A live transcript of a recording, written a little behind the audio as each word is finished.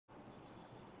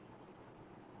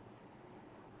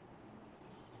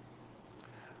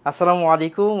আসসালামু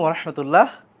আলাইকুম ওরহমতুল্লাহ।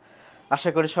 আশা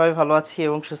করি সবাই ভালো আছি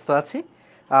এবং সুস্থ আছি।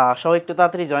 সবাই একটু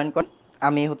তাড়াতাড়ি জয়েন করেন।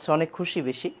 আমি অনেক খুশি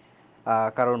বেশি,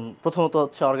 কারণ প্রথমত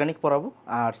অর্গানিক পড়াবো,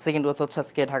 আর সেকেন্ড কথা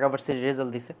আজকে ঢাকা ভার্সিটির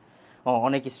রেজাল্ট দিছে।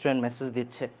 অনেক স্টুডেন্ট মেসেজ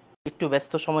দিচ্ছে, একটু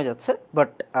ব্যস্ত সময় যাচ্ছে,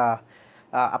 বাট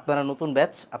আপনারা নতুন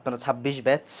ব্যাচ, আপনারা 26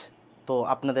 ব্যাচ। তো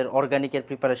আপনাদের অর্গানিকের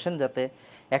প্রিপারেশন যাতে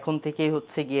এখন থেকেই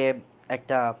গিয়ে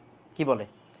একটা কি বলে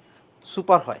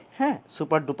সুপার হয়, হ্যাঁ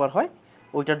সুপার ডুপার হয়,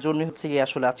 ওইটার জন্য গিয়ে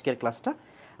আসলে আজকের ক্লাসটা।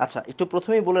 আচ্ছা, একটু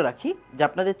প্রথমেই বলে রাখি যে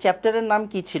আপনাদের চ্যাপ্টারের নাম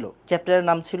কি ছিল। চ্যাপ্টারের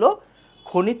নাম ছিল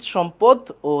খনিজ সম্পদ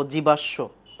ও জীবাশ্ম,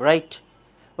 রাইট?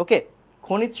 ওকে,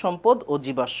 খনিজ সম্পদ ও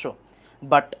জীবাশ্ম।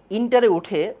 বাট ইন্টারে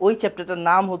উঠে ওই চ্যাপ্টারটার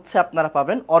নাম আপনারা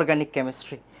পাবেন অর্গানিক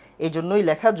কেমিস্ট্রি, এই জন্যই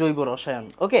লেখা জৈব রসায়ন।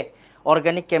 ওকে,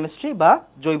 অর্গানিক কেমিস্ট্রি বা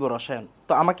জৈব রসায়ন।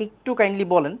 তো আমাকে একটু কাইন্ডলি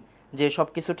বলেন যে সব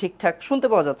কিছু ঠিকঠাক শুনতে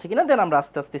পাওয়া যাচ্ছে কিনা, দেন আমরা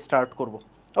আস্তে আস্তে স্টার্ট করব।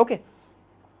 ওকে,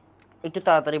 একটু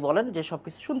তাড়াতাড়ি বলেন যে সব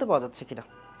কিছু শুনতে পাওয়া যাচ্ছে কিনা।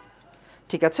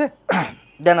 ঠিক আছে,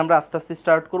 দেন আমরা আস্তে আস্তে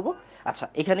স্টার্ট করব। আচ্ছা,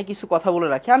 এখানে কিছু কথা বলে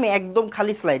রাখি, আমি একদম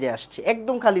খালি স্লাইডে আসছি,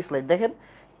 একদম খালি স্লাইড, দেখেন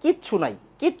কিচ্ছু নাই,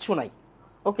 কিচ্ছু নাই।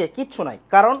 ওকে, কিচ্ছু নাই,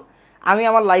 কারণ আমি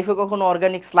আমার লাইফে কখনো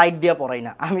অর্গানিক স্লাইড দিয়ে পড়াই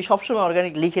না, আমি সবসময়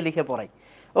অর্গানিক লিখে লিখে পড়াই।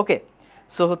 ওকে,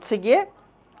 সো গিয়ে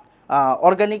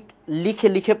অর্গানিক লিখে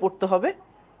লিখে পড়তে হবে।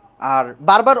 আর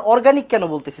বারবার অর্গানিক কেন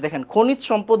বলতেছি, দেখেন খনিজ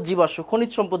সম্পদ জীবাশ্ম,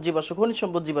 খনিজ সম্পদ জীবাশ্ম, খনিজ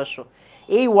সম্পদ জীবাশ্ম,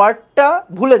 এই ওয়ার্ডটা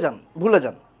ভুলে যান, ভুলে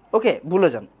যান। ওকে, ভুলে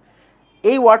যান।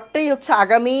 এই ওয়ার্ডটাই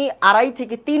আগামী 2.5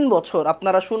 থেকে 3 বছর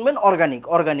আপনারা শুনবেন অর্গানিক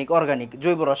অর্গানিক অর্গানিক,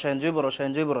 জৈব রসায়ন জৈব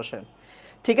রসায়ন জৈব রসায়ন।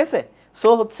 ঠিক আছে, সো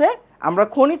আমরা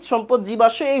খনিজ সম্পদ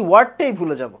জীবাশ্ম এই ওয়ার্ডটাই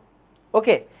ভুলে যাব।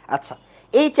 ওকে, আচ্ছা,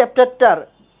 এই চ্যাপ্টারটার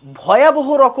ভয়াবহ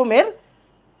রকমের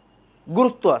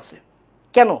গুরুত্ব আছে।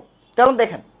 কেন? কারণ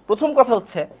দেখেন, প্রথম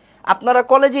কথা আপনারা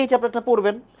কলেজে এই চ্যাপ্টারটা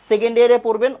পড়বেন, সেকেন্ড ইয়ারে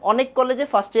পড়বেন, অনেক কলেজে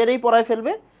ফার্স্ট ইয়ারেই পড়ায়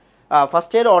ফেলবে,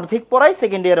 ফার্স্ট ইয়ারে অর্ধেক পড়ায়,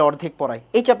 সেকেন্ড ইয়ারে অর্ধেক পড়ায়।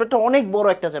 এই চ্যাপ্টারটা অনেক বড়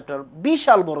একটা চ্যাপ্টার,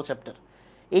 বিশাল বড় চ্যাপ্টার।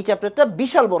 এই চ্যাপ্টারটা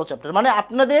বিশাল বড় চ্যাপ্টার, মানে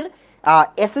আপনাদের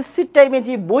এসএসসির টাইমে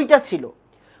যে বইটা ছিল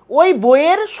ওই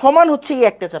বইয়ের সমান এই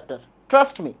একটা চ্যাপ্টার।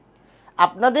 ট্রাস্ট মি,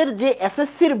 আপনাদের যে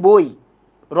এসএসসির বই,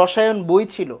 রসায়ন বই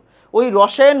ছিল, ওই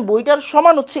রসায়ন বইটার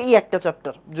সমান এই একটা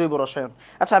চ্যাপ্টার, জৈব রসায়ন।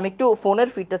 আচ্ছা, আমি একটু ফোনের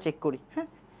ফিডটা চেক করি, হ্যাঁ?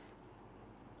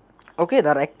 ওকে,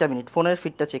 দাঁড়া একটা মিনিট, ফোনের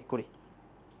ফিডটা চেক করি।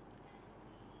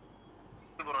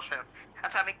 রসায়ন,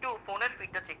 আচ্ছা আমি একটু ফোনের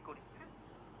ফিডটা চেক করি।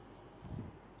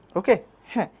 ওকে,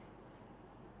 হ্যাঁ,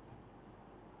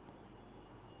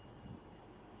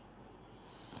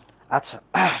 আচ্ছা,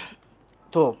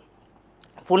 তো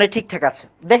ফোনে ঠিকঠাক আছে।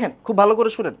 দেখেন খুব ভালো করে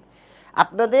শুনেন,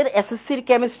 আপনাদের এসএসসির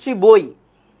কেমিস্ট্রি বই,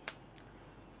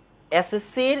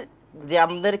 এসএসসির যে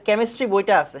আমাদের কেমিস্ট্রি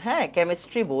বইটা আছে, হ্যাঁ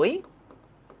কেমিস্ট্রি বই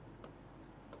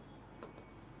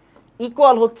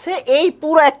ইকুয়াল এই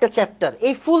পুরো একটা চ্যাপ্টার,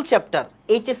 এই ফুল chapter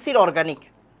এইচএসসির organic,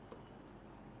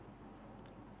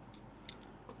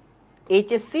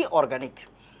 HSC organic,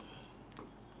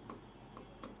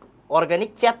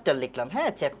 organic chapter লিখলাম, হ্যাঁ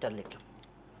চ্যাপ্টার লিখলাম।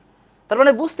 তার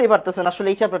মানে বুঝতেই পারতেছেন আসলে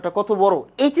এই চ্যাপ্টারটা কত বড়,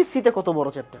 এইচএসসিতে কত বড়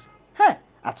চ্যাপ্টার। হ্যাঁ,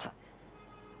 আচ্ছা,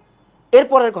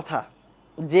 এরপরের কথা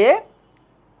যে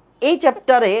এই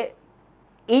চ্যাপ্টারে,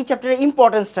 এই চ্যাপ্টারের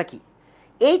ইম্পর্টেন্সটা কি।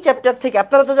 এই চ্যাপ্টার থেকে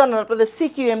আপনারা তো জানেন আপনাদের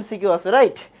সিকিউ এমসিকিউ আছে,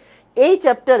 রাইট? এই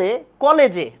চ্যাপ্টারে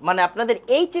কলেজে মানে আপনাদের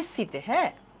এইচএসসিতে, হ্যাঁ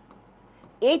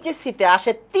এইচএসসিতে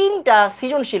আসে 3টা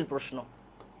সৃজনশীল প্রশ্ন,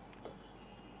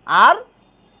 আর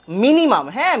মিনিমাম,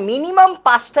 হ্যাঁ মিনিমাম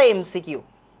 5টা এমসিকিউ,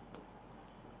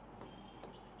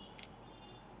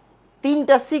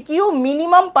 3টা সিকিউ,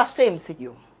 মিনিমাম 5টা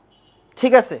এমসিকিউ।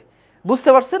 ঠিক আছে, বুঝতে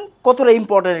পারছেন কতটা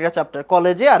ইম্পর্টেন্ট একটা চ্যাপ্টার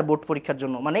কলেজে আর বোর্ড পরীক্ষার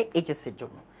জন্য, মানে এইচএসসির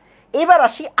জন্য। এবার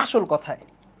আসি আসল কথায়।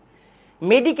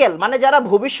 মেডিকেল মানে যারা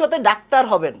ভবিষ্যতে ডাক্তার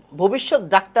হবেন, ভবিষ্যৎ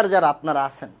ডাক্তার যারা আপনারা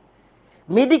আছেন,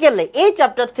 মেডিকেলে এই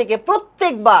চ্যাপ্টার থেকে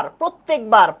প্রত্যেকবার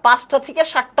প্রত্যেকবার 5টা থেকে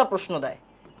 7টা প্রশ্ন দেয়।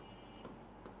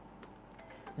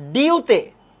 ডিউতে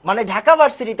মানে ঢাকা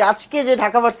ভার্সিটিতে, আজকে যে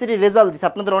ঢাকা ভার্সিটির রেজাল্ট দিছে,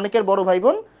 আপনাদের অনেকের বড় ভাই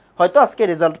বোন হয়তো আজকে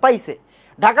রেজাল্ট পাইছে,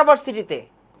 ঢাকা ভার্সিটিতে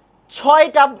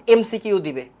 6টা এমসিকিউ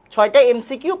দিবে, 6টা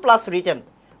এমসিকিউ প্লাস রিটেন,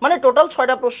 মানে টোটাল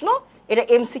 6টা প্রশ্ন, এটা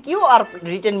এমসিকিউ আর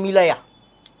রিটেন মিলাইয়া।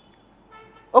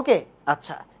 ওকে,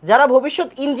 আচ্ছা, যারা ভবিষ্যৎ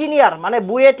ইঞ্জিনিয়ার মানে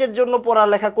বুয়েটের জন্য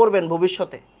পড়ালেখা করবেন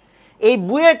ভবিষ্যতে, এই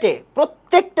বুয়েটে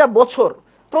প্রত্যেকটা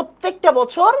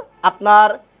বছর আপনার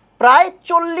প্রায়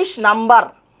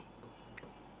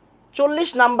 40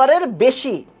 নাম্বারের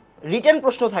বেশি রিটেন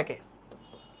প্রশ্ন থাকে,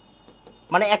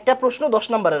 মানে একটা প্রশ্ন 10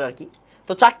 নাম্বারের আর কি।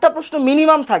 তো 4টা প্রশ্ন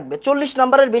মিনিমাম থাকবে, 40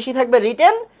 নাম্বারের বেশি থাকবে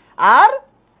রিটেন, আর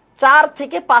 4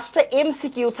 থেকে 5টা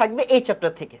এমসিকিউ থাকবে এই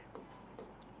চ্যাপ্টার থেকে।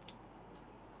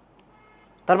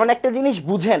 তার মানে একটা জিনিস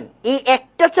বুঝেন, এই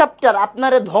একটা চ্যাপ্টার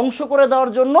আপনারে ধ্বংস করে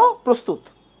দেওয়ার জন্য প্রস্তুত,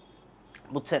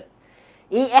 বুঝছেন?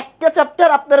 এই একটা চ্যাপ্টার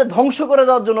আপনারা ধ্বংস করে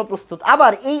দেওয়ার জন্য প্রস্তুত,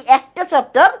 আবার এই একটা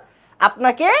চ্যাপ্টার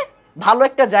আপনাকে ভালো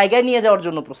একটা জায়গায় নিয়ে যাওয়ার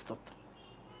জন্য প্রস্তুত।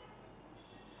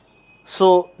 সো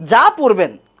যা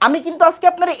পড়বেন, আমি কিন্তু আজকে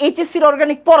আপনারা এইচএসসির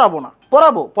অর্গানিক পড়াবো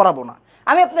না।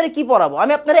 আমি আপনারা কি পড়াবো?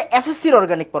 আমি আপনারা এসএসসির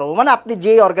অর্গানিক পড়াবো, মানে আপনি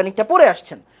যে অর্গানিকটা পড়ে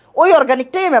আসছেন ওই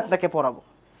অর্গানিকটাই আমি আপনাকে পড়াবো,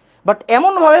 বাট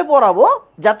এমনভাবে পড়াবো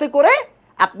যাতে করে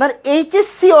আপনার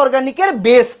এইচএসসি অর্গানিকের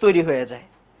বেস তৈরি হয়ে যায়।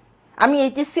 আমি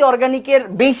এইচএসসি অর্গানিকের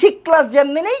বেসিক ক্লাস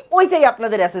যেমনি নেই, ওইটাই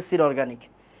আপনাদের এসএসসির অর্গানিক।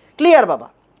 ক্লিয়ার বাবা?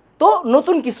 তো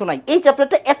নতুন কিছু নাই। এই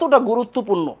চ্যাপ্টারটা এতটা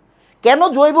গুরুত্বপূর্ণ কেন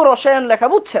জৈব রসায়ন লেখা,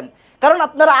 বুঝছেন? কারণ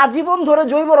আপনারা আজীবন ধরে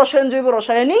জৈব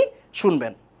রসায়নই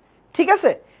শুনবেন, ঠিক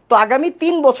আছে? তো আগামী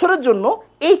 3 বছরের জন্য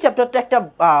এই চ্যাপ্টারটা একটা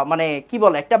মানে কি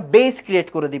বলে, একটা বেস ক্রিয়েট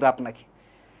করে দিবে আপনাকে।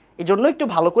 এই জন্য একটু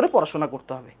ভালো করে পড়াশোনা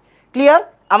করতে হবে। ক্লিয়ার?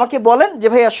 আমাকে বলেন যে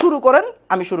ভাইয়া শুরু করেন,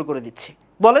 আমি শুরু করে দিচ্ছি।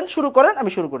 বলেন শুরু করেন,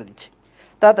 আমি শুরু করে দিচ্ছি।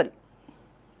 তাড়াতাড়ি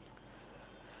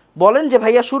বলেন যে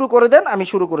ভাইয়া শুরু করে দেন, আমি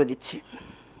শুরু করে দিচ্ছি।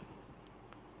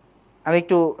 আমি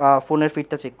একটু ফোনের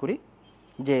ফিডটা চেক করি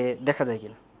যে দেখা যায়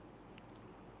কিনা।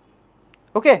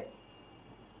 ওকে,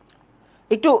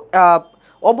 একটু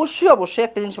অবশ্যই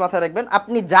একটা জিনিস মাথায় রাখবেন,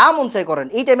 আপনি যা মন চাই করেন,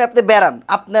 এই টাইমে আপনি বেড়ান,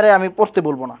 আপনারে আমি পড়তে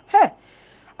বলবো না। হ্যাঁ,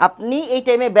 আপনি এই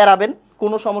টাইমে বেড়াবেন,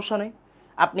 কোনো সমস্যা নেই।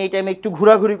 আপনি এই টাইমে একটু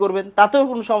ঘোরাঘুরি করবেন, তাতেও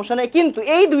কোনো সমস্যা নেই। কিন্তু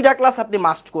এই 2টা ক্লাস আপনি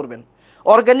মাস্ট করবেন।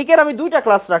 অর্গানিকের আমি 2টা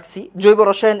ক্লাস রাখছি, জৈব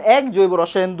রসায়ন 1, জৈব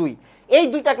রসায়ন 2। এই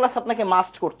 2টা ক্লাস আপনাকে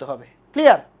মাস্ট করতে হবে।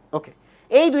 ক্লিয়ার? ওকে,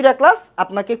 এই 2টা ক্লাস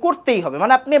আপনাকে করতেই হবে।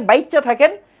 মানে আপনি বাচ্চা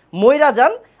থাকেন, ময়রা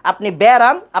যান, আপনি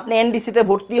বেড়ান, আপনি এনডিসিতে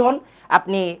ভর্তি হন,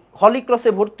 আপনি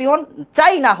হলিক্রসে ভর্তি হন,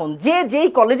 চাই না হন, যে যেই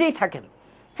কলেজেই থাকেন,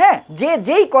 হ্যাঁ, যে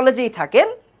যেই কলেজেই থাকেন,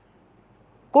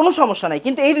 কোনো সমস্যা নাই।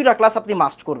 কিন্তু এই 2টা ক্লাস আপনি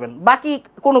মাস্ট করবেন, বাকি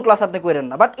কোনো ক্লাস আপনি করেন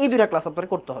না, বাট এই 2টা ক্লাস আপনার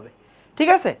করতে হবে। ঠিক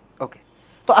আছে? ওকে,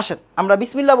 তো আসেন আমরা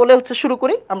বিসমিল্লাহ বলে শুরু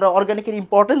করি। আমরা অর্গানিকের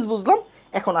ইম্পর্টেন্স বুঝলাম,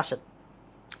 এখন আসেন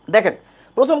দেখেন।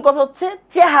 প্রথম কথা হচ্ছে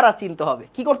চেহারা চিনতে হবে।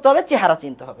 কি করতে হবে? চেহারা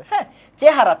চিনতে হবে। হ্যাঁ,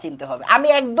 চেহারা চিনতে হবে। আমি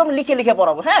একদম লিখে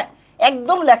পড়াবো। হ্যাঁ,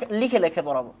 একদম লিখে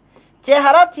পড়াবো।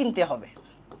 চেহারা চিনতে হবে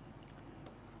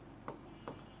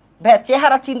ভাই,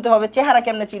 চেহারা চিনতে হবে। চেহারা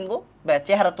কেমনে চিনবো ভাই?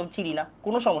 চেহারা তো চিনি না,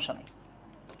 কোনো সমস্যা নেই,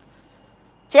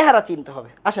 চেহারা চিনতে হবে।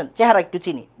 আসেন চেহারা একটু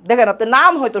চিনি। দেখেন, আপনি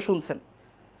নাম হয়তো শুনছেন,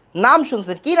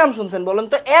 কি নাম শুনছেন বলেন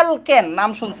তো? অ্যালকেন নাম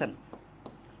শুনছেন?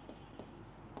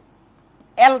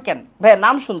 অ্যালকেন ভাই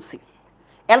নাম শুনছি।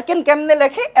 অ্যালকেন কেমনে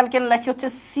লেখে? অ্যালকেন লেখে হচ্ছে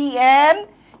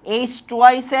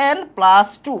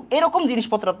CnH2n+2, এরকম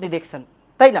জিনিসপত্র আপনি দেখছেন,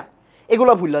 তাই না?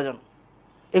 এগুলা ভুল্লা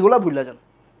যান,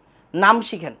 নাম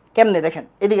শিখেন কেমনে। দেখেন,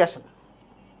 এদিকে আসেন।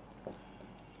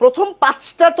 প্রথম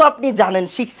 5টা তো আপনি জানেন,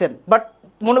 শিখছেন, বাট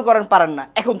মনে করেন পারেন না,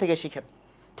 এখন থেকে শিখেন।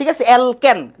 ঠিক আছে?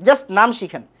 অ্যালকেন জাস্ট নাম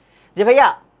শিখেন যে ভাইয়া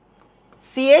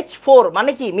CH4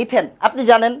 মানে কি? মিথেন। আপনি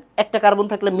জানেন একটা কার্বন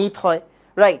থাকলে মিথ হয়,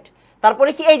 রাইট? তারপরে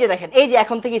কি? এই যে দেখেন, এই যে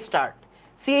এখন থেকে স্টার্ট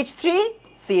CH3,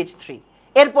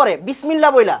 এরপরে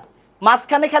বিসমিল্লাহ বইলা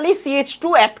মাঝখানে খালি CH2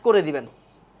 অ্যাড করে দিবেন।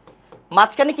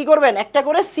 মাঝখানে কি করবেন? একটা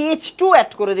করে CH2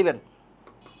 অ্যাড করে দিবেন।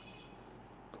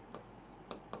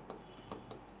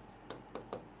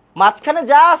 মাঝখানে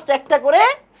জাস্ট একটা করে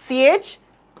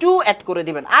CH2 অ্যাড করে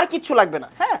দিবেন, আর কিছু লাগবে না।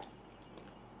 হ্যাঁ,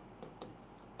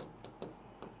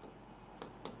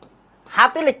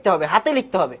 হাতে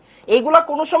লিখতে হবে। এইগুলা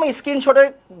কোনো সময় স্ক্রিনশটের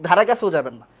ধারা কাছেও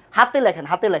যাবেন না। হাতে লেখেন।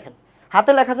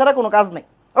 হাতে লেখা ছাড়া কোনো কাজ নেই।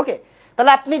 ওকে,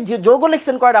 তাহলে আপনি যৌগ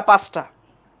লিখছেন কয়টা? 5টা,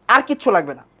 আর কিচ্ছু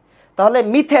লাগবে না। তাহলে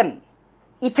methane,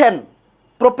 ethane,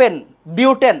 propane,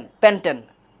 butane, pentane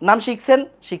নাম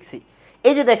শিখছি।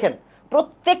 এই যে দেখেন,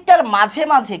 প্রত্যেকটার মাঝে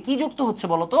মাঝে কি যুক্ত হচ্ছে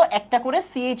বলতো? একটা করে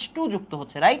CH2 যুক্ত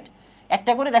হচ্ছে, রাইট?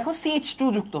 একটা করে দেখো CH2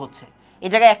 যুক্ত হচ্ছে। এই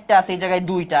জায়গায় একটা আছে, এই জায়গায়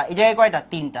 2টা, এই জায়গায় কয়টা?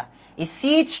 3টা। এই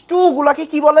CH2 গুলাকে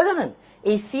কি বলে জানেন?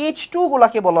 এই CH2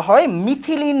 গুলাকে বলা হয়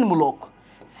মিথিলিন মূলক।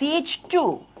 CH2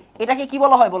 এটাকে কি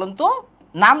বলা হয় বলেন তো?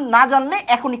 নাম না জানলে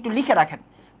এখন একটু লিখে রাখেন,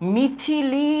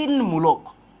 মিথিলিন মূলক।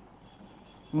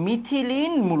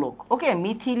 ওকে,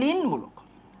 মিথিলিন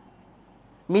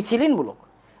মূলক।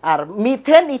 আর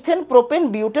methane, ethane, propane,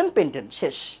 butane, pentane,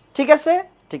 শেষ। ঠিক আছে?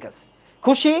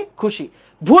 খুশি।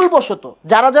 ভুলবশত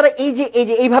যারা এই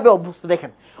যে এইভাবে অভ্যস্ত,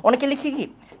 দেখেন অনেকে লিখে কি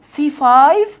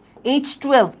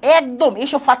C5H12, একদম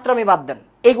এইসব ফাত্রামি বাদ দেন,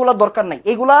 এগুলা দরকার নাই,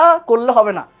 এগুলা করলে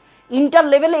হবে না। ইন্টার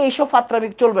লেভেলে এইসব ফাত্রামি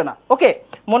চলবে না। ওকে,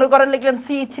 মনে করেন লিখলেন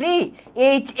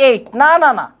C3H8, না,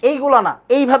 এইগুলা না,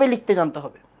 এইভাবে লিখতে জানতে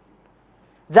হবে।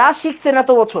 যা শিখছেন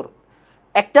এত বছর,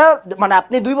 একটা মানে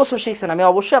আপনি 2 বছর শিখছেন, আমি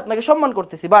অবশ্যই আপনাকে সম্মান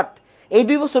করতেছি, বাট এই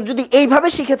 2 বছর যদি এইভাবে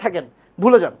শিখে থাকেন,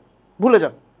 ভুলে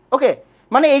যান। ওকে,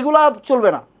 মানে এইগুলা চলবে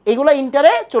না, এইগুলা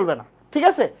ইন্টারে চলবে না। ঠিক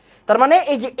আছে? তার মানে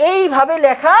এই যে এইভাবে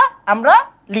লেখা আমরা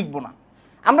লিখবো না,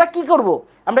 আমরা কি করব?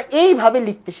 আমরা এইভাবে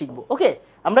লিখতে শিখবো। ওকে,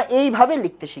 আমরা এইভাবে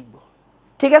লিখতে শিখবো।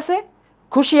 ঠিক আছে?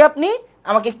 খুশি আপনি?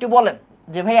 আমাকে একটু বলেন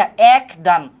যে ভাইয়া এক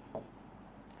ডান,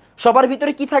 সবার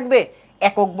ভিতরে কি থাকবে?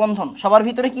 একক বন্ধন। সবার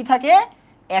ভিতরে কি থাকে?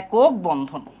 একক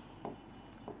বন্ধন।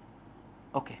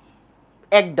 ওকে,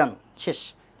 এক ডান, শেষ।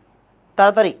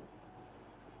 তাড়াতাড়ি।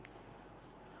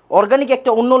 অর্গানিক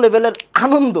একটা অন্য লেভেলের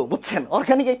আনন্দ, বুঝছেন?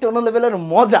 অর্গানিক একটা অন্য লেভেলের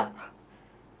মজা।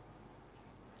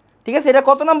 ঠিক আছে, এটা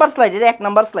কত নাম্বার স্লাইড? এটা 1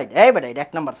 নাম্বার স্লাইড। এই বেটা, এটা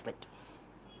 1 নাম্বার স্লাইড।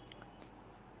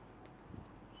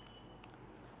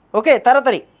 ওকে,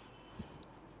 তাড়াতাড়ি।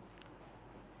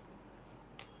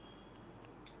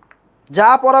 যা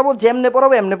পড়াবো যেমনে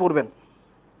পড়াবো এমনে পড়বেন।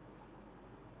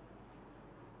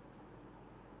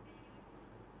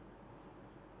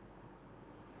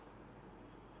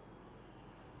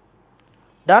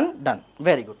 ডান ডান,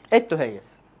 ভেরি গুড, এই তো হয়ে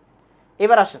গেছে।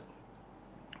 এবার আসেন,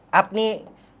 আপনি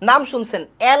নাম শুনছেন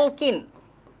অ্যালকিন,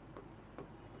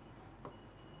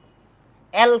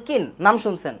 অ্যালকিন নাম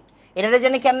শুনছেন। এটারে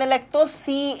জানি কেমনে লিখতো?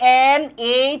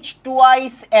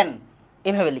 CnH2n,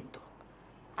 এভাবে লিখতো,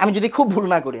 আমি যদি খুব ভুল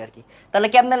না করি আর কি। তাহলে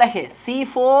কেমনে লেখে?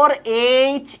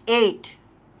 C4H8,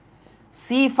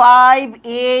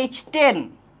 C5H10,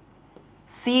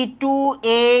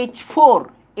 C2H4।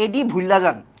 এডি ভুললা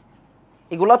যান,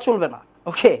 এগুলা চলবে না।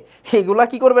 ওকে, এগুলা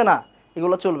কি করবে না?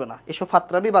 এগুলো চলবে না, এসব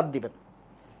ফাত্রাবি বাদ দিবেন।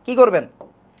 কি করবেন?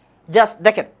 জাস্ট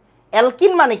দেখেন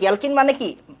অ্যালকিন মানে কি? অ্যালকিন মানে কি?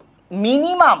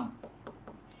 মিনিমাম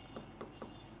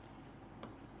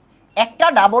একটা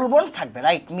ডাবল বন্ড থাকবে,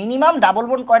 রাইট? মিনিমাম ডাবল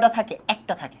বন্ড কয়টা থাকে?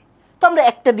 একটা থাকে। তো আমরা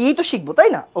একটা দিয়েই তো শিখবো, তাই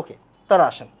না? ওকে, তারা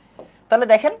আসেন। তাহলে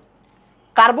দেখেন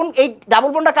কার্বন, এই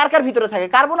ডাবল বন্ডটা কার কার ভিতরে থাকে?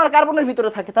 কার্বন আর কার্বনের ভিতরে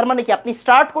থাকে। তার মানে কি আপনি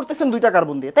স্টার্ট করতেছেন 2টা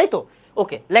কার্বন দিয়ে, তাই তো?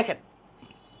 ওকে, লেখেন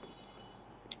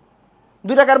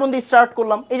 2টা কার্বন দিয়ে স্টার্ট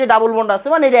করলাম, এই যে ডাবল বন্ড আছে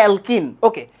মানে এটা অ্যালকিন।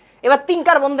 ওকে, এবার 3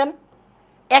 কার্বন দেন,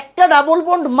 একটা double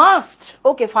bond must.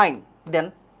 Okay fine, দেন।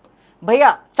 ভাইয়া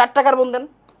 4টা কার্বন দেন,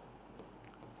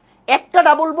 একটা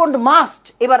ডাবল বন্ড মাস্ট।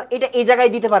 এবার এটা এই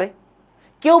জায়গায় দিতে পারে।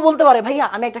 কেউ বলতে পারে ভাইয়া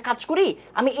আমি একটা কাজ করি,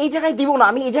 আমি এই জায়গায় দিব না,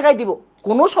 আমি এই জায়গায় দিব।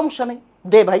 কোনো সমস্যা নেই,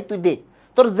 দে ভাই, তুই দে,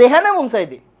 তোর যেখানে মন চাই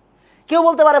দে। কেউ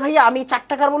বলতে পারে ভাইয়া আমি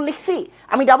 4টা কার্বন লিখছি,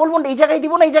 আমি ডাবল বন্ড এই জায়গায়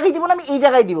দিব না, এই জায়গায় দিব না, আমি এই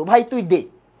জায়গায় দিব। ভাই তুই দে,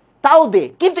 তাও দে,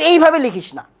 কিন্তু এইভাবে লিখিস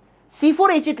না,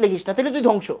 C4H8 লিখিস না, তাহলে তুই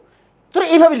ধ্বংস। তোর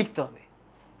এইভাবে লিখতে হবে।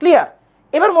 ক্লিয়ার?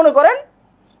 এবার মনে করেন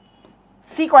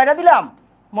সি কয়টা দিলাম?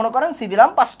 মনে করেন সি দিলাম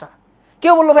 5টা।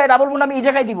 কেউ বললো ভাই ডাবল বন্ড আমি এই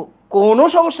জায়গায় দিব, কোনো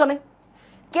সমস্যা নেই।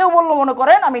 কেউ বললো মনে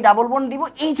করেন আমি ডাবল বন্ড দিব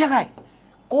এই জায়গায়,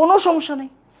 কোনো সমস্যা নেই।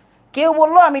 কেউ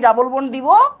বললো আমি ডাবল বন্ড দিব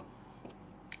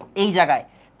এই জায়গায়,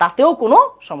 তাতেও কোনো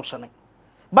সমস্যা নেই।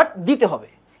 বাট দিতে হবে,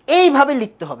 এইভাবে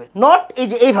লিখতে হবে, নট এই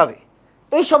যে এইভাবে।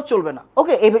 এইসব চলবে না।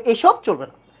 ওকে, এইসব চলবে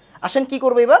না। আসেন কি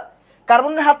করবো এবার?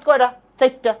 কার্বনের হাত কয়টা?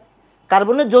 4টা।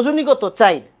 কার্বনের যোজনী কত?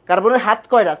 4। কার্বনের হাত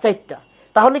কয়টা? 4টা।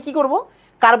 তাহলে কি করব?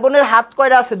 কার্বনের হাত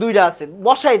কয়টা আছে? 2টা আছে,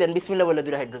 বসাই দেন বিসমিল্লাহ বলে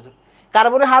 2টা হাইড্রোজেন।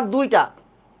 কার্বনের হাত 2টা,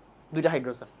 2টা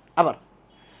হাইড্রোজেন। আবার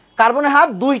কার্বনের হাত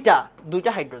 2টা,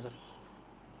 2টা হাইড্রোজেন।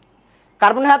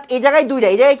 কার্বনের হাত এই জায়গায় 2টা,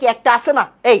 এই জায়গায় কি একটা আছে না?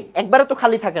 এই একবারে তো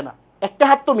খালি থাকে না, একটা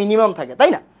হাত তো মিনিমাম থাকে,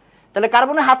 তাই না? তাহলে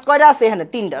কার্বনের হাত কয়টা আছে? এখানে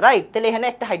 3টা, রাইট? তাহলে এখানে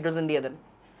একটা হাইড্রোজেন দিয়ে দেন।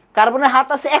 কার্বনের হাত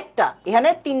আছে একটা, এখানে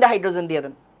 3টা হাইড্রোজেন দিয়ে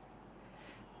দেন।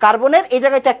 কার্বনের এই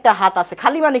জায়গায় তো একটা হাত আছে,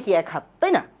 খালি মানে কি 1 হাত,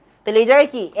 তাই না? তাহলে এই জায়গায়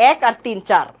কি 1 আর 3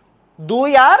 4,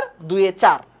 2 আর 2 এ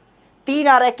 4, 3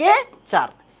 আর 1 এ 4,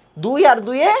 2 আর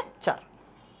 2 এ 4।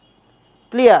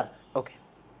 ক্লিয়ার? ওকে,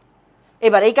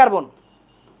 এবার এই কার্বন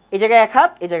এই জায়গায় 1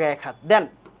 হাত, এই জায়গায় 1 হাত দেন,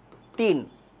 3।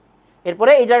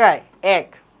 এরপরে এই জায়গায় 1,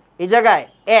 এই জায়গায়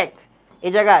 1,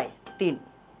 এই জায়গায় 3।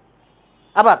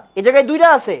 আবার এই জায়গায় 2টা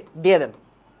আছে, দিয়ে দেন।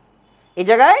 এই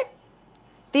জায়গায়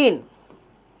 3,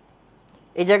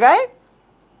 এই জায়গায়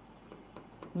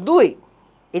 2,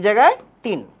 এই জায়গায়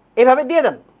 3, এভাবে দিয়ে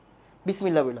দেন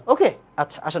বিসমিল্লাহ বলে। ওকে,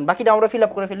 আচ্ছা আসেন বাকিটা আমরা ফিল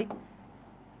আপ করে ফেলি।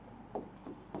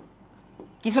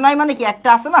 কিছু নাই মানে কি একটা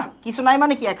আছে না, কিছু নাই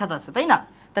মানে কি 1 হাত আছে, তাই না?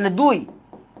 তাহলে 2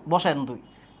 বসান, 2,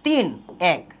 3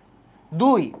 1,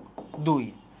 2 2,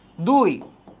 2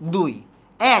 2,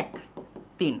 1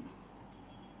 3।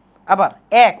 আবার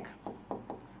 1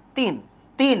 3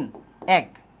 3 1,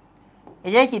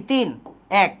 এই জায়গায় কি 3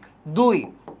 1 2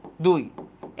 2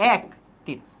 1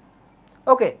 3।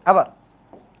 ওকে, আবার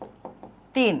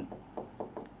 3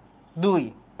 2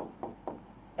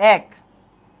 1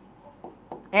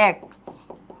 1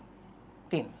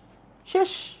 3।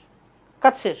 শেষ,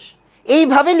 কাজ শেষ।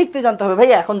 এইভাবে লিখতে জানতে হবে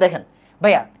ভাইয়া। এখন দেখেন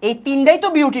ভাইয়া, এই 3টাই তো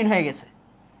বিউটিন হয়ে গেছে,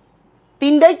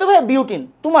 3টাই তো ভাইয়া বিউটিন।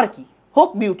 তোমার কি হোক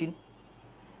বিউটিন,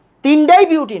 3টাই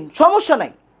বিউটিন, সমস্যা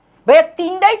নাই ভাইয়া।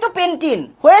 3টাই তো পেন্টিন,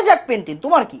 হয়ে যাক পেন্টিন,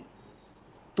 তোমার কি?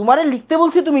 তোমারে লিখতে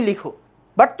বলছি তুমি লিখো,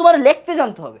 বাট তোমার লিখতে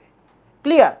জানতে হবে।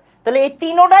 ক্লিয়ার? তাহলে এই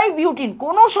 3টাই বিউটিন,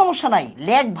 কোনো সমস্যা নাই,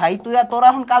 লেখ ভাই তুই। আর তোর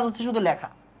এখন কাজ হচ্ছে শুধু লেখা।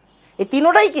 এই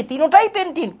 3টাই কি? 3টাই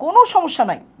পেন্টিন, কোনো সমস্যা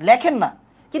নাই, লেখেন না।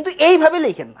 কিন্তু এইভাবে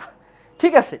লেখেন না,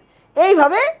 ঠিক আছে?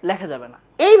 এইভাবে লেখা যাবে না,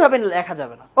 এইভাবে লেখা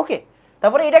যাবে না। ওকে,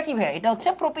 তারপরে এটা কি ভাই? এটা হচ্ছে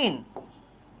প্রোপিন।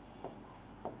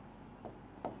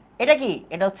 এটা কি?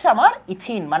 এটা হচ্ছে আমার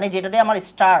ইথিন, মানে যেটা দিয়ে আমার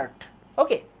স্টার্ট।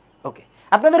 ওকে, ওকে।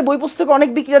 আপনাদের বই পুস্তকে অনেক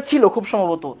বিক্রিয়া ছিল খুব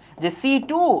সম্ভবত, যে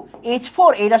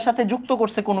C2H4 এটার সাথে যুক্ত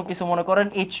করছে কোনো কিছু, মনে করেন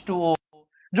H2O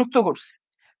যুক্ত করছে,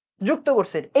 যুক্ত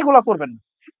করছে, এগুলা করবেন না।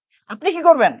 আপনি কি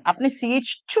করবেন? আপনি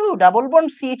CH2 ডাবল বন্ড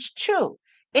CH2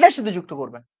 এটার সাথে যুক্ত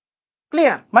করবেন।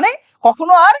 ক্লিয়ার? মানে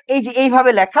কখনো আর এই যে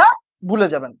এইভাবে লেখা ভুলে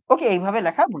যাবেন। ওকে, এইভাবে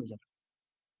লেখা ভুলে যাবেন।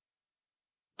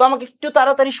 তো আমাকে একটু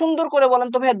তাড়াতাড়ি সুন্দর করে বলেন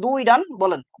তো ভাইয়া, 2 ডান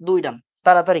বলেন, 2 ডান,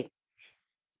 তাড়াতাড়ি,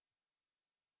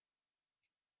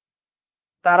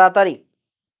 তাড়াতাড়ি।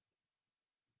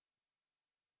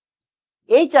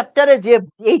 এই চ্যাপ্টারে যে,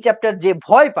 এই চ্যাপ্টার যে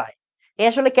ভয় পায়, এ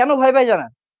আসলে কেন ভয় পায় জানেন?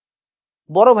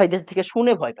 বড় ভাইদের থেকে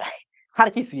শুনে ভয় পায়, আর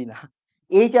কিছুই না।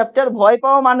 এই চ্যাপ্টার ভয়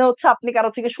পাওয়া মানে হচ্ছে আপনি কারো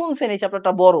থেকে শুনছেন এই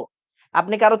চ্যাপ্টারটা বড়,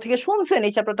 আপনি কারো থেকে শুনছেন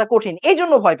এই চ্যাপ্টারটা কঠিন, এই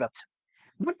জন্য ভয় পাচ্ছেন।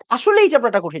 বাট আসলে এই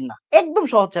চ্যাপ্টারটা কঠিন না, একদম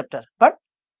সহজ চ্যাপ্টার, বাট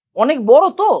অনেক বড়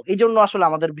তো, এই জন্য আসলে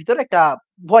আমাদের ভিতরে একটা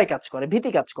ভয় কাজ করে, ভীতি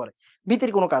কাজ করে।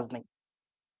 ভীতির কোনো কাজ নেই।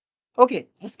 ওকে,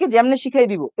 আজকে যেমনে শিখাই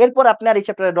দিব, এরপর আপনি আর এই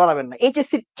চ্যাপ্টারে ডরাবেন না।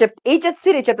 এইচএসসির এই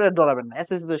চ্যাপ্টারে ডরাবেন না,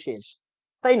 এসএসসি তো শেষ,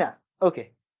 তাই না? ওকে,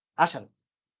 আসেন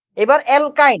এবার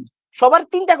অ্যালকাইন। সবার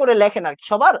 3টা করে লেখেন, আর কি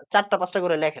সবার 4টা 5টা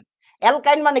করে লেখেন।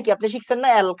 অ্যালকাইন মানে কি আপনি শিখছেন না?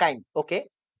 অ্যালকাইন। ওকে,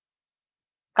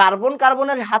 কার্বন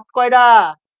কার্বনের হাত কয়টা?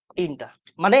 3টা।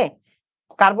 মানে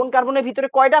কার্বন কার্বনের ভিতরে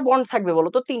কয়টা বন্ড থাকবে বলো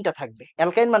তো? 3টা থাকবে।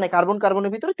 অ্যালকাইন মানে কার্বন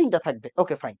কার্বনের ভিতরে 3টা থাকবে।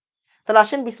 ওকে, ফাইন। তাহলে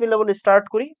আসেন বিসমিল্লাহ বলে স্টার্ট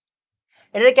করি।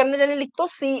 এটা কেমনে জানি লিখতো?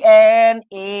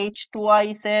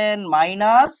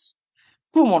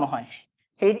 CnH2n-2 মনে হয়।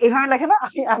 এইভাবে লেখে না?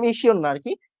 আমি শিওর না আর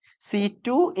কি।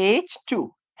 C2H2,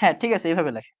 হ্যাঁ ঠিক আছে,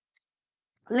 এইভাবে লেখে,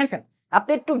 লেখেন।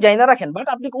 আপনি একটু জাইনা রাখেন, বাট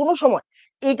আপনি কোনো সময়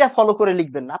এইটা ফলো করে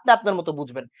লিখবেন না, আপনি আপনার মতো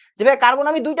বুঝবেন। যে ভাই কার্বন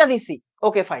আমি 2টা দিছি,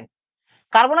 ওকে ফাইন।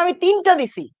 কার্বন আমি 3টা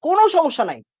দিছি, কোনো সমস্যা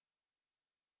নাই।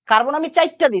 কার্বন আমি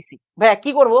 4টা দিছি, ভাইয়া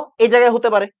কি করব? এই জায়গায় হতে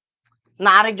পারে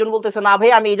না। আরেকজন বলতেছে না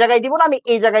ভাই আমি এই জায়গায় দিব না, আমি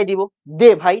এই জায়গায় দিব। দে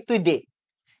ভাই তুই দে।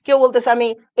 কেউ বলতেছে আমি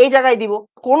এই জায়গায় দিব,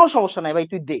 কোনো সমস্যা নাই ভাই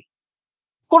তুই দে,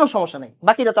 কোনো সমস্যা নাই,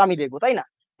 বাকিটা তো আমি দেখবো, তাই না?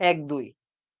 1 2,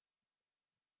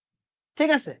 ঠিক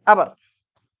আছে। আবার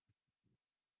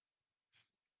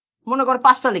মনে কর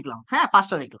 5টা লিখলাম, হ্যাঁ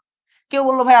 5টা লিখলাম। কেউ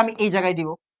বললো ভাই আমি এই জায়গায় দিব,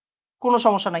 কোনো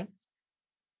সমস্যা নাই।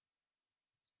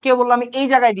 কেউ বললো আমি এই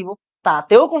জায়গায় দিব,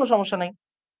 তাতেও কোনো সমস্যা নাই।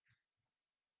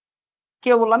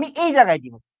 কেউ বললো আমি এই জায়গায়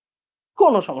দিব,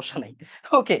 কোনো সমস্যা নাই।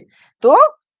 ওকে, তো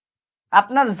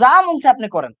আপনার যা মন চায় আপনি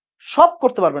করেন, সব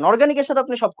করতে পারবেন, অর্গানিকের সাথে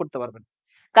আপনি সব করতে পারবেন।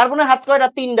 কার্বনের হাত কয়টা?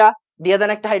 3টা, দিয়ে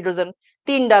দেন একটা হাইড্রোজেন।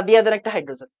 3টা, দিয়ে দেন একটা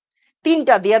হাইড্রোজেন।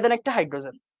 3টা, দিয়ে দেন একটা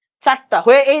হাইড্রোজেন। 4টা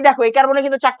হয়ে, এই দেখো এই কার্বনে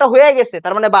কিন্তু 4টা হয়ে গেছে,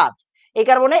 তার মানে বাদ। এই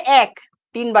কার্বনে 1,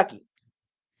 3 বাকি।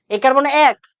 এই কার্বনে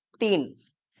 1 3,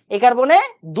 এই কার্বনে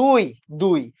 2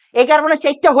 2, এই কার্বনে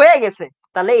 4টা হয়ে গেছে,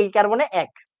 তাহলে এই কার্বনে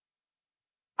 1।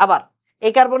 আবার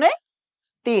এই কার্বনে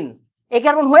 3, এই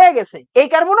কার্বন হয়ে গেছে, এই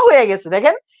কার্বনও হয়ে গেছে,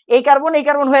 দেখেন এই কার্বন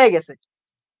হয়ে গেছে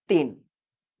 3,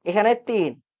 এখানে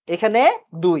 3, এখানে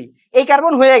 2, এই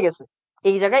কার্বন হয়ে গেছে,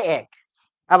 এই জায়গায় 1।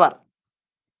 আবার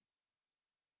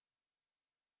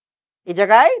এই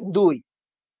জায়গায় 2,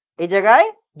 এই জায়গায়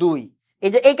 2, এই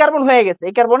যে এই কার্বন হয়ে গেছে,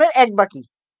 এই কার্বনের 1 বাকি।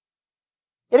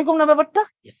 এরকম না ব্যাপারটা?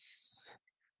 ইয়েস।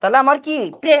 তাহলে আমার কি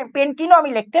পেন্টিনও আমি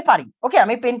লিখতে পারি। ওকে,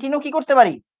 আমি পেন্টিনও কি করতে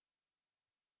পারি?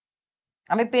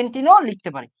 আমি পেন্টিনও লিখতে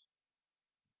পারি।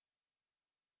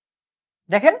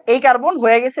 দেখেন এই কার্বন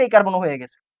হয়ে গেছে, এই কার্বনও হয়ে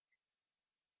গেছে,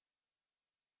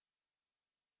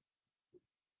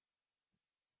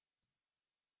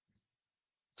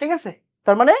 ঠিক আছে।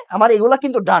 তার মানে আমার এগুলা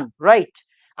কিন্তু ডান, রাইট।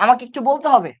 আমাকে একটু বলতে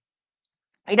হবে,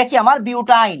 এটা কি আমার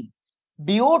বিউটাইন?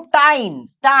 বিউটাইন,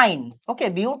 টাইন। ওকে,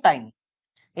 বিউটাইন।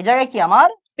 এই জায়গায় কি আমার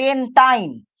পেন্টাইন?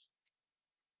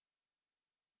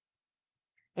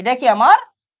 এটা কি আমার?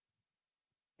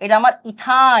 এটা আমার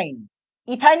ইথাইন।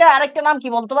 ইথাইনের আরেকটা নাম কি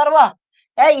বলতে পারবা?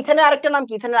 এই ইথাইনের আরেকটা নাম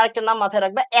কি? ইথাইনের আরেকটা নাম মাথায়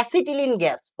রাখবা, অ্যাসিটিলিন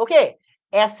গ্যাস। ওকে,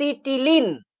 অ্যাসিটিলিন,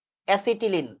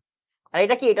 অ্যাসিটিলিন। আর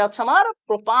এটা কি? এটা হচ্ছে আমার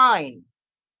প্রোপাইন,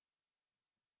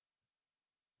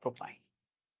 প্রোপাইন।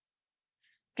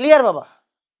 ক্লিয়ার বাবা?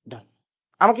 ডান।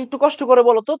 আমাকে একটু কষ্ট করে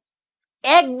বলো তো,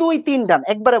 1 2 3 ডান,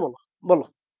 একবারে বলো, বলো।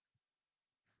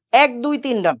 1 2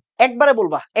 3 ডান, একবারে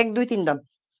বলবা, 1 2 3 ডান,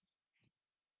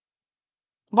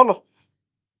 বলো।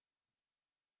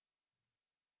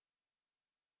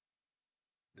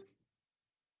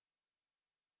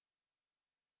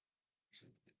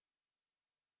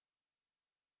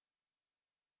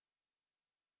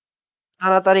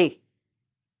 তাড়াতাড়ি।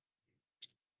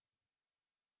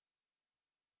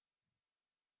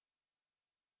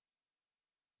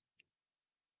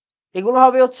 এগুলো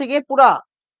হবে হচ্ছে গিয়ে পুরা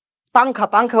পাংখা,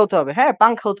 পাংখা হতে হবে, হ্যাঁ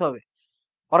পাংখা হতে হবে,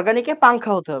 অর্গানিকে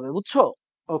পাংখা হতে হবে, বুঝছো?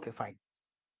 ওকে ফাইন,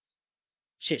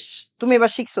 শেষ। তুমি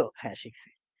এবার শিখছো? হ্যাঁ শিখছি।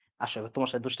 আসো এবার তোমার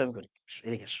সাথে দুষ্টামি করি, আসো,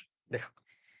 এদিকে আসো, দেখো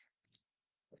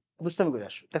দুষ্টামি করে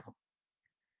আসো, দেখো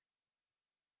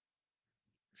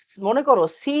মনে করো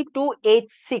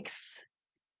C2H6,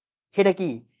 সেটা কি?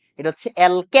 এটা হচ্ছে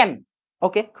অ্যালকেন।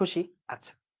 ওকে খুশি।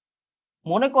 আচ্ছা,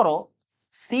 মনে করো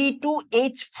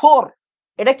C2H4,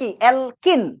 এটা কি?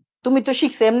 অ্যালকিন। তুমি তো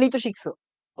শিখছো, এমনি তো শিখছো।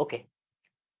 ওকে,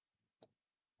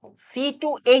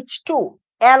 C2H2,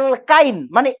 অ্যালকাইন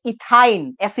মানে ইথাইন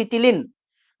অ্যাসিটিলিন।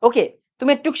 ওকে, তুমি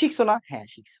একটু শিখছো না? হ্যাঁ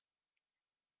শিখছো।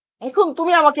 এখন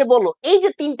তুমি আমাকে বলো, এই যে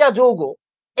তিনটা যৌগ,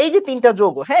 এই যে তিনটা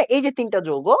যৌগ, হ্যাঁ এই যে তিনটা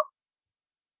যৌগ,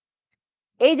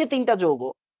 এই যে তিনটা যৌগ,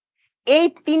 এই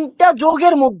তিনটা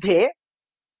যৌগের মধ্যে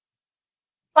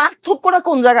পার্থক্যটা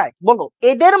কোন জায়গায় বলো?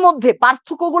 এদের মধ্যে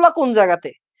পার্থক্যগুলো কোন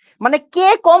জায়গাতে? মানে কে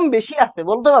কম বেশি আছে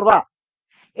বলতে পারবা?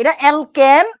 এটা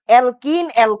অ্যালকেন, অ্যালকিন,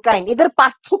 অ্যালকাইন, এদের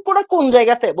পার্থক্যটা কোন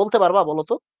জায়গাতে বলতে পারবা? বলো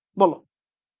তো, বলো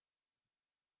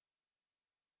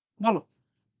বলো।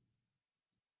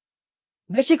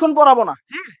 বেশিক্ষণ পড়াবো না,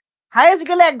 হাইয়েস্ট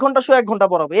গেলে 1 ঘন্টা 1 ঘন্টা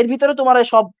পড়াবো, এর ভিতরে তোমার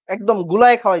সব একদম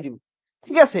গুলায় খাওয়াই দিব।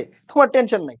 ঠিক আছে, তোমার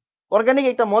টেনশন নাই। অর্গানিক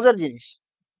একটা মজার জিনিস।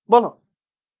 বলো,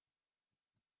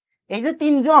 এই যে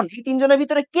তিনজন, এই তিনজনের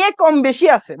ভিতরে কে কম বেশি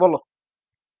আছে বলো?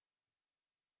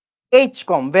 এইচ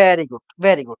কম, very good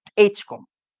very good, H কম।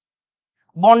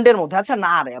 বন্ডের মধ্যে, আচ্ছা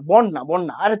না রে বন্ড না, বন্ড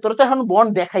না, আরে তোর তো এখন বন্ড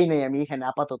দেখাই নাই আমি এখানে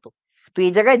আপাতত। তো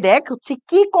এই জায়গায় দেখ হচ্ছে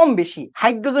কি কম বেশি,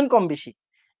 হাইড্রোজেন কম বেশি।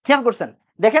 খেয়াল করছেন?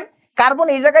 দেখেন, কার্বন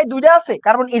এই জায়গায় দুইটা আছে,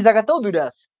 কার্বন এই জায়গাতেও দুইটা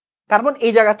আছে, কার্বন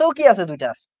এই জায়গাতেও কি আছে? দুইটা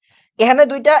আছে। এখানে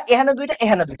দুইটা, এখানে দুইটা,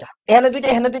 এখানে দুইটা, এখানে দুইটা,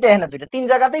 এখানে দুইটা, এখানে দুইটা, তিন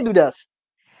জায়গাতেই দুইটা আছে।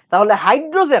 তাহলে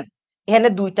হাইড্রোজেন এখানে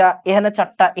দুইটা, এখানে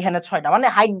চারটা, এখানে ছয়টা, মানে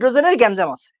হাইড্রোজেনের গ্যাঞ্জাম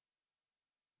আছে,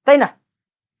 তাই না?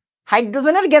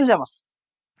 হাইড্রোজেনের গ্যাঞ্জাম আছে।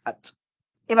 আচ্ছা,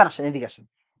 এবার আসেন, এদিকে আসেন।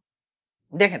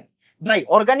 দেখেন ভাই,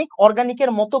 অর্গানিক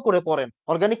অর্গানিকের মতো করে পড়েন,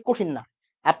 অর্গানিক কঠিন না।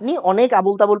 আপনি অনেক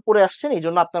আবুল তাবুল পড়ে আসছেন, এই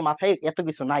জন্য আপনার মাথায় এত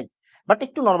কিছু নাই। বাট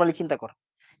একটু নর্মালি চিন্তা করেন,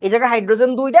 এই জায়গায়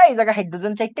হাইড্রোজেন দুইটা, এই জায়গায়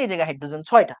হাইড্রোজেন চারটা, এই জায়গায় হাইড্রোজেন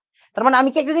ছয়টা। তার মানে আমি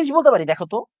কি একটা জিনিস বলতে পারি? দেখো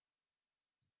তো,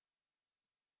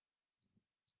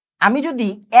 আমি যদি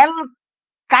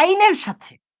অ্যালকাইনের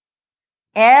সাথে,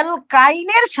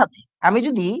 অ্যালকাইনের সাথে আমি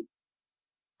যদি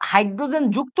হাইড্রোজেন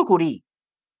যুক্ত করি,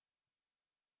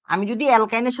 আমি যদি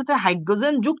অ্যালকাইনের সাথে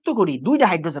হাইড্রোজেন যুক্ত করি, দুইটা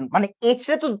হাইড্রোজেন, মানে এইচ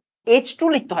রে তো H2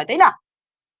 লিখতে হয়, তাই না?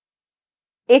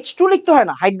 H2 লিখতে হয়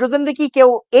না? হাইড্রোজেন রে কি কেউ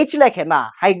H লেখে? না।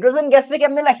 হাইড্রোজেন গ্যাস রে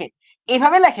কেমনে লেখে?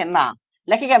 এইভাবে লেখে না,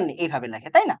 লেখে কেমনে? এইভাবে লেখে,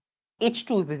 তাই না? H2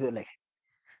 এইভাবে লেখে।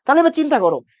 তাহলে এবার চিন্তা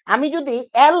করো, আমি যদি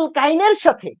অ্যালকাইনের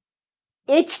সাথে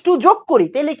H2 যোগ করি,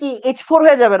 তাহলে কি H4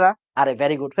 হয়ে যাবে না? আরে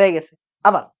ভেরি গুড, হয়ে গেছে।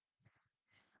 আবার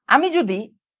আমি যদি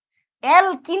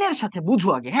অ্যালকিনের সাথে, বুঝো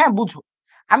আগে, হ্যাঁ বুঝো,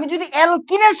 আমি যদি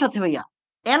অ্যালকিনের সাথে ভাইয়া,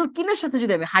 অ্যালকিনের সাথে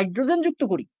যদি আমি হাইড্রোজেন যুক্ত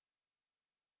করি,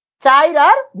 4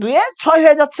 আর 2 এ 6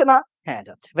 হয়ে যাচ্ছে না? হ্যাঁ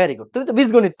যাচ্ছে, ভেরি গুড, তুমি তো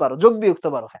বীজগণিত পারো, যোগ বিয়োগ তো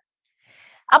পারো, হ্যাঁ।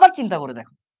 আবার চিন্তা করে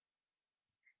দেখো,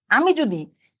 আমি যদি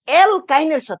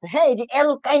অ্যালকাইনের সাথে, হ্যাঁ এই যে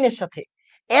অ্যালকাইনের সাথে,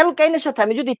 অ্যালকাইনের সাথে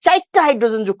আমি যদি 4টা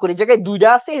হাইড্রোজেন যোগ করি, জায়গায় 2টা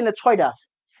আছে, এখানে 6টা আছে,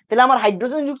 তাহলে আমার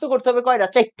হাইড্রোজেন যুক্ত করতে হবে কয়টা?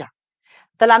 4টা।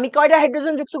 তাহলে আমি কয়টা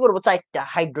হাইড্রোজেন যুক্ত করব? 4টা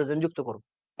হাইড্রোজেন যুক্ত করব।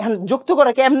 এখন যুক্ত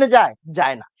করা কেমনে যায়?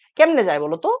 যায় না। কেমনে যায়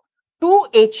বলো তো?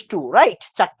 2H2, রাইট,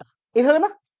 4টা, এইভাবে না?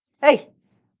 এই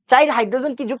 4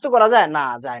 হাইড্রোজেন কি যুক্ত করা যায়? না,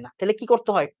 যায় না। তাহলে কি করতে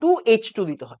হয়? 2H2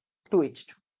 দিতে হয়, 2H2।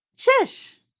 শেষ,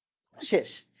 শেষ।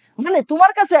 মানে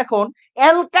তোমার কাছে এখন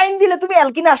অ্যালকাইন দিলে তুমি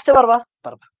অ্যালকিনে আসতে পারবা?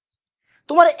 পারবা।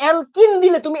 তোমার অ্যালকিন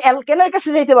দিলে তুমি অ্যালকেনের কাছে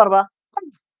যাইতে পারবা?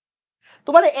 পারবা।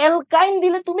 তোমার অ্যালকাইন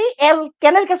দিলে তুমি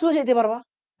অ্যালকেনের কাছেও যাইতে পারবা?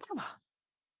 পারবা।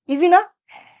 ইজি না?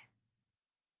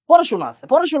 পড়াশোনা আছে।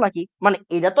 পড়াশোনা কি মানে?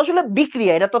 এটা তো আসলে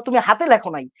বিক্রিয়া, এটা তো তুমি হাতে লেখো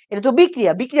নাই, এটা তো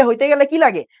বিক্রিয়া। বিক্রিয়া হইতে গেলে কি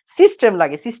লাগে? সিস্টেম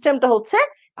লাগে। সিস্টেমটা হচ্ছে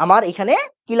আমার এখানে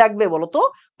কি লাগবে বলতো?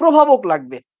 প্রভাবক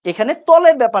লাগবে। এখানে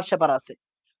তলের ব্যাপার স্যাপার আছে,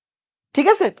 ঠিক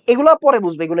আছে? এগুলা পরে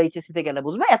বুঝবে, এগুলো এইচএসসি তে গেলে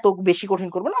বুঝবে, এত বেশি কঠিন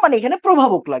করবে না। মানে এখানে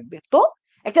প্রভাবক লাগবে। তো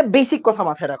একটা বেসিক কথা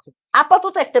মাথায় রাখো,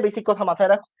 আপাতত একটা বেসিক কথা মাথায়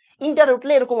রাখো। ইন্টার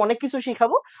উঠলে এরকম অনেক কিছু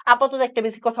শিখাবো, আপাতত একটা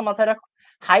বেসিক কথা মাথায় রাখো।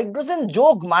 হাইড্রোজেন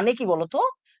যোগ মানে কি বলতো?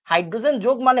 হাইড্রোজেন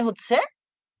যোগ মানে হচ্ছে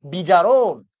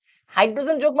বিজারণ।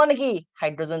 হাইড্রোজেন যোগ মানে কি?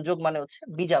 হাইড্রোজেন যোগ মানে হচ্ছে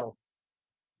বিজারণ।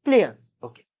 ক্লিয়ার?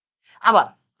 ওকে। আবার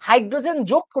হাইড্রোজেন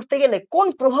যোগ করতে গেলে কোন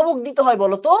প্রভাবক দিতে হয়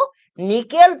বলতো?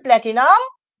 Nickel platinum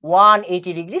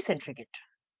 180 degree centigrade.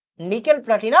 Nickel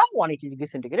platinum 180 degree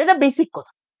centigrade, এটা বেসিক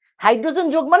কথা। হাইড্রোজেন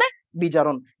যোগ মানে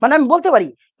বিজারণ। মানে আমি বলতে পারি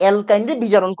অ্যালকাইন রে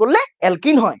বিজারণ করলে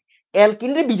অ্যালকিন হয়,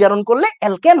 অ্যালকিন রে বিজারণ করলে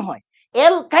অ্যালকেন হয়,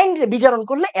 অ্যালকাইন রে বিজারণ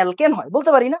করলে অ্যালকেন হয়। বলতে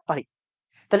পারি না? পারি।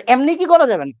 তাহলে এমনি কি করা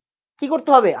যাবে না? কি করতে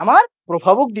হবে? আমার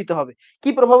প্রভাবক দিতে হবে। কি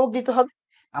প্রভাবক দিতে হবে?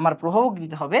 আমার প্রভাবক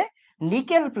দিতে হবে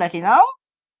nickel platinum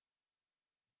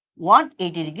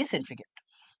 180 degree centigrade.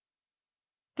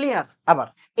 Clear? আবার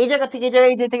এই জায়গা থেকে এই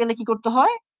জায়গায় যেতে গেলে কি করতে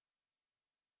হয়?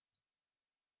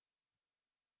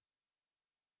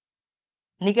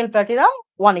 Nickel platinum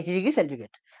 180 degree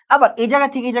centigrade. আবার এই জায়গা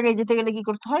থেকে এই জায়গায় যেতে গেলে কি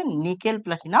করতে হয়? Nickel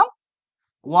platinum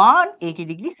 180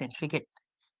 degree centigrade.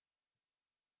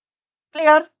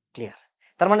 Clear? Clear.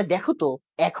 তার মানে দেখো তো,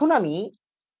 এখন আমি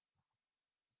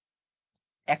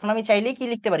এখন আমি চাইলেই কি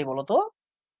লিখতে পারি বলো তো?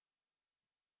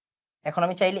 এখন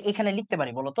আমি চাইলে এখানে লিখতে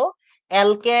পারি বলো তো?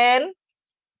 অ্যালকেন,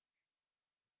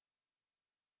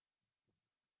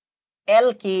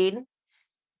 অ্যালকিন,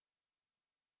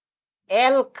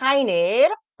 অ্যালকাইনের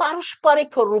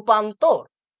পারস্পরিক রূপান্তর।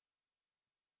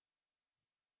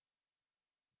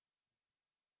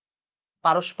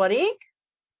 পারস্পরিক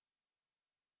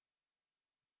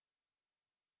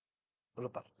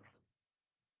রূপান্তর।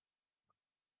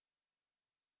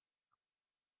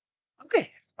 ওকে?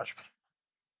 পারস্পরিক।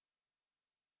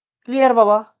 ক্লিয়ার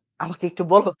বাবা? আমাকে একটু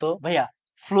বলো তো ভাইয়া,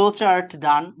 ফ্লো চার্ট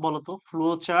ডান বলো তো, ফ্লো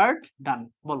চার্ট ডান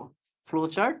বলো, ফ্লো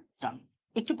চার্ট ডান।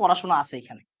 একটু পড়াশোনা আছে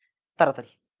এখানে,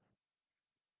 তাড়াতাড়ি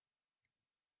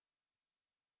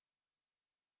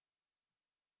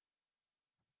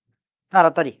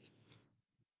তাড়াতাড়ি।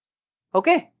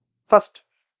 ওকে, ফার্স্ট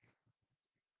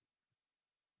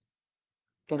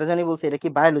কেটা জানি বলছে এটা কি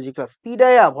বায়োলজি ক্লাস,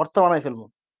 পিডায়া ভর্তা বানাই ফেলবো।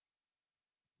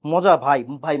 মজা ভাই,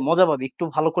 ভাই মজা পাবি, একটু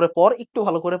ভালো করে পড়, একটু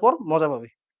ভালো করে পড়, মজা পাবি।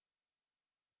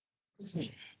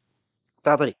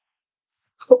 তাড়াতাড়ি।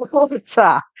 আচ্ছা,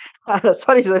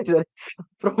 সরি সরি সরি,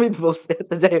 প্রমিত বলছে,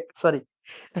 আচ্ছা, যাই হোক, সরি।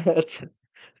 আচ্ছা,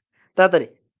 তাড়াতাড়ি।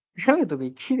 আমি তো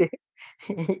ভাই কি রে,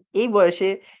 এই বয়সে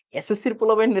এসএসসির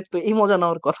পোলাপাইনের তো এই মজা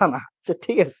নেওয়ার কথা না। আচ্ছা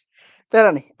ঠিক আছে,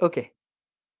 প্যারা নেই, ওকে,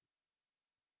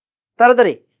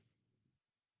 তাড়াতাড়ি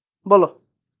বলো।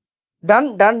 ডান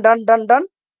ডান ডান ডান ডান।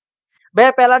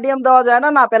 ভাইয়া প্যালাডিয়াম দেওয়া যায় না?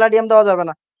 না প্যালাডিয়াম দেওয়া যাবে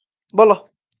না, বলো।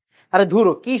 আরে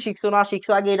ধুরো, কি শিখছো না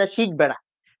শিখছো, আগে এটা শিখবে না,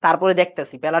 তারপরে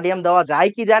দেখতেছি প্যালাডিয়াম দেওয়া যায়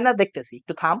কি যায় না, দেখতেছি,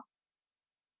 একটু থাম।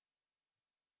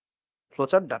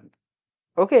 ফ্লোচার্ট ডান।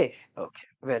 ওকে, ওকে,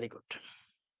 ভেরি গুড।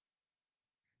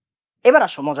 এবার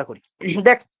আসো মজা করি।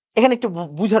 দেখ, এখানে একটু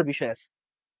বুঝার বিষয় আছে।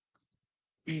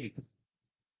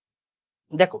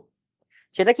 দেখো,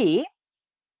 সেটা কি,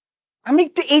 আমি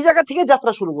একটু এই জায়গা থেকে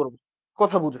যাত্রা শুরু করব।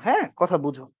 কথা বুঝো, হ্যাঁ কথা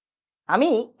বুঝো। আমি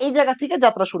এই জায়গা থেকে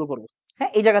যাত্রা শুরু করব।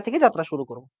 হ্যাঁ, এই জায়গা থেকে যাত্রা শুরু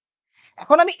করব।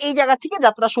 এখন আমি এই জায়গা থেকে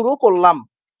যাত্রা শুরু করলাম।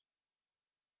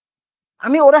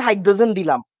 আমি ওরে হাইড্রোজেন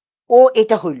দিলাম, ও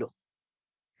এটা হইল।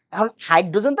 এখন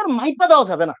হাইড্রোজেন তো আর মাইপা দেওয়া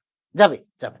যাবে না, যাবে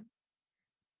যাবে।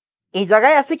 এই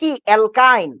জায়গায় আছে কি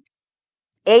অ্যালকাইন,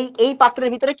 এই এই পাত্রের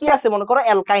ভিতরে কি আছে মনে করো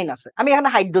অ্যালকাইন আছে, আমি এখানে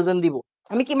হাইড্রোজেন দিব,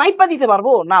 আমি কি মাইপা দিতে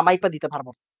পারবো? না, মাইপা দিতে পারবো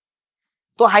না।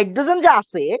 তো হাইড্রোজেন যে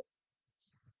আছে,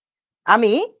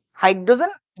 আমি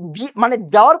হাইড্রোজেন মানে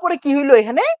দেওয়ার পরে কি হইলো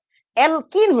এখানে?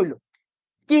 অ্যালকিন হইলো।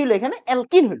 কি হইলো এখানে?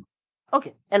 অ্যালকিন হইলো।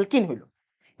 ওকে, অ্যালকিন হইলো।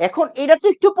 এখন এটা তো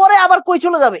একটু পরে আবার কই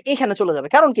চলে যাবে? এখানে চলে যাবে।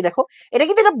 কারণ কি দেখো, এটা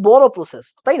কিন্তু একটা বড় প্রসেস,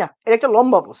 তাই না? এটা একটা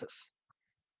লম্বা প্রসেস,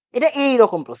 এটা এই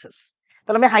রকম প্রসেস।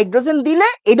 তাহলে আমি হাইড্রোজেন দিলে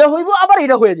এটা হইব, আবার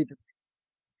এটা হয়ে যেত।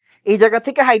 এই জায়গা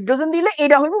থেকে হাইড্রোজেন দিলে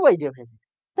এটা হইব বা এটা হয়ে যেত,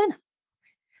 তাই না?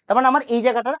 তার মানে আমার এই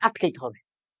জায়গাটা আটকাইতে হবে।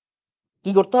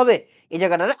 কি করতে হবে? এই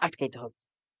জায়গাটা আটকাইতে হবে।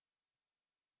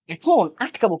 এখন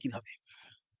আটকাবো কিভাবে?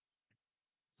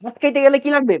 আটকাইতে গেলে কি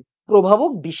লাগবে?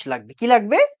 প্রভাবক বিষ লাগবে। কি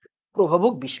লাগবে?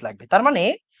 প্রভাবক বিষ লাগবে। তার মানে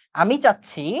আমি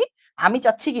চাচ্ছি, আমি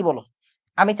চাচ্ছি কি বলো,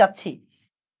 আমি চাচ্ছি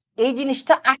এই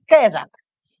জিনিসটা আটকায়া যাক।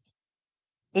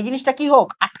 এই জিনিসটা কি হোক?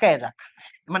 আটকায়া যাক।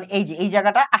 মানে এই যে এই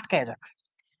জায়গাটা আটকায়া যাক।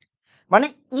 মানে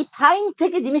ইথাইন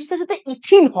থেকে জিনিসটা যাতে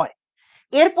ইথিন হয়,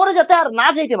 এরপরে যাতে আর না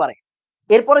যাইতে পারে,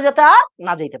 এরপরে যাতে আর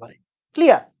না যাইতে পারে।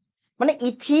 ক্লিয়ার? মানে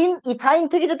ইথাইন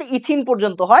থেকে যাতে ইথিন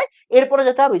পর্যন্ত হয়, এরপরে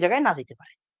যাতে আর ওই জায়গায় না যেতে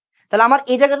পারে। তাহলে আমার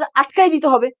এই জায়গাটা আটকাই দিতে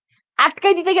হবে।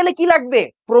 আটকাই দিতে গেলে কি লাগবে?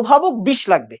 প্রভাবক বিষ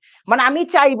লাগবে। মানে আমি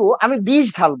চাইবো আমি বিষ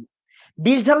ঢালবো।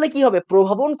 বিষ ঢাললে কি হবে?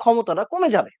 প্রভাবন ক্ষমতাটা কমে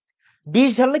যাবে। বিষ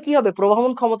ঢাললে কি হবে?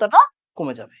 প্রভাবন ক্ষমতাটা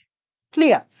কমে যাবে।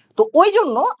 ক্লিয়ার? তো ওই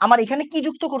জন্য আমার এখানে কি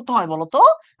যুক্ত করতে হয় বলতো?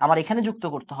 আমার এখানে যুক্ত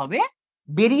করতে হবে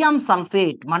বেরিয়াম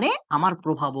সালফেট, মানে আমার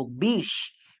প্রভাবক বিষ।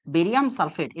 বেরিয়াম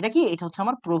সালফেট এটা কি? এটা হচ্ছে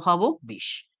আমার প্রভাবক বিষ।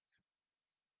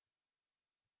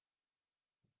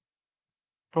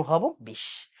 প্রভাবক বিষ।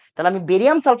 তাহলে আমি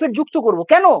বেরিয়াম সালফেট যুক্ত করব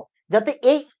কেন? যাতে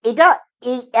এটা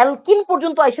এই অ্যালকিন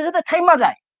পর্যন্ত এসে যাতে থাইমা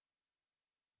যায়,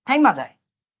 থাইমা যায়।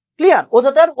 ক্লিয়ার? ও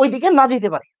যাতে আর ওইদিকে না যেতে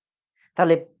পারে।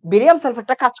 তাহলে বেরিয়াম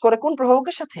সালফেটটা কাজ করে কোন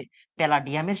প্রভাবকের সাথে?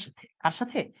 প্যালাডিয়ামের সাথে। কার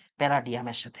সাথে?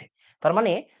 প্যালাডিয়ামের সাথে। তার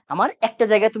মানে আমার একটা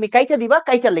জায়গায় তুমি কাইটা দিবা,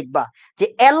 কাইটা লিখবা যে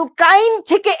অ্যালকাইন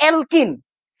থেকে অ্যালকিন,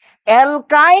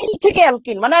 অ্যালকাইন থেকে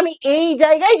অ্যালকিন, মানে আমি এই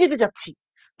জায়গায় যেতে চাচ্ছি।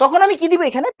 তখন আমি কি দিব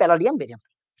এখানে? Palladium barium.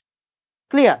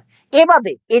 ক্লিয়ার? এ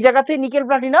বাদে এই জায়গাতে নিকেল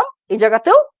প্লাটিনাম, এই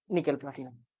জায়গাতেও নিকেল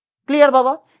প্লাটিনাম। ক্লিয়ার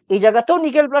বাবা? এই জায়গাতেও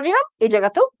নিকেল প্লাটিনাম, এই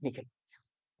জায়গাতেও নিকেল।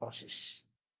 শেষ।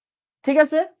 ঠিক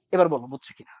আছে, এবার বলো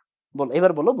বুঝছো কিনা, বলো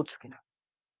এবার বলো বুঝছো কিনা।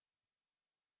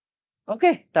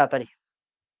 ওকে, তাড়াতাড়ি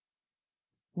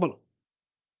বলো।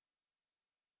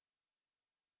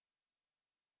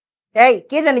 এই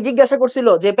কে জানি জিজ্ঞাসা করছিল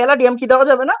যে প্যালাডিয়াম কি দেওয়া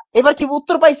যাবে না, এবার কি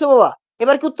উত্তর পাইছো বাবা?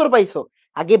 এবার কি উত্তর পাইছো?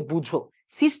 আগে বুঝো,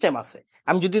 সিস্টেম আছে।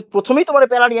 আমি যদি প্রথমেই তোমার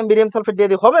প্যালাডিয়াম বেরিয়াম সালফেট দিয়ে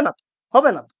দিই, হবে না তো? হবে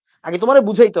না তো? আগে তোমার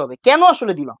বুঝাইতে হবে কেন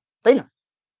আসলে দিলাম, তাই না?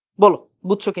 বলো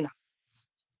বুঝছো কিনা।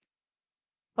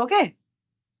 ওকে,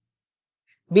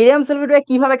 বেরিয়াম সালফেট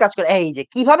কিভাবে কাজ করে, এই যে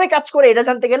কিভাবে কাজ করে এটা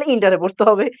জানতে গেলে ইন্টারে পড়তে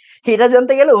হবে, এটা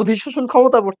জানতে গেলে অধিশোষণ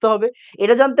ক্ষমতা পড়তে হবে,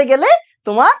 এটা জানতে গেলে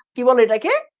তোমার কি বলে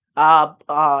এটাকে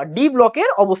ডি ব্লকের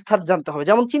অবস্থান জানতে হবে।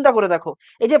 যেমন চিন্তা করে দেখো,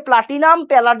 এই যে প্লাটিনাম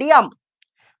প্যালাডিয়াম,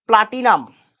 প্লাটিনাম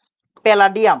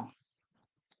প্যালাডিয়াম,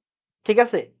 ঠিক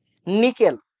আছে,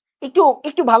 নিকেল, একটু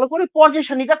একটু ভালো করে পর্যায়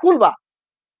সারণীটা খুলবা,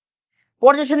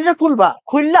 পর্যায় সারণীটা খুলবা,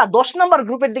 খুললা 10 নাম্বার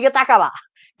গ্রুপের দিকে তাকাবা,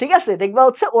 ঠিক আছে, দেখবা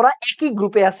হচ্ছে ওরা একই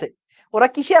গ্রুপে আছে। ওরা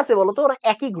কিসে আছে বলতো? ওরা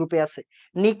একই গ্রুপে আছে,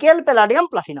 নিকেল প্যালাডিয়াম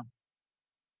প্লাটিনাম।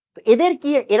 তো এদের কি,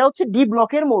 এরা হচ্ছে ডি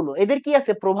ব্লকের মৌল, এদের কি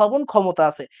আছে? প্রভাবন ক্ষমতা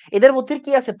আছে, এদের মধ্যে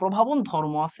কি আছে? প্রভাবন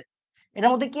ধর্ম আছে,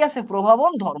 এটার মধ্যে কি আছে?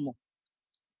 প্রভাবন ধর্ম,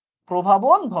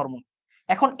 প্রভাবন ধর্ম।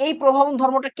 এখন এই প্রভাবন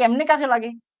ধর্মটা কেমনে কাজে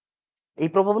লাগে, এই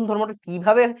প্রভাবন ধর্মটা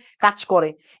কিভাবে কাজ করে,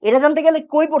 এটা জানতে গেলে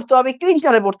কই পড়তে হবে? একটু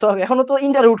ইন্টারে পড়তে হবে। এখনো তো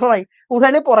ইন্টারে উঠো নাই,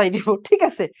 উঠাইলে পড়াই দিব, ঠিক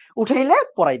আছে, উঠাইলে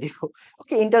পড়াই দিব।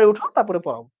 ওকে, ইন্টারে উঠো তারপরে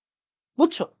পড়াবো,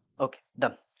 বুঝছো? ওকে,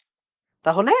 ডান।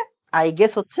 তাহলে আই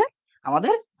গেস হচ্ছে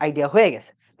আমাদের আইডিয়া হয়ে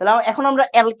গেছে। তাহলে এখন আমরা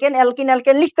অ্যালকেন অ্যালকিন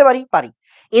অ্যালকেন লিখতে পারি, পারি।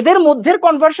 এদের মধ্যের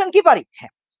কনভার্সন কি পারি?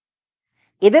 হ্যাঁ,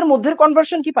 এদের মধ্যের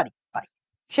কনভার্সন কি পারি? পারি।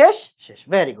 শেষ, শেষ,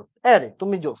 ভেরি গুড, আরে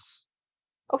তুমি জোস।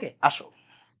 ওকে, আসো,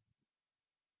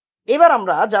 এবার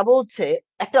আমরা যাব হচ্ছে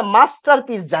একটা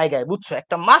মাস্টারপিস জায়গায়, বুঝছো,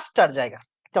 একটা মাস্টার জায়গা,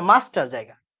 একটা মাস্টার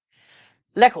জায়গা।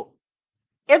 লেখো,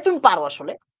 এ তুমি পারো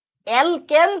আসলে।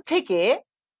 অ্যালকেন থেকে,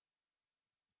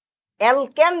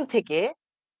 অ্যালকেন থেকে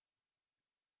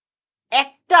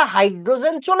একটা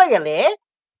হাইড্রোজেন চলে গেলে,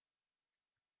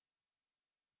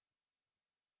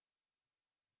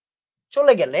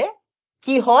 চলে গেলে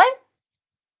কি হয়?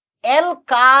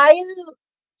 অ্যালকাইল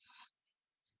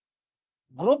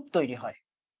গ্রুপ তৈরি হয়।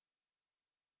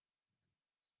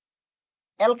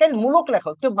 অ্যালকাইল মূলক লেখো,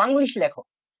 একটু বাংলিশ লেখো,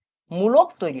 মূলক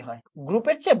তৈরি হয়।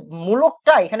 গ্রুপের চেয়ে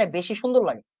মূলকটা এখানে বেশি সুন্দর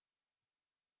লাগে।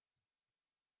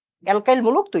 অ্যালকাইল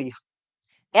মূলক তৈরি হয়।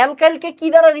 অ্যালকাইলকে কি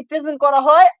দ্বারা রিপ্রেজেন্ট করা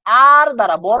হয়? আর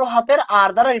দ্বারা, বড় হাতের আর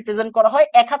দ্বারা রিপ্রেজেন্ট করা হয়,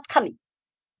 এক হাত খালি।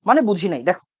 মানে বুঝি নাই,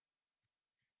 দেখো,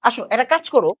 আসো একটা কাজ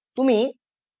করো, তুমি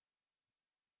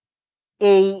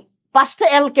এই 5টা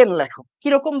অ্যালকেন লেখো।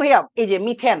 কিরকম ভাইয়া? এই যে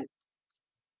methane,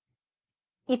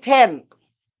 ethane,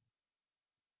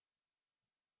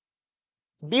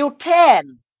 butane,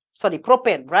 sorry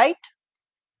propane, right?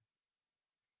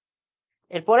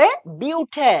 এরপরে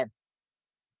বিউটেন।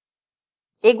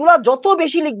 এগুলা যত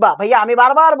বেশি লিখবা ভাইয়া, আমি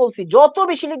বারবার বলছি, যত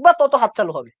বেশি লিখবা তত হাত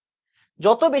চালু হবে,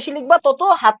 যত বেশি লিখবা তত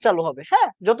হাত চালু হবে। হ্যাঁ,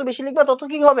 যত বেশি লিখবা তত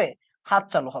কি হবে? হাত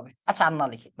চালু হবে। আচ্ছা, আর না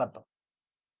লিখি, বাদ দাও।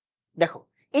 দেখো,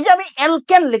 এই যে আমি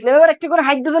অ্যালকেন লিখলাম, এবার একটা করে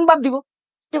হাইড্রোজেন বাদ দিব,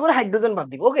 একটা করে হাইড্রোজেন বাদ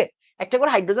দিব। ওকে, একটা করে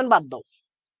হাইড্রোজেন বাদ দাও,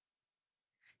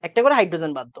 একটা করে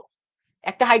হাইড্রোজেন বাদ দাও।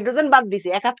 একটা হাইড্রোজেন বাদ দিছি,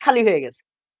 এক হাত খালি হয়ে গেছে।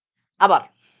 আবার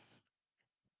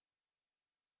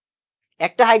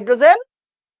একটা হাইড্রোজেন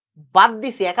বাদ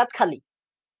দিছি, এক হাত খালি।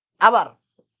 আবার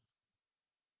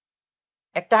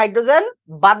একটা হাইড্রোজেন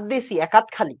বাদ দিছি, এক হাত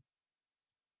খালি।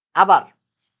 আবার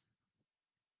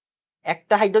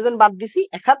একটা হাইড্রোজেন বাদ দিছি,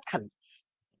 এক হাত খালি।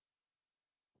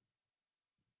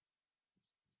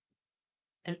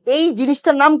 এই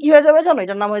জিনিসটার নাম কি হয়ে যাবে জানো?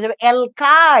 এটার নাম হয়ে যাবে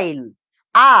অ্যালকাইল।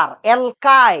 আর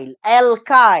অ্যালকাইল,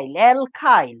 অ্যালকাইল,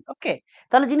 অ্যালকাইল। ওকে,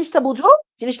 তাহলে জিনিসটা বুঝো,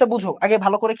 জিনিসটা বুঝো, আগে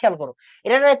ভালো করে খেয়াল করো।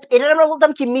 এটা, এটা আমরা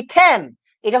বলতাম কি মিথেন,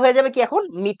 এটা হয়ে যাবে কি এখন?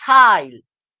 Methyl,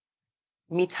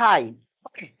 methyl.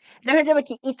 ওকে, এটা হয়ে যাবে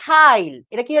কি? ইথাইল,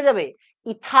 এটা কি হয়ে যাবে?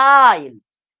 ইথাইল।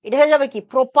 এটা হয়ে যাবে কি?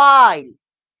 Propyl,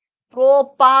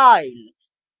 propyl.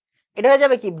 এটা হয়ে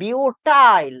যাবে কি?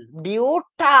 Butyl,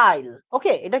 butyl.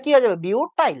 ওকে, এটা কি হয়ে যাবে?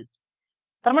 বিউটাইল।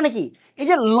 তার মানে কি? এই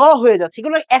যে হয়ে যাচ্ছে,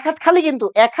 এগুলো এক হাত খালি, কিন্তু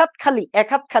এক হাত খালি, এক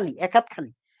হাত খালি, এক হাত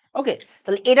খালি। ওকে,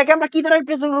 তাহলে এটাকে আমরা কি দ্বারা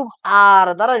রিপ্রেজেন্ট করব? আর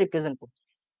দ্বারা রিপ্রেজেন্ট করব।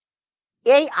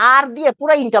 এই আর দিয়ে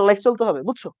পুরো ইন্টার লাইফ চলতে হবে,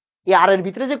 বুঝছো? এই আর এর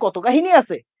ভিতরে যে কত কাহিনী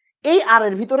আছে, এই আর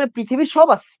এর ভিতরে পৃথিবীর সব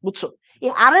আছে, বুঝছো?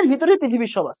 এই আর এর ভিতরে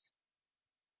পৃথিবীর সব আছে।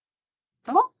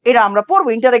 তো এটা আমরা পড়বো,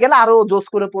 ইন্টারে গেলে আরো জোস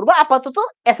করে পড়বো, আপাতত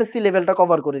এসএসসি লেভেলটা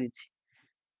কভার করে দিচ্ছি।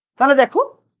 তাহলে দেখো,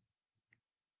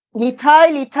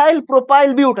 মিথাইল, ইথাইল, প্রোপাইল,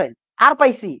 বিউটাইল। আর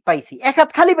পাইছি, পাইছি, এক হাত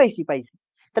খালি পাইছি, পাইছি।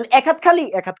 তাহলে এক হাত খালি,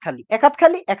 এক হাত খালি, এক হাত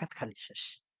খালি, এক হাত খালি, শেষ।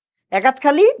 এক হাত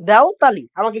খালি দাও তালি।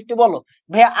 আমাকে একটু বলো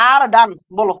ভাইয়া আর ডান,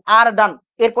 বলো আর ডান,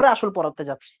 এরপরে আসল পড়াতে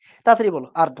যাচ্ছি, তাড়াতাড়ি বলো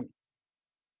আর ডান।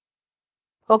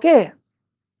 ওকে,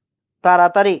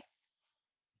 তাড়াতাড়ি।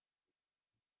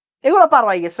 এগুলো পার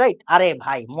হয়ে গেছে রাইট। আরে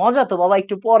ভাই মজা তো বাবা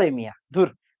একটু পরে মিয়া, ধুর,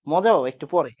 মজা বাবা একটু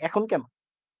পরে, এখন কেন,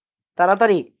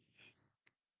 তাড়াতাড়ি।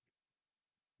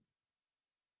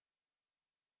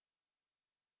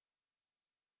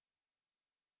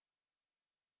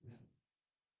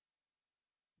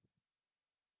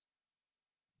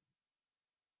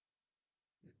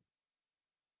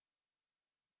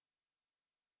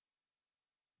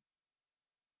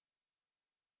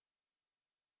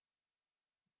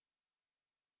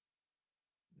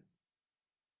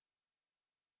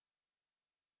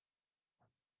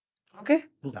 ওকে,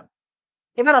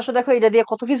 এবার আসো দেখো এটা দিয়ে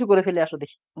কত কিছু করে ফেলে, আসো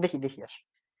দেখি, দেখি দেখি আসো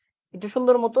একটু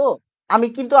সুন্দর মতো। আমি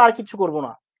কিন্তু আর কিছু করব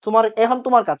না, তোমার এখন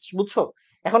তোমার কাজ, বুঝছো?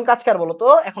 এখন কাজ কার বলো তো,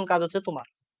 এখন কাজ হচ্ছে তোমার।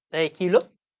 এই কি হলো,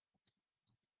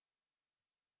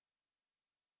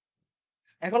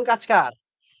 এখন কাজ কার?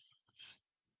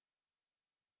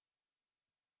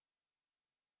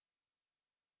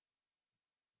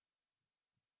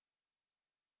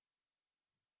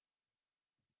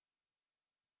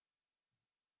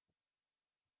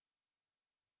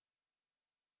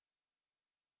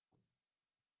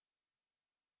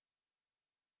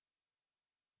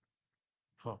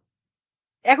 হুম।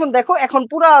 এখন দেখো, এখন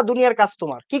পুরা দুনিয়ার কাজ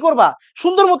তোমার, কি করবা?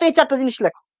 সুন্দর মতো এই চারটা জিনিস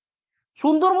লেখো,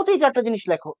 সুন্দর মতো এই চারটা জিনিস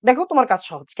লেখো, দেখো তোমার কাজ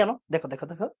সহজ কেন, দেখো দেখো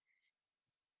দেখো।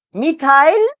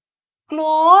 Methyl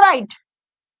chloride,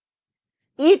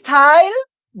 ethyl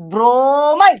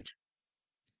bromide,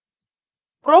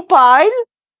 propyl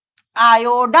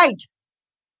iodide.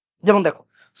 যেমন দেখো,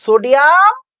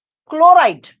 সোডিয়াম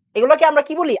ক্লোরাইড, এগুলোকে আমরা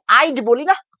কি বলি? আইড বলি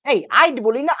না? এই আইড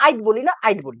বলি না, আইড বলি না,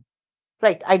 আইড বলি,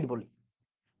 রাইট, আইড বলি।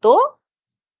 তো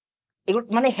এগুলো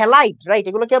মানে হ্যালাইড, রাইট,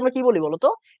 এগুলোকে আমরা কি বলি বলতো?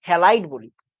 হ্যালাইড বলি।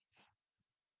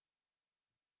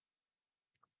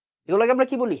 এগুলোকে আমরা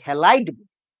কি বলি? হ্যালাইড বলি।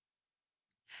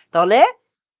 তাহলে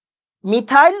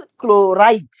methyl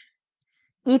chloride,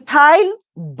 ethyl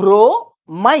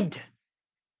bromide,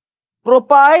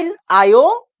 propyl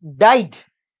iodide,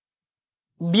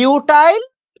 butyl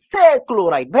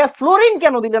chloride. ভাইয়া ফ্লোরিন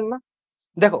কেন দিলেন না?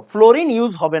 দেখো ফ্লোরিন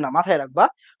ইউজ হবে না, মাথায় রাখবা।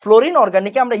 ফ্লোরিন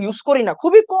অর্গানিকে আমরা ইউজ করি না,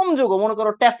 খুবই কম যৌগ, মনে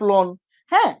করো ট্যাফলন,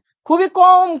 হ্যাঁ, খুবই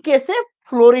কম কেসে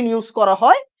ফ্লোরিন ইউজ করা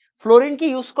হয়। ফ্লোরিন কি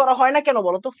ইউজ করা হয় না কেন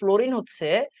বলতো? ফ্লোরিন হচ্ছে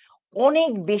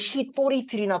অনেক বেশি তড়িৎ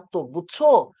ঋণাত্মক, বুঝছো?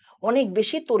 অনেক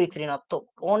বেশি তড়িৎ ঋণাত্মক,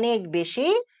 অনেক বেশি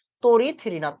তড়িৎ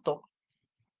ঋণাত্মক,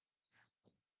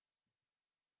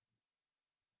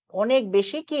 অনেক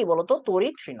বেশি কি বলতো?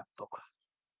 তড়িৎ ঋণাত্মক।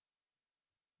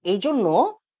 এই জন্য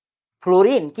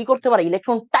ফ্লোরিন কি করতে পারে?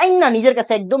 ইলেকট্রন টাইম না নিজের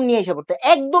কাছে একদম নিয়ে এসে পড়তে,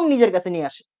 একদম নিজের কাছে নিয়ে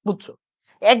আসে, বুঝছো?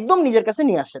 একদম নিজের কাছে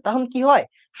নিয়ে আসে, তখন কি হয়?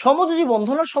 সমযোজী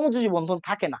বন্ধন আর সমযোজী বন্ধন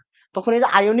থাকে না, তখন এটা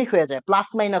আয়নিক হয়ে যায়, প্লাস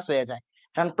মাইনাস হয়ে যায়।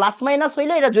 কারণ প্লাস মাইনাস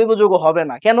হইলে এটা জৈব যৌগ হবে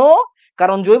না কেন?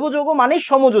 কারণ জৈব যৌগ মানেই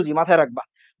সমযোজী, মাথায় রাখবা।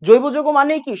 জৈব যৌগ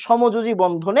মানেই কি? সমযোজী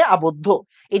বন্ধনে আবদ্ধ।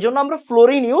 এই জন্য আমরা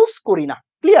ফ্লোরিন ইউজ করি না,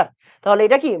 ক্লিয়ার? তাহলে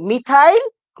এটা কি? Methyl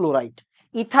chloride,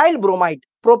 ethyl bromide,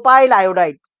 propyl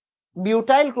iodide,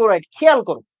 butyl chloride. খেয়াল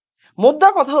করো, মোদ্দা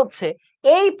কথা হচ্ছে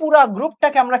এই পুরা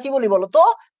গ্রুপটাকে আমরা কি বলি বলতো?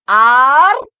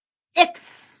 আর এক্স,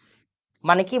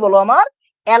 মানে কি বলো আমার?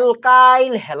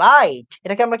 Alkyl halide.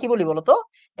 এটাকে আমরা কি বলি বলতো?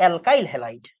 Alkyl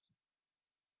halide.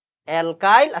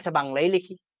 অ্যালকাইল, আচ্ছা বাংলায়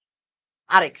লিখি,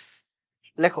 আর এক্স,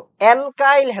 লেখো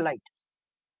alkyl halide,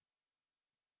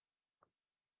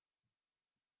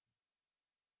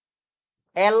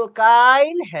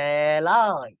 alkyl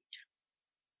halide,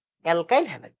 alkyl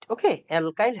halide. Okay,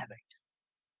 alkyl halide,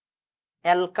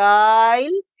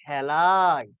 alkyl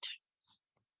halide.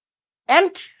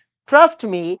 And trust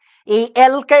me, এই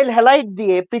অ্যালকাইল হ্যালাইড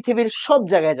দিয়ে পৃথিবীর সব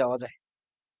জায়গায় যাওয়া যায়,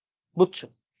 বুঝছো?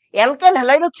 অ্যালকাইল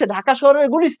হ্যালাইড হচ্ছে ঢাকা শহরের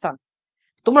গুলিস্তান।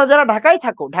 তোমরা যারা ঢাকায়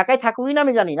থাকো, ঢাকায় থাকো কিনা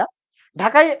আমি জানি না,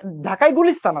 ঢাকায়, ঢাকায়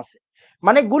গুলিস্তান আছে,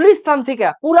 মানে গুলিস্তান থেকে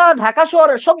পুরা ঢাকা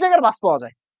শহরের সব জায়গার বাস পাওয়া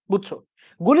যায়, বুঝছো?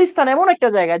 গুলিস্তান এমন একটা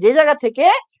জায়গা যে জায়গা থেকে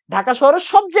ঢাকা শহরের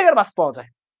সব জায়গার বাস পাওয়া যায়,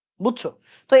 বুঝছো?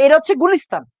 তো এটা হচ্ছে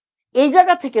গুলিস্তান। এই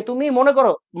জায়গা থেকে তুমি মনে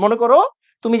করো, মনে করো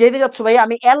তুমি যেতে যাচ্ছ, ভাই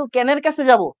আমি এল ক্যানের কাছে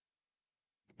যাব,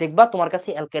 দেখবা তোমার কাছে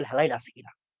অ্যালকাইল হ্যালাইড আছে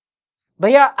কিনা।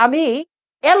 ভাইয়া আমি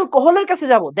অ্যালকোহলের কাছে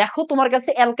যাব, দেখো তোমার কাছে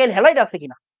অ্যালকাইল হ্যালাইড আছে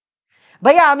কিনা।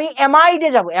 ভাইয়া আমি অ্যামাইডে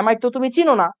যাব, অ্যামাইড তো তুমি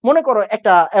চিনো না, মনে করো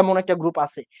একটা এমন একটা গ্রুপ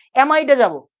আছে, অ্যামাইডে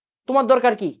যাব, তোমার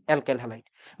দরকার কি? Alkyl halide.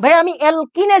 ভাই আমি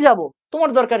অ্যালকিনে যাব, তোমার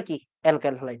দরকার কি?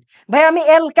 Alkyl halide. ভাই আমি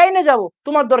অ্যালকাইনে যাব,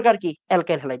 তোমার দরকার কি?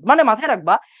 Alkyl halide. মানে মাথায়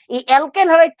রাখবা, এই অ্যালকাইল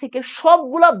হ্যালাইড থেকে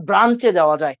সবগুলা ব্রাঞ্চে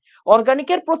যাওয়া যায়,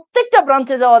 অর্গানিকের প্রত্যেকটা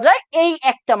ব্রাঞ্চে যাওয়া যায় এই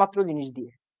একটা মাত্র জিনিস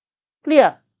দিয়ে,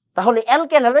 ক্লিয়ার? তাহলে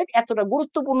অ্যালকেন হ্যালাইড এতটা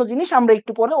গুরুত্বপূর্ণ জিনিস, আমরা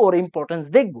একটু পরে ওর ইম্পর্টেন্স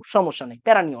দেখব, সমস্যা নেই,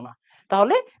 প্যারা নিও না।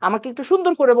 তাহলে আমাকে একটু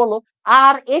সুন্দর করে বলো,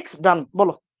 আর এক্স ডান,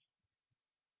 বলো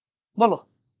বলো,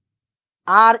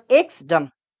 আর এক্স ডান।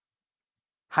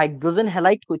 হাইড্রোজেন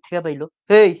হ্যালাইড কই থেকে পাইলো?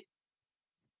 হেই,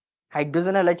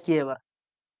 হাইড্রোজেন হ্যালাইড কি এবার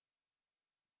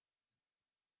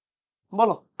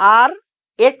বলো? আর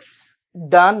এক্স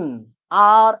ডান,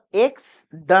 আর এক্স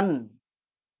ডান,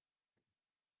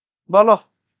 বলো।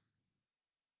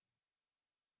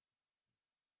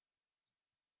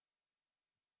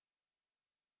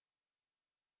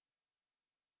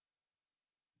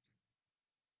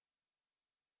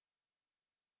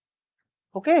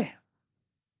 ওকে,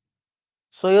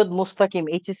 সৈয়দ মুস্তাকিম,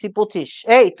 এইচএসসি 25।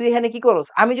 এই তুই এখানে কি করস?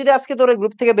 আমি যদি আজকে তোর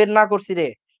গ্রুপ থেকে বের না করছি রে,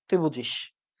 তুই বুঝিস।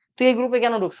 তুই এই গ্রুপে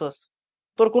কেন ঢুকছস?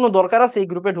 তোর কোনো দরকার আছে এই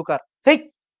গ্রুপে ঢুকার? হেই,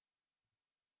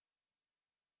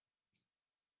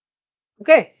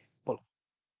 ওকে, বল।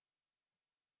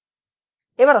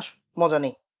 এবার আসো, মজা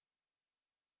নেই।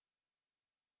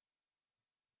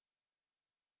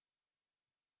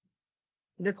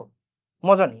 দেখো,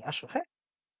 মজা নেই, আসো। হ্যাঁ,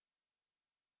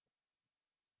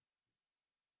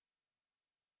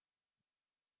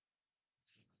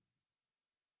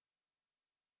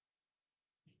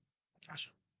 আসো।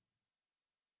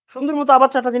 সুন্দর মতো আবার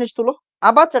চারটা জিনিস তুলো,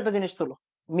 আবার চারটা জিনিস তুলো।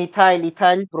 Methyl,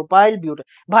 ethyl, propyl, butyl.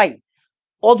 ভাই,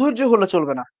 অধৈর্য হলে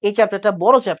চলবে না। এই চ্যাপ্টারটা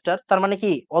বড় চ্যাপ্টার, তার মানে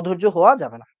কি অধৈর্য হওয়া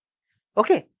যাবে না।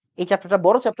 ওকে, এই চ্যাপ্টারটা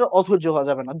বড় চ্যাপ্টার, অধৈর্য হওয়া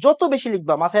যাবে না। যত বেশি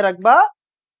লিখবা, মাথায় রাখবা,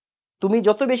 তুমি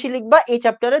যত বেশি লিখবা এই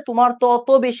চ্যাপ্টারে তোমার তত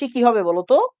বেশি কি হবে বলো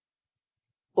তো?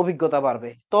 অভিজ্ঞতা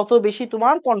বাড়বে, তত বেশি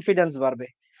তোমার কনফিডেন্স বাড়বে,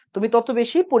 তুমি তত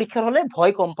বেশি পরীক্ষার হলে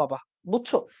ভয় কম পাবা।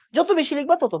 বুঝছো? যত বেশি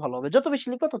লিখবা তত ভালো হবে, যত বেশি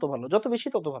লিখবা তত ভালো, যত বেশি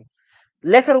তত ভালো।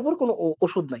 লেখার উপর কোনো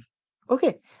ওষুধ নাই। ওকে,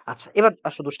 আচ্ছা, এবার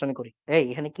আসো দুষ্টামি করি। এই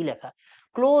এখানে কি লেখা?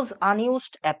 Close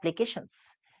unused applications.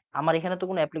 আমার এখানে তো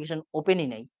কোনো অ্যাপ্লিকেশন ওপেনই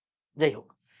নাই। যাই হোক,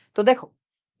 তো দেখো,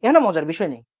 এখানে মজার বিষয়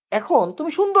নেই। এখন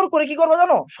তুমি সুন্দর করে কি করবে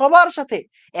জানো? সবার সাথে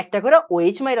একটা করে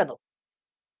ওএইচ মাইরা দাও,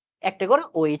 একটা করে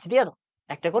ওএইচ দিয়ে দাও,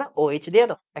 একটা করে ওএইচ দিয়ে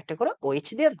দাও, একটা করে ওএইচ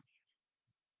দিয়ে দাও।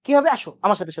 কি হবে? আসো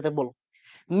আমার সাথে সাথে বলো।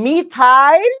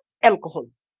 Methyl alcohol.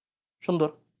 সুন্দর।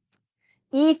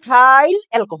 Ethyl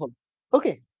alcohol.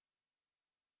 ওকে।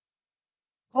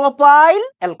 Propyl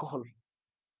alcohol.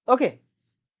 ওকে।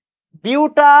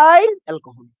 Butyl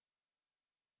alcohol.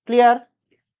 ক্লিয়ার?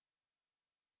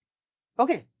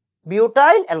 ওকে,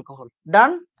 বিউটাইল অ্যালকোহল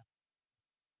ডান।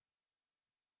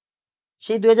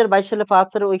 সেই 2022 সালে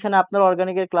ফার্স্ট ইয়ারে ওইখানে আপনার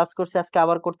অর্গানিকের ক্লাস করছি, আজকে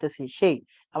আবার করতেছি। সেই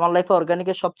আমার লাইফে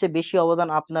অর্গানিকের সবচেয়ে বেশি অবদান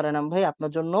আপনার, এনাম ভাই।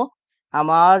 আপনার জন্য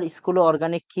আমার স্কুলে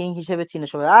অর্গানিক কিং হিসেবে চিনে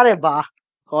সবাই। আরে বাহ,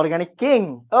 অর্গানিক কিং।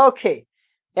 ওকে,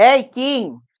 এই কিং,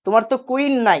 তোমার তো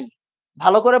কুইন নাই।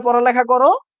 ভালো করে পড়ালেখা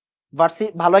করো,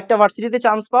 ভালো একটা ভার্সিটিতে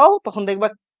চান্স পাও, তখন দেখবা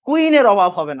কুইনের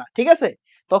অভাব হবে না। ঠিক আছে?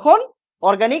 তখন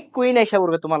অর্গানিক কুইন এসে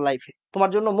পড়বে তোমার লাইফে। তোমার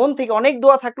জন্য মন থেকে অনেক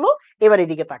দোয়া থাকলো। এবার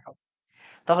এদিকে তাকাও।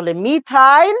 তাহলে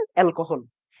methyl alcohol,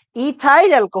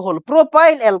 ethyl alcohol,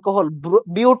 propyl alcohol,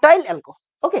 butyl alcohol.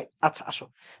 ওকে, আচ্ছা আসো।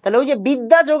 তাহলে ওই যে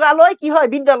বিদ্যা যোগালয় কি হয়?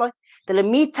 বিদ্যালয়। তাহলে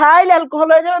মিথাইল অ্যালকোহল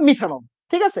হয়ে যাবে মিথানল।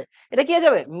 ঠিক আছে? এটা কি হয়ে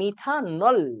যাবে?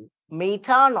 Methanol,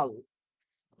 methanol,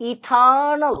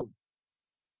 ethanol,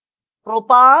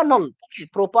 propanol. ওকে,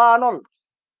 প্রোপানল।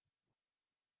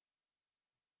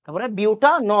 তারপরে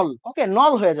বিউটানল। ওকে,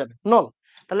 নল হয়ে যাবে, নল।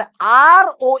 তাহলে আর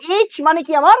ও এইচ মানে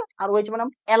কি আমার? আর ও এইচ মানে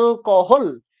অ্যালকোহল।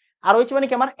 আর ও এইচ মানে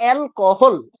কি আমার?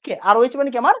 অ্যালকোহল। ওকে, আর ও এইচ মানে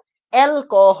কি আমার?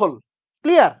 অ্যালকোহল।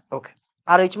 ক্লিয়ার? ওকে,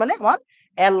 আর এইচ মানে আমার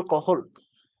অ্যালকোহল।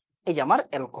 এই যে আমার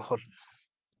অ্যালকোহল।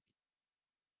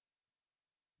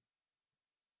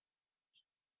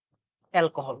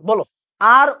 অ্যালকোহল, বলো।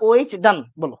 আর ও এইচ ডান,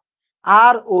 বলো।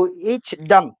 আর ও এইচ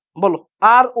ডান, বলো।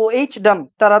 আর ও এইচ ডান,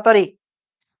 তাড়াতাড়ি।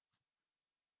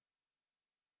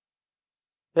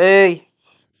 এই,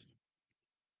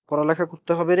 পড়ালেখা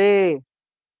করতে হবে রে।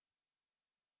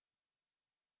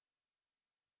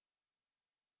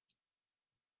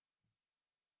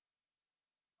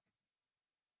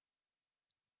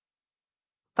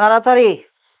 তাড়াতাড়ি।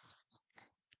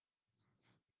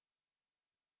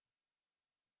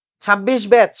 26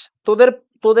 ব্যাচ। তোদের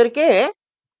তোদেরকে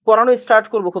পড়ানো স্টার্ট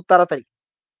করবো খুব তাড়াতাড়ি।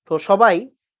 তো সবাই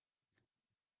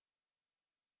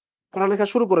পড়ালেখা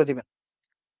শুরু করে দিবেন।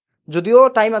 যদিও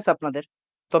টাইম আছে আপনাদের,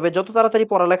 তবে যত তাড়াতাড়ি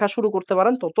পড়ালেখা শুরু করতে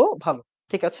পারেন তত ভালো।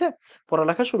 ঠিক আছে?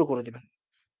 পড়ালেখা শুরু করে দিবেন।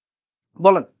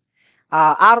 বলেন।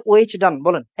 আর ওএইচ ডান,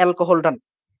 বলেন। অ্যালকোহল ডান,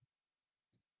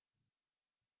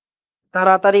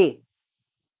 তাড়াতাড়ি।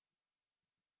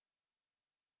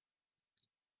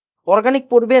 অর্গানিক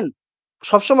পড়বেন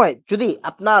সবসময়। যদি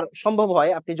আপনার সম্ভব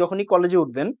হয়, আপনি যখনই কলেজে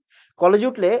উঠবেন, কলেজে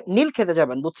উঠলে নীল খেতে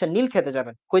যাবেন। বুঝছেন? নীল খেতে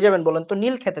যাবেন। কই যাবেন বলেন তো?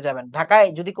 নীল খেতে যাবেন। ঢাকায়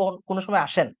যদি কোনো সময়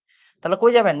আসেন, তাহলে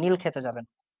কই যাবেন? নীল খেতে যাবেন।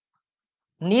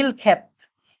 নীলক্ষেত,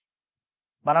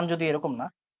 বানান যদি এরকম না,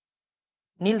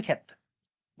 নীলক্ষেত।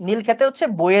 নীলক্ষেতে হচ্ছে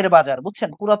বইয়ের বাজার, বুঝছেন,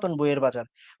 পুরাতন বইয়ের বাজার।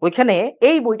 ওইখানে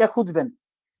এই বইটা খুঁজবেন,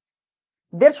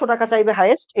 150 টাকা চাইবে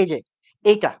হাইয়েস্ট। এই যে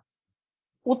এইটা,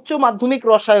 উচ্চ মাধ্যমিক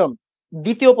রসায়ন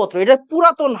দ্বিতীয় পত্র, এটা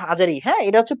পুরাতন হাজারি, হ্যাঁ,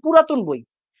 এটা হচ্ছে পুরাতন বই।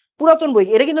 পুরাতন বই,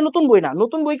 এটা কিন্তু নতুন বই না।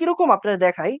 নতুন বই কিরকম আপনার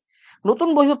দেখাই, নতুন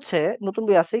বই হচ্ছে, নতুন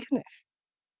বই আছে এখানে?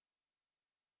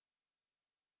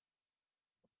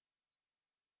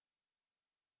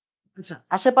 আচ্ছা,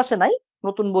 আশেপাশে নাই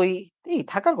নতুন বই? এই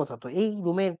থাকার কথা তো, এই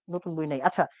রুমে নতুন বই নাই।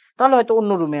 আচ্ছা, তাহলে হয়তো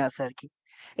অন্য রুমে আছে আর কি।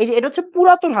 এই যে এটা হচ্ছে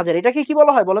পুরাতন হাজার, এটাকে কি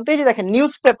বলা হয় বলেন তো? এই যে দেখেন,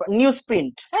 নিউজ পেপার, নিউজ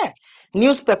প্রিন্ট, হ্যাঁ,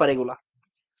 নিউজ পেপার এগুলা,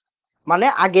 মানে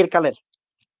আগের কালের,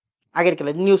 আগের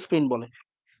কালের নিউজ প্রিন্ট বলে।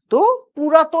 তো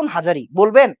পুরাতন হাজারি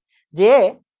বলবেন যে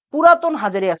পুরাতন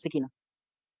হাজারি আছে কিনা,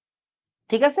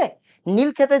 ঠিক আছে?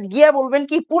 নীলক্ষেতে গিয়ে বলবেন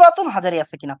কি পুরাতন হাজারি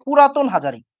আছে কিনা, পুরাতন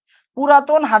হাজারি,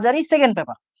 পুরাতন হাজারি সেকেন্ড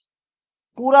পেপার,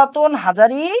 পুরাতন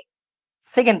হাজারি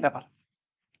সেকেন্ড পেপার।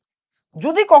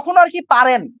 যদি কখনো আর কি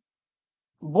পারেন,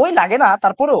 বই লাগে না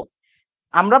তারপরেও,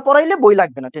 আমরা পড়াইলে বই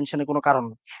লাগবে না, টেনশনের কোনো কারণ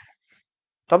নেই।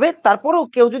 তবে তারপরেও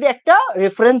কেউ যদি একটা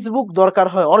রেফারেন্স বুক দরকার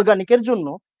হয় অর্গানিকের জন্য,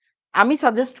 আমি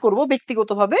সাজেস্ট করব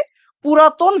ব্যক্তিগতভাবে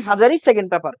পুরাতন হাজারি সেকেন্ড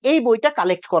পেপার, এই বইটা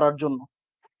কালেক্ট করার জন্য।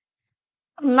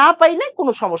 না পাইলে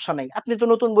কোনো সমস্যা নাই, আপনি তো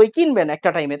নতুন বই কিনবেন একটা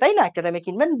টাইমে, তাই না? একটা টাইমে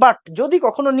কিনবেন, বাট যদি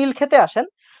কখনো নীল খেতে আসেন,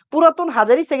 পুরাতন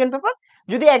হাজারি সেকেন্ড পেপার।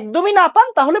 যদি একদমই না পান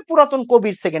তাহলে পুরাতন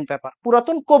কবির সেকেন্ড পেপার,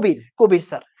 পুরাতন কবির, কবির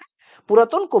স্যার,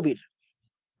 পুরাতন কবির,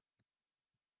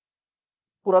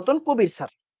 পুরাতন কবির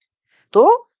স্যার। তো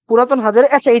পুরাতন হাজারি,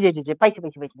 আচ্ছা এই যে যে পাইছি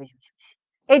পাইছি পাইছি পাইছি পাইছি।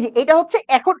 এই যে এটা হচ্ছে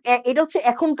এখন, এটা হচ্ছে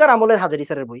এখনকার আমলের হাজারি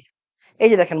স্যারের বই। এই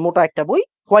যে দেখেন মোটা একটা বই,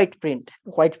 হোয়াইট প্রিন্ট,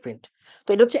 হোয়াইট প্রিন্ট। তো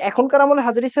এটা হচ্ছে এখনকার আমলে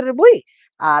হাজারি স্যারের বই,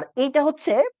 আর এইটা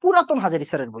হচ্ছে পুরাতন হাজারি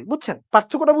স্যারের বই, বুঝছেন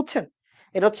পার্থক্যটা, বুঝছেন?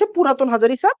 এটা হচ্ছে পুরাতন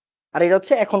হাজারি স্যার, আর এটা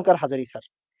হচ্ছে এখনকার হাজারি স্যার।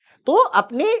 তো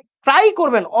আপনি ট্রাই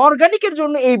করবেন অর্গানিকের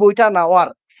জন্য এই বইটা নেওয়ার,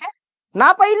 হ্যাঁ? না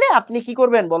পাইলে আপনি কি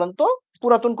করবেন বলেন তো,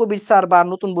 পুরাতন কবির স্যার বা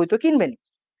নতুন বই তো কিনবেন,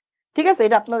 ঠিক আছে?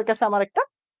 এটা আপনার কাছে আমার একটা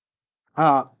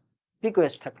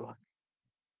রিকোয়েস্ট থাকলো।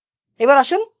 এবার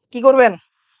আসেন, কি করবেন?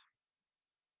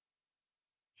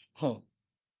 হুম,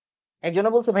 একজনে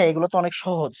বলছে ভাই এগুলো তো অনেক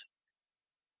সহজ।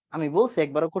 আমি বলছি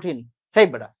একবারও কঠিন? হেই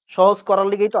বেটা, সহজ করার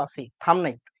লিগেই তো আছি, থাম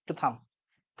নাই, একটু থাম,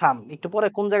 থাম একটু, পরে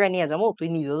কোন জায়গায় নিয়ে যাবো তুই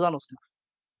নিজেও জানোস না,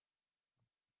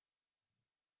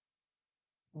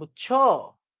 বুঝছো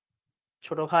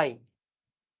ছোট ভাই?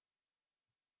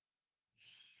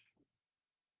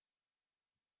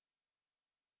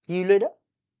 কি হইলো এটা?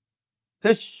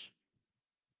 হেস,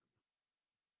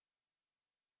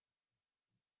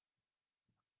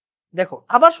 দেখো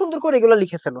আবার সুন্দর করে এগুলো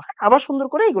লিখে ফেলো, হ্যাঁ? আবার সুন্দর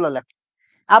করে এগুলো লেখো,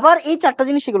 আবার এই চারটা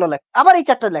জিনিস এগুলো লেখো, আবার এই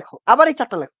চারটা লেখো, আবার এই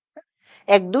চারটা লেখো।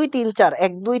 1 2 3 4,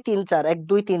 1 2 3 4, 1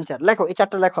 2 3 4 লেখো, এই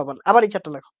চারটা লেখো, আবার আবার এই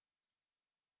চারটা লেখো,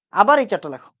 আবার এই চারটা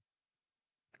লেখো।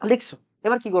 লিখছো,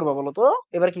 এবার কি করবা বলো তো?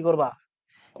 এবার কি করবা?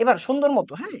 এবার সুন্দর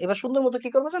মতো, হ্যাঁ, এবার সুন্দর মতো কি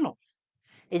করবা জানো?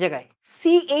 এই জায়গায়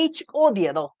CHO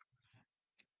দিয়ে দাও,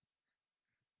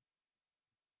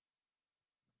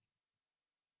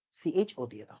 CHO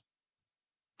দিয়ে দাও,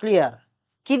 ক্লিয়ার?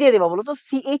 কি দিয়ে দিবা বলো তো?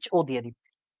 CHO দিয়ে দিবা,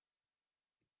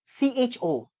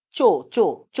 CHO, চো, চো,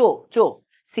 চো, চো,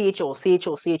 CHO,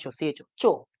 CHO, CHO, CHO,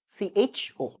 চো,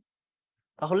 CHO।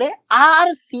 তাহলে আর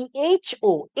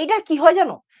CHO, এটা কি হয়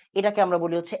জানো? এটাকে আমরা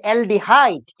বলি হচ্ছে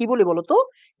অ্যালডিহাইড। কি বলি বলো তো?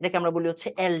 এটাকে আমরা বলি হচ্ছে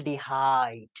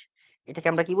অ্যালডিহাইড। এটাকে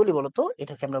আমরা কি বলি বলো তো?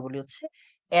 এটাকে আমরা বলি হচ্ছে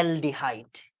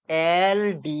অ্যালডিহাইড,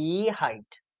 অ্যালডিহাইড,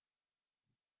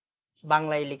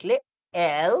 বাংলায় লিখলে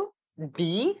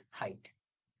অ্যালডিহাইড।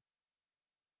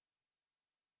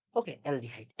 ওকে,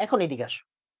 অ্যালডিহাইড। এখন এদিকে আসো,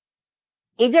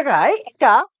 এই জায়গায়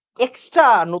একটা এক্সট্রা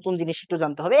নতুন জিনিস একটু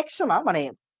জানতে হবে, এক্সট্রা না মানে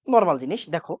নরমাল জিনিস।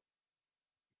 দেখো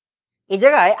এই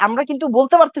জায়গায় আমরা কিন্তু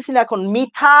বলতে পারতেছি না এখন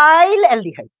মিথাইল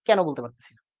অ্যালডিহাইড, কেন বলতে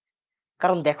পারতেছি না?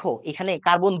 কারণ দেখো এখানে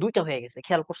কার্বন দুইটা হয়ে গেছে,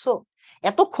 খেয়াল করছো?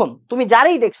 এতক্ষণ তুমি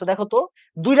যারেই দেখছো, দেখো তো,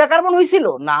 2টা কার্বন হয়েছিল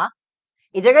না?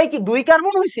 এই জায়গায় কি 2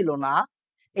 কার্বন হয়েছিল না?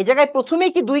 এই জায়গায়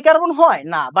প্রথমেই কি 2 কার্বন হয়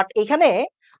না? বাট এখানে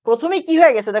প্রথমেই কি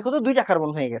হয়ে গেছে দেখো তো, 2টা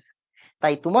কার্বন হয়ে গেছে।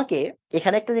 তাই তোমাকে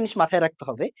এখানে একটা জিনিস মাথায় রাখতে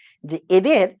হবে, যে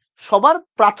এদের সবার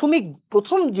প্রাথমিক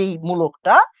প্রথম যেই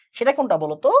মূলকটা, সেটা কোনটা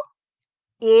বলতো?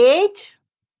 H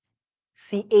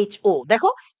CHO। দেখো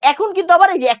এখন কিন্তু আবার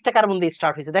এই যে একটা কার্বন দিয়ে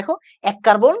স্টার্ট হয়েছে, দেখো 1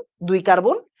 কার্বন, 2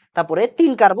 কার্বন, তারপরে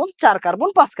 3 কার্বন, 4 কার্বন,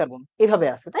 5 কার্বন, এইভাবে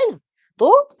আছে, তাই না? তো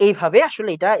এইভাবে আসলে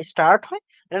এটা স্টার্ট হয়।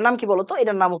 এটার নাম কি বলতো?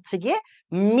 এটার নাম হচ্ছে গিয়ে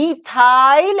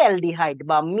মিথাইল অ্যালডিহাইড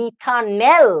বা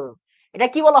মিথানেল। এটা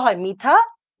কি বলা হয়?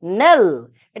 মিথানেল।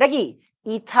 এটা কি?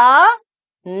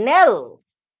 ইথানেল।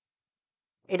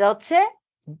 এটা হচ্ছে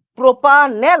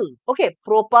প্রোপানেল। ওকে,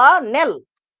 প্রোপানেল,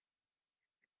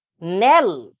 নেল।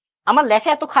 আমার লেখা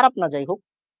এত খারাপ না, যাই হোক,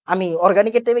 আমি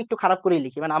অর্গানিকের টাইমে একটু খারাপ করেই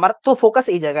লিখি, মানে আমার তো ফোকাস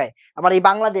এই জায়গায়, আমার এই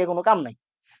বাংলা দিয়ে কোনো কাম নাই।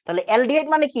 তাহলে অ্যালডিহাইড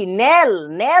মানে কি, নেল,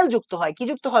 নেল যুক্ত হয়, কি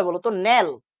যুক্ত হয় বলো তো, নেল,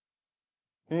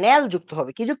 নেল যুক্ত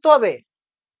হবে, কি যুক্ত হবে,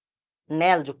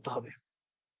 নেল যুক্ত হবে।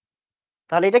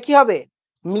 তাহলে এটা কি হবে,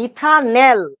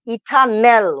 মিথানেল,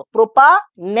 ইথানেল,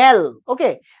 প্রোপানেল, ওকে,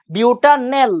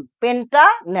 বিউটানেল,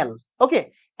 পেন্টানেল, ওকে।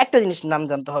 একটা জিনিস নাম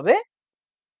জানতে হবে,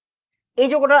 এই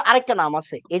যৌগটার আরেকটা নাম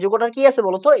আছে, এই যৌগটার কি আছে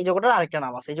বলতো, এই যৌগটার আরেকটা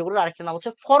নাম আছে, এই যৌগটার আরেকটা নাম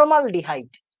হচ্ছে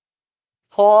ফর্মালডিহাইড,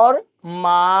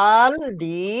 ফর্মালডিহাইড,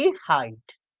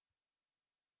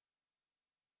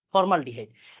 ফর্মালডিহাইড।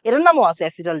 এর নামও আছে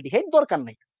অ্যাসিটালডিহাইড, দরকার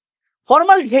নাই।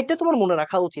 ফর্মালডিহাইডটা তোমার মনে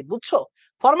রাখা উচিত, বুঝছো?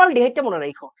 ফর্মালডিহাইডটা মনে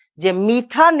রাখো যে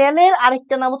মিথানেলের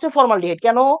আরেকটা নাম হচ্ছে ফর্মালডিহাইড।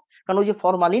 কেন? কারণ ওই যে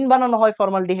ফরমালিন বানানো হয়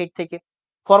ফর্মালডিহাইড থেকে,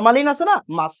 ফরমালিন আছে না,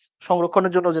 মাছ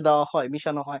সংরক্ষণের জন্য যে দেওয়া হয়,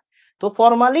 মিশানো হয়, তো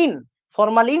ফরমালিন,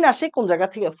 ফরমালিন আসে কোন জায়গা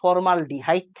থেকে,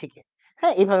 ফর্মালডিহাইড থেকে।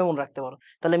 হ্যাঁ, এইভাবে মনে রাখতে পারো।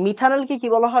 তাহলে মিথানলকে কি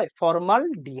বলা হয়,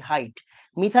 ফর্মালডিহাইড।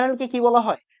 মিথানলকে কি বলা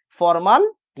হয়,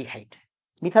 ফর্মালডিহাইড।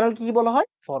 মিথানলকে কি বলা হয়,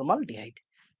 ফর্মালডিহাইড।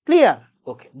 ক্লিয়ার?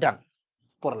 ওকে, ডান,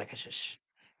 পড়ালেখা শেষ।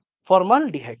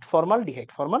 ফর্মালডিহাইড, ফর্মালডিহাইড,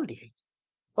 ফর্মালডিহাইড,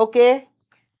 ওকে।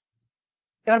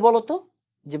 এবার বলো তো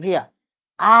যে ভাইয়া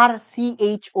আর সি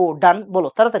এইচ ও, ডান, বলো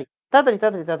তাড়াতাড়ি, তাড়াতাড়ি,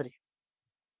 তাড়াতাড়ি, তাড়াতাড়ি,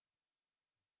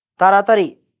 তাড়াতাড়ি।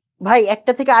 ভাই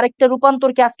একটা থেকে আরেকটা রূপান্তর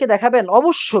কি আজকে দেখাবেন?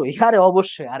 অবশ্যই, আরে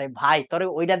অবশ্যই, আরে ভাই তোরে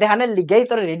ওইটা দেখানোর লিগেই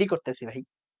তোরে রেডি করতেছি ভাই।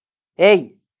 এই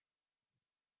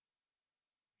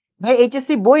ভাই,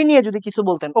 এইচএসসি বই নিয়ে যদি কিছু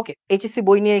বলতেন। ওকে, এইচএসসি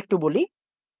বই নিয়ে একটু বলি।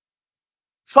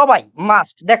 সবাই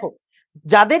মাস্ট দেখো,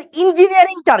 যাদের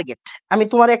ইঞ্জিনিয়ারিং টার্গেট, আমি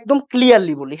তোমার একদম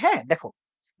ক্লিয়ারলি বলি, হ্যাঁ দেখো,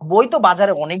 বই তো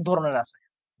বাজারে অনেক ধরনের আছে,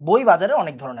 বই বাজারে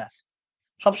অনেক ধরনের আছে,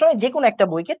 সবসময় যে কোনো একটা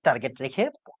বইকে টার্গেট রেখে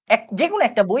যে কোনো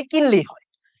একটা বই কিনলেই হয়,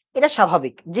 এটা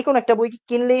স্বাভাবিক, যে কোনো একটা বই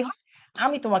কিনলেই হয়।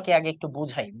 আমি তোমাকে আগে একটু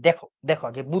বুঝাই, দেখো দেখো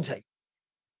আগে বুঝাই।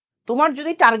 তোমার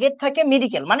যদি টার্গেট থাকে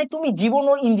মেডিকেল, মানে তুমি জীবন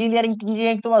ও ইঞ্জিনিয়ারিং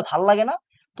ইঞ্জিনিয়ারিং তোমার ভাল লাগে না,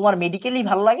 তোমার মেডিকেলই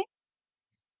ভাল লাগে,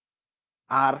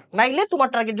 আর নাইলে তোমার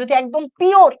টার্গেট যদি একদম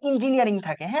পিওর ইঞ্জিনিয়ারিং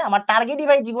থাকে, হ্যাঁ আমার টার্গেটই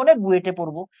ভাই জীবনে বুয়েটে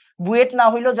পড়বো, বুয়েট না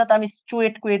হইলেও যাতে আমি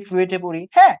চুয়েট কুয়েট রুয়েটে পড়ি,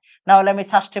 হ্যাঁ, না হলে আমি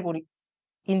সাস্টে পড়ি,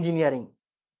 ইঞ্জিনিয়ারিং।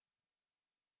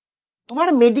 তোমার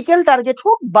মেডিকেল টার্গেট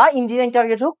হোক বা ইঞ্জিনিয়ারিং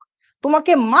টার্গেট হোক,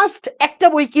 তোমাকে মাস্ট একটা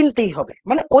বই কিনতেই হবে,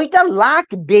 মানে ওইটা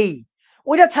লাগবেই,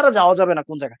 ওইটা ছাড়া যাওয়া যাবে না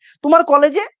কোন জায়গায়। তোমার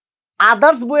কলেজে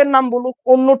আদার্স বইয়ের নাম বলুক,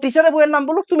 অন্য টিচারের বইয়ের নাম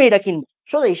বলুক, তুমি এটা কিনবে,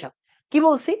 সোজা হিসাব। কি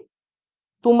বলছি?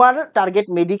 তোমার টার্গেট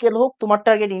মেডিকেল হোক, তোমার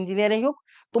টার্গেট ইঞ্জিনিয়ারিং হোক,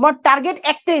 তোমার টার্গেট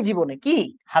একটাই জীবনে, কি?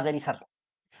 হাজারি স্যার।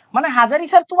 মানে হাজারি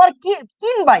স্যার তোমার কি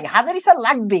কিনবাই, হাজারি স্যার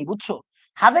লাগবেই, বুঝছো?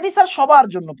 হাজারি স্যার সবার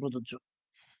জন্য প্রযোজ্য,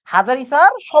 হাজারি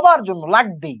স্যার সবার জন্য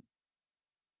লাগবেই।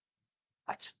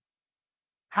 আচ্ছা,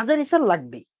 হাজারি স্যার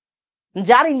লাগবেই।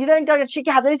 যার ইঞ্জিনিয়ারিং টার্গেট সে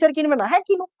কি হাজারি স্যার কিনবে না? হ্যাঁ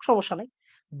কিনুক, সমস্যা নাই।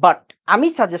 বাট আমি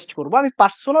সাজেস্ট করব, আমি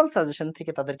পার্সোনাল সাজেশন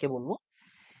থেকে তাদেরকে বলবো,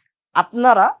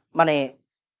 আপনারা মানে,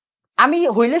 আমি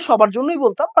হইলে সবার জন্যই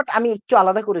বলতাম, বাট আমি একটু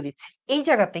আলাদা করে দিচ্ছি এই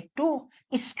জায়গাতে, একটু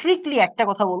স্ট্রিক্টলি একটা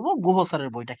কথা বলবো, গুহ স্যারের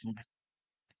বইটা কিনবেন।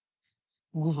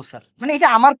 গুহ স্যার, মানে এটা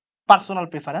আমার পার্সোনাল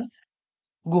প্রেফারেন্স,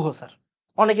 গুহ স্যার।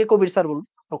 অনেকে কবির স্যার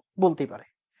বলতেই পারে।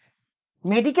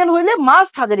 মেডিকেল হইলে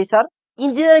মাস্ট হাজারি স্যার,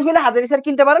 ইঞ্জিনিয়ারিং হইলে হাজারি স্যার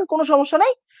কিনতে পারেন, কোনো সমস্যা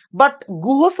নাই। বাট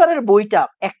গুহ স্যারের বইটা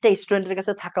একটা স্টুডেন্টের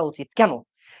কাছে থাকা উচিত। কেন?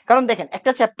 কারণ দেখেন,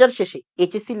 একটা চ্যাপ্টার শেষে,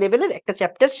 এইচএসসি লেভেলের একটা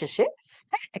চ্যাপ্টার শেষে,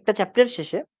 হ্যাঁ একটা চ্যাপ্টার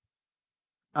শেষে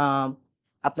আহ,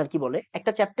 আপনার কি বলে,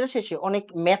 একটা চ্যাপ্টার শেষে অনেক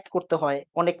ম্যাথ করতে হয়,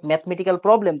 অনেক ম্যাথমেটিক্যাল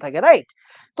প্রবলেম থাকে, রাইট?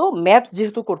 তো ম্যাথ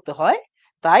যেহেতু করতে হয়,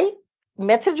 তাই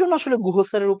ম্যাথের জন্য আসলে গুহ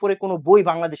স্যারের উপরে কোনো বই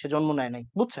বাংলাদেশে জন্ম নেয় নাই,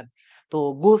 বুঝছেন? তো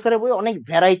গুহ স্যারের বই অনেক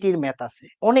ভ্যারাইটির ম্যাথ আছে,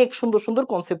 অনেক সুন্দর সুন্দর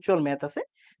কনসেপচুয়াল ম্যাথ আছে,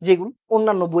 যেগুলো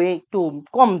অন্যান্য বইয়ে একটু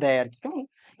কম দেয় আর কি। কারণ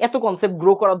এত কনসেপ্ট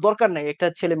গ্রো করার দরকার নাই একটা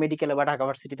ছেলে মেডিকেলে বা ঢাকা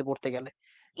ভার্সিটিতে পড়তে গেলে,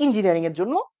 ইঞ্জিনিয়ারিং এর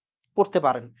জন্য পড়তে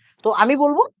পারেন। তো আমি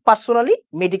বলবো পার্সোনালি,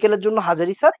 মেডিকেলের জন্য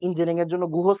হাজারি স্যার, ইঞ্জিনিয়ারিং এর জন্য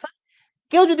গুহ স্যার।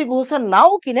 কেউ যদি গুহ স্যার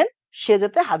নাও কিনেন, সে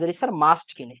যাতে হাজারি স্যার মাস্ট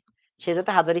কিনে, সে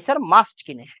যাতে হাজারি স্যার মাস্ট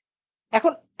কিনে।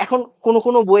 এখন এখন কোন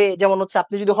কোন বইয়ে, যেমন হচ্ছে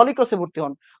আপনি যদি হলিক্রসে ভর্তি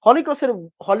হন, হলিক্রসের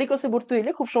হলিক্রসে ভর্তি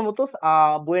হইলে খুব সম্ভবত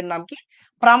বইয়ের নাম কি,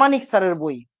 প্রামাণিক স্যারের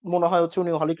বই, মনে হয় হচ্ছে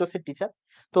উনি হলিক্রসের টিচার।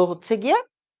 তো হচ্ছে গিয়ে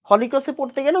হলিক্রসে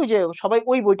পড়তে গেলে ওই যে সবাই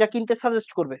ওই বইটা কিনতে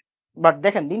সাজেস্ট করবে, বাট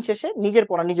দেখেন দিন শেষে নিজের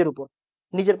পড়া নিজের উপর,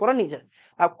 নিজের পড়া নিজের।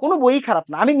 আর কোনো বই খারাপ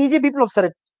না, আমি নিজে বিপ্লব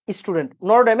স্যারের স্টুডেন্ট,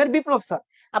 নরডেমের বিপ্লব স্যার,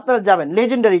 আপনারা যাবেন,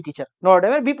 লেজেন্ডারি টিচার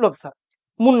নরডেমের বিপ্লব স্যার,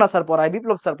 মুন্না স্যার পড়ায়,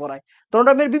 বিপ্লব স্যার পড়ায়। তো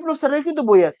নরডেমের বিপ্লব স্যারের কিন্তু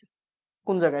বই আছে,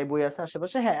 কোন জায়গায় বই আছে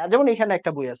আশেপাশে, হ্যাঁ যেমন এখানে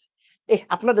একটা বই আছে,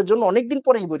 আপনাদের জন্য অনেকদিন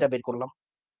পরে এই বইটা বের করলাম।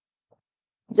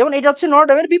 যেমন এটা হচ্ছে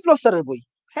নরডেমের বিপ্লব স্যারের বই,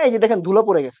 হ্যাঁ এই যে দেখেন ধুলা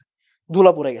পড়ে গেছে,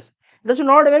 ধুলা পড়ে গেছে, এটা হচ্ছে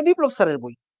নরডেমের বিপ্লব স্যারের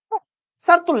বই। হ্যাঁ,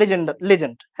 স্যার তো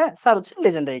লেজেন্ড, হ্যাঁ স্যার হচ্ছে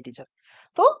লেজেন্ডারি টিচার।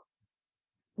 তো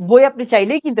বই আপনি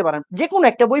চাইলেই কিনতে পারেন, যে কোনো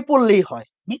একটা বই পড়লেই হয়।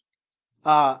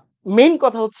 মেইন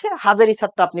কথা হচ্ছে হাজারি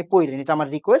স্যারটা আপনি পইড়েন। এটা আমার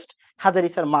request. Hazari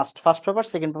sir must. First paper,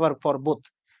 second paper for both.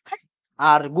 হ্যাঁ?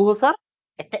 আর গুহ স্যার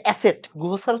একটা অ্যাসেট।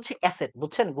 গুহ স্যার হচ্ছে অ্যাসেট।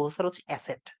 বুঝছেন? গুহ স্যার হচ্ছে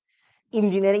অ্যাসেট।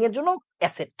 ইঞ্জিনিয়ারিং এর জন্য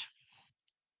অ্যাসেট।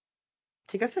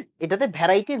 ঠিক আছে? এটাতে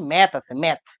ভ্যারাইটির ম্যাথ আছে,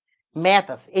 ম্যাথ। ম্যাথ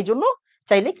আছে। এজন্য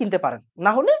চাইলে কিনতে পারেন।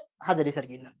 না হলে হাজারি স্যার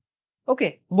কিনেন। ওকে?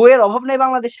 বইয়ের অভাব নাই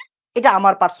বাংলাদেশে। এটা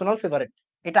আমার পার্সোনাল ফেভারাইট।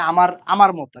 এটা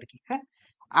আমার মত আরকি। হ্যাঁ?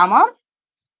 আমার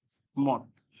মত।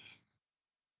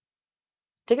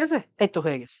 ঠিক আছে? এই তো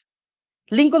হয়ে গেছে।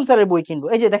 লিংকন স্যারের বই কিনবো।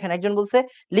 এই যে দেখেন একজন বলছে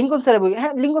লিংকন স্যারের বই।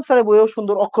 হ্যাঁ, লিংকন স্যারের বইও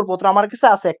সুন্দর অক্ষরপত্র। আমার কাছে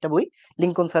আছে একটা বই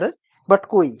লিংকন স্যারের। বাট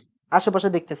কই? আশেপাশে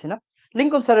দেখতেছি না।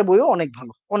 লিংকন স্যারের বইও অনেক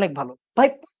ভালো, অনেক ভালো। ভাই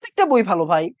প্রত্যেকটা বই ভালো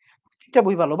ভাই। প্রত্যেকটা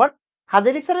বই ভালো। বাট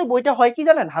হাজারি স্যারের বইটা হয় কি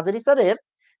জানেন? হাজারি স্যারের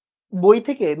বই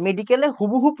থেকে মেডিকেলে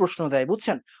হুবহু প্রশ্ন দেয়,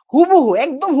 বুঝছেন? হুবহু,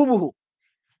 একদম হুবহু।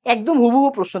 একদম হুবহু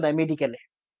প্রশ্ন দেয় মেডিকেলে।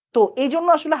 তো এইজন্য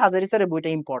আসলে হাজারি স্যারের বইটা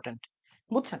ইম্পোর্টেন্ট।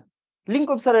 বুঝছেন?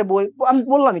 লিংকন স্যারের বই আমি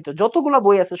বললামই তো যতগুলা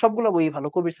বই আছে সবগুলা বইই ভালো।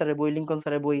 কবির স্যারের বই, লিংকন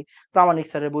স্যারের বই, প্রামাণিক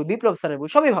স্যারের বই, বিপ্লব স্যারের বই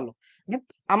সবই ভালো। বাট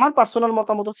আমার পার্সোনাল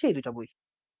মতামত হচ্ছে এই ২ টা বই।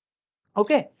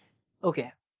 ওকে? ওকে।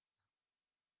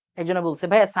 একজনে বলছে,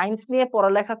 "ভাইয়া সায়েন্স নিয়ে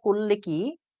পড়ালেখা করলে কি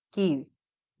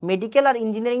মেডিকেল আর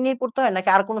ইঞ্জিনিয়ারিং নিয়েই পড়তে হয় নাকি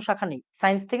আর কোন শাখা নেই?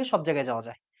 সায়েন্স থেকে সব জায়গায় যাওয়া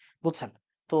যায়।" বুঝছেন?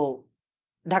 তো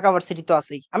ঢাকা ভার্সিটি তো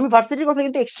আছেই। আমি ভার্সিটির কথা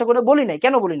কিন্তু এক্সট্রা করে বলি নাই।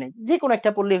 কেন বলি নাই? যেকোনো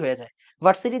একটা পড়লেই হয়ে যায়।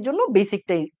 ভার্সিটির জন্য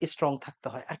বেসিকটাই স্ট্রং থাকতে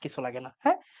হয়। আর কিছু লাগে না।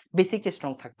 হ্যাঁ? বেসিকটা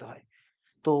স্ট্রং থাকতে হয়।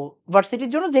 তো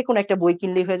ভার্সিটির জন্য যেকোনো একটা বই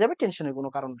কিনলেই হয়ে যাবে। টেনশনের কোনো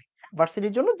কারণ নেই।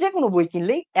 ভার্সিটির জন্য যেকোনো বই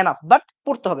কিনলেই এনাফ। বাট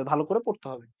পড়তে হবে, ভালো করে পড়তে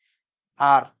হবে।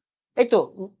 আর এই তো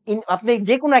আপনি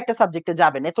যেকোনো একটা সাবজেক্টে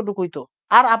যাবেন এতটুকুই তো।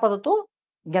 আর আপাতত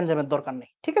গ্যাঞ্জামের দরকার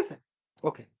নেই। ঠিক আছে?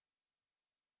 ওকে।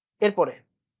 এরপরে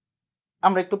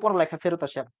আমরা একটু পড়ালেখায় ফেরত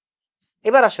আসি আবার।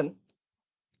 এবার আসেন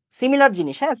সিমিলার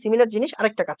জিনিস, হ্যাঁ? সিমিলার জিনিস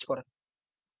আরেকটা কাজ করেন।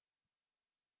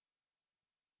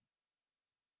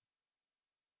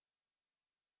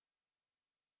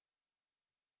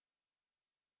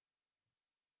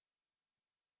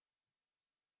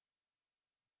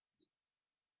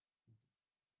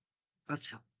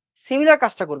 আচ্ছা। সিমিলার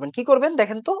কাজটা করবেন। কি করবেন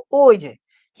দেখেন তো? ওই যে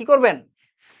কি করবেন?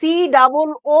 সি ডাবল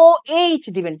ও এইচ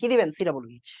দিবেন। কি দিবেন? C double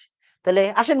H. তাহলে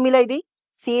আসেন মিলাই দেই।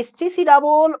 CH3 সি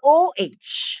ডাবল ও H.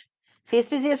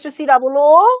 CH3 CH2 C double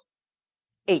ও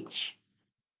H.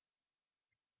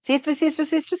 CH3 CH2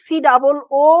 CH2 C double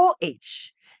ও H.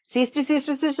 CH3 CH2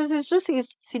 CH2 CH2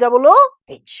 C double ও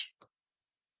এইচ।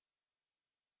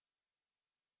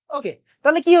 ওকে।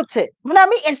 তাহলে কি হচ্ছে? মানে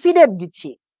আমি অ্যাসিডেট দিচ্ছি।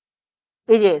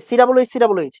 এই যে C double H, C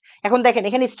double H. এখন দেখেন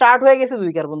এখানে স্টার্ট হয়ে গেছে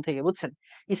 ২ কার্বন থেকে, বুঝছেন?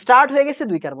 স্টার্ট হয়ে গেছে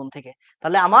 ২ কার্বন থেকে।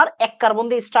 তাহলে আমার ১ কার্বন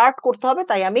দিয়ে স্টার্ট করতে হবে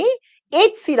তাই আমি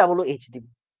HC double OH দিব।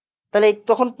 তাহলে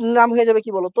তখন কি নাম হয়ে যাবে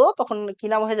কি বলতো? তখন কি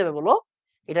নাম হয়ে যাবে বলো?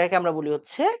 এটাকে আমরা বলি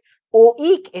হচ্ছে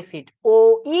ওইক অ্যাসিড,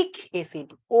 ওইক অ্যাসিড,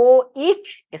 ওইক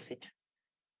অ্যাসিড।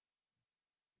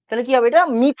 তাহলে কি হবে এটা?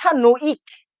 Methanoic,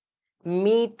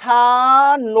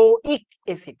 methanoic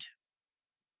acid.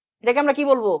 এটাকে আমরা কি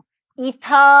বলবো?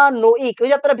 ইথানোইক। ওই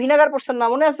যে আপনারা ভিনেগার পড়ছেন না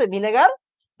মনে আছে? Vinegar,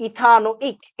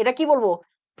 ethanoic. এটা কি বলবো?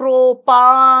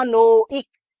 প্রোপানোইক।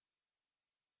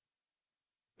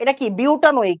 এটা কি?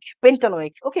 বিউটানোইক,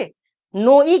 পেন্টানোইক। ওকে?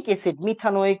 নোইক অ্যাসিড,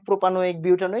 মিথানোইক, প্রোপানোইক,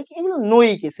 বিউটানোইক এগুলো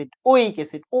নোইক অ্যাসিড, ওইক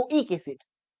অ্যাসিড, ওইক অ্যাসিড।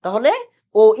 তাহলে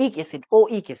ওইক অ্যাসিড,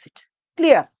 ওইক অ্যাসিড।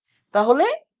 ক্লিয়ার? তাহলে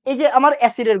এই যে আমার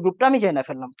অ্যাসিডের গ্রুপটা আমি জেনে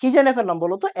ফেললাম। কি জেনে ফেললাম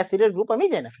বলো তো? অ্যাসিডের গ্রুপ আমি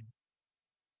জেনে ফেললাম।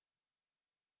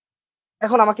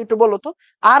 এখন আমাকে একটু বলো তো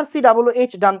আর সি ডাবল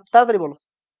এইচ ডান, তাড়াতাড়ি বলো।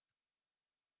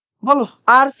 বলো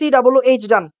আর সি ডাবল এইচ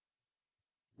ডান।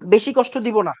 বেশি কষ্ট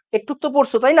দিব না। একটুক তো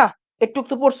পড়ছো তাই না? একটুক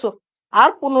তো পড়ছো। আর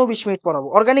 ১৫-২০ মিনিট পড়াবো।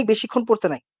 অর্গানিক বেশিক্ষণ পড়তে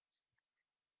নাই।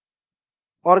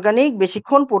 অর্গানিক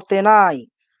বেশিক্ষণ পড়তে নাই।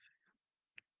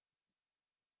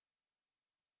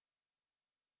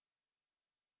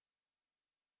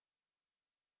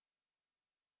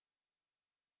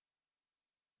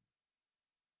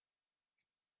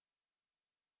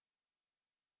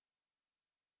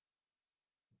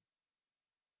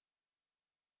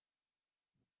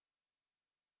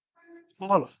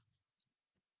 বলো।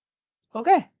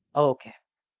 ওকে? ওকে।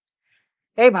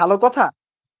 এই ভালো কথা।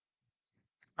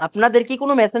 আপনাদের কি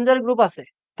কোনো মেসেঞ্জার গ্রুপ আছে?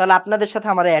 তাহলে আপনাদের সাথে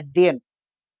আমারে এড দিয়েন।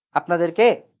 আপনাদেরকে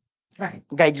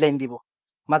গাইডলাইন দিব।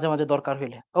 মাঝে, মাঝে দরকার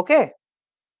হইলে। ওকে?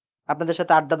 আপনাদের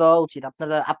সাথে আড্ডা দেওয়া উচিত।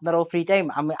 আপনারাও ফ্রি টাইম,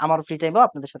 আমারও ফ্রি টাইমেও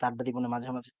আপনাদের সাথে আড্ডা দিব না মাঝে,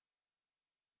 মাঝে।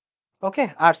 ওকে?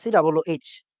 আরসি ডাবল ও এইচ।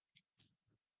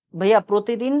 ভাইয়া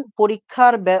প্রতিদিন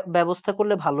পরীক্ষার ব্যবস্থা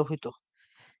করলে ভালো হইতো।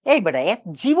 এই বেটা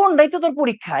জীবনটাই তো তোর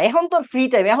পরীক্ষা। এখন তোর ফ্রি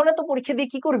টাইম। এখন এত পরীক্ষা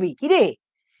দিয়ে কি করবি? কিরে?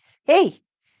 এই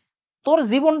তোর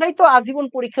জীবনটাই তো আজীবন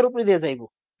পরীক্ষার উপরে দিয়ে যাইবো।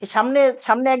 সামনে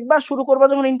সামনে একবার শুরু করবা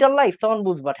যখন ইন্টার লাইফ তখন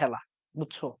বুঝবা ঠেলা।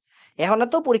 বুঝছো? এখন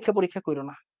এত পরীক্ষা কইরো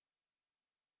না।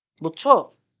 বুঝছো?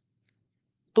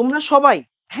 তোমরা সবাই,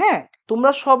 হ্যাঁ,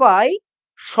 তোমরা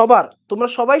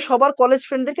সবাই সবার কলেজ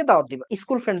ফ্রেন্ডদেরকে দাওয়াত দিবা,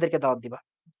 স্কুল ফ্রেন্ডদেরকে দাওয়াত দিবা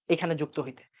এখানে যুক্ত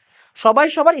হইতে। সবাই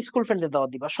সবার স্কুল ফ্রেন্ডদের দাওয়াত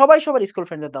দিবা, সবাই সবার স্কুল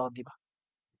ফ্রেন্ডদের দাওয়াত দিবা।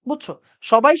 বুঝছো?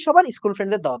 সবাই সবার স্কুল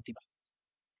ফ্রেন্ডদের দাওয়াত দিবা।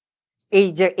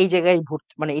 এই জায়গায়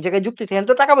মানে এই জায়গায় যুক্ত হইতে এখানে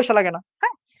তো টাকা পয়সা লাগে না।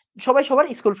 হ্যাঁ? সবাই সবার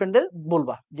স্কুল ফ্রেন্ডদের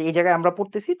বলবা যে এই জায়গায় আমরা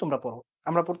পড়তেছি তোমরা পড়ো।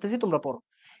 আমরা পড়তেছি তোমরা পড়ো।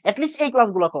 এট লিস্ট এই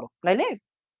ক্লাসগুলা করো। নাইলে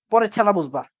পরে ঠেলা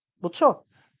বুঝবা। বুঝছো?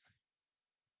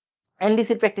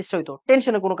 এনডিসির প্র্যাকটিসটা হইতো।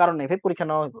 টেনশনের কোনো কারণ নেই ভাই, পরীক্ষা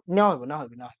নেওয়া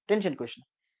হইবে। টেনশন করিস না।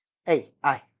 এই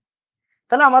আয়।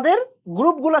 তাহলে আমাদের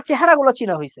গ্রুপগুলা চেহারাগুলা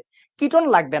চিনা হইছে। কিটন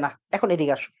লাগবে না। এখন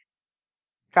এদিকে আসো।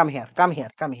 Come here, come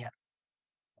here, come here.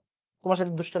 তোমার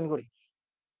সাথে দুষ্টামি করি?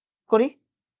 করি?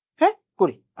 হ্যাঁ?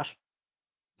 করি। আসো।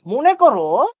 মনে করো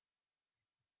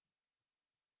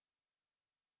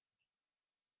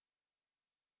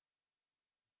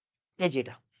এই যে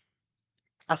এটা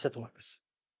আছে তোমার কাছে।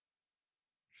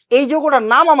 এই যৌগটার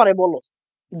নাম আমারে বলো।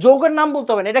 যৌগের নাম বলতে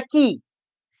হবে না। এটা কি?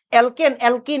 Alkane,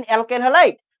 alkyne, alkane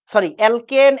halide, sorry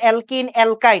alkane, alkyne,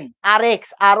 অ্যালকাইন, RX,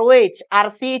 আরওএইচ,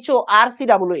 আরসিএইচও,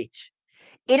 আরসিডব্লিউএইচ।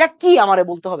 এটা কি আমারে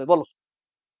বলতে হবে? বলো,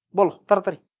 বলো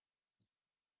তাড়াতাড়ি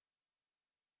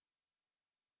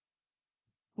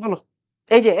বলো।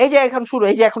 এই যে এখন শুরু,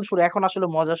 এই যে এখন শুরু, এখন আসলে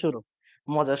মজা শুরু।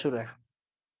 মজা শুরু এখন।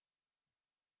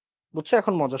 বুঝছো?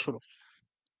 এখন মজা শুরু।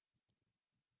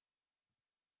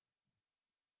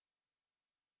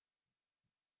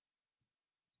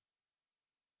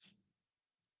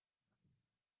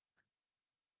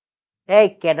 এই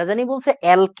কেডা জানি বলছে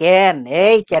অ্যালকেন?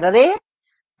 এই কেডা রে?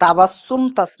 তাবাসসুম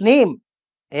তাসনিম।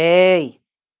 এই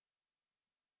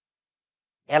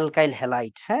অ্যালকাইল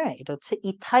হ্যালাইড, হ্যাঁ, এটা হচ্ছে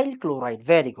ethyl chloride.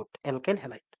 Very good, alkyl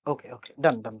halide. ওকে ওকে,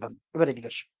 ডান ডান ডান। এবার এদিকে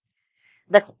আসো।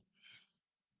 দেখো,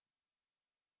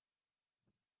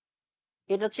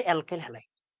 এটা হচ্ছে অ্যালকাইল হ্যালাইড।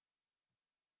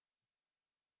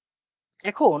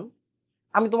 এখন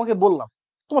আমি তোমাকে বললাম,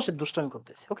 তোমার সাথে দুষ্টামি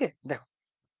করতেছি। ওকে, দেখো,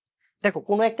 দেখো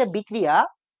কোনো একটা বিক্রিয়া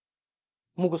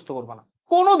মুখস্থ করবা না।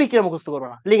 কোনো বিক্রিয়া মুখস্থ করবা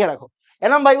না, লিখে রাখো।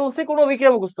 এনাম ভাই বলছে কোনো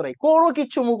বিক্রিয়া মুখস্থ নাই, কোনো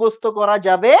কিছু মুখস্থ করা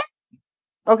যাবে।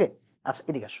 ওকে, আচ্ছা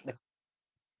এদিকে আসো। দেখো,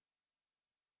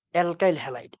 অ্যালকাইল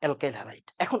হ্যালাইড, অ্যালকাইল হ্যালাইড।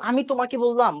 এখন আমি তোমাকে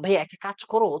বললাম ভাই একটা কাজ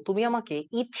করো, তুমি আমাকে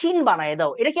ইথিন বানায়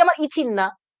দাও। এটা কি আমার ইথিন না?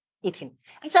 ইথিন।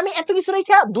 আচ্ছা আমি এত কিছু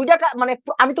রেখা দুইটা মানে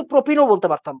আমি তো প্রোপিনও বলতে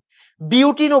পারতাম,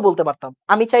 বিউটিনও বলতে পারতাম,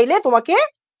 আমি চাইলে তোমাকে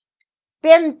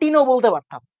পেন্টিনও বলতে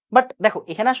পারতাম। বাট দেখো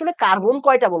এখানে আসলে কার্বন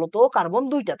কয়টা বলো তো? কার্বন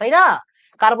দুইটা, তাই না?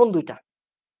 কার্বন দুইটা।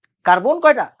 কার্বন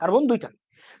কয়টা? কার্বন দুইটা।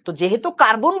 তো যেহেতু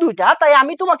কার্বন দুইটা, তাই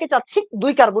আমি তোমাকে চাচ্ছি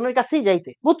দুই কার্বনের কাছেই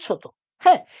যাইতে। বুঝছো তো?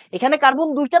 হ্যাঁ, এখানে কার্বন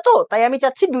দুইটা, তো তাই আমি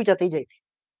চাচ্ছি দুইটাতেই যাইতে।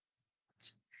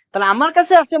 তাহলে আমার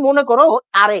কাছে আছে মনে করো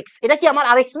আর এক্স। এটা কি আমার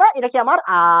আর এক্স না? এটা কি আমার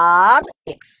আর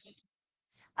এক্স?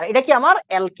 আর এটা কি আমার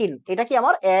অ্যালকিন? এটা কি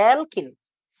আমার অ্যালকিন?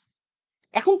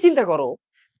 এখন চিন্তা করো,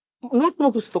 নোট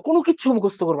মুখস্থ, কোনো কিছু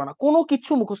মুখস্থ করবে না, কোনো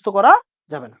কিছু মুখস্থ করা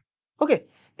যাবে না। ওকে,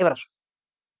 এবার আসো।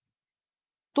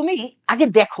 তুমি আগে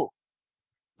দেখো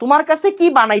তোমার কাছে কি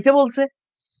বানাইতে বলছে,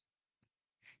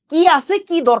 কি আছে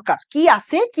কি দরকার, কি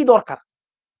আছে কি দরকার।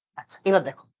 আচ্ছা এবার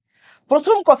দেখো,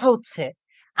 প্রথম কথা হচ্ছে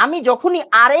আমি যখনই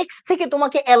আর এক্স থেকে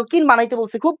তোমাকে অ্যালকিন বানাইতে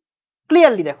বলছি, খুব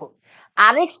ক্লিয়ারলি দেখো,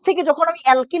 আর এক্স থেকে যখন আমি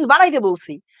অ্যালকিন বানাইতে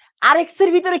বলছি, আর এক্স এর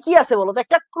ভিতরে কি আছে বলো তো?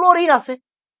 একটা ক্লোরিন আছে।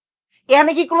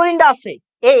 এখানে কি ক্লোরিনটা আছে?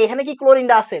 এখানে কি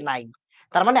ক্লোরিনটা আছে? নাই।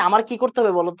 তার মানে আমার কি করতে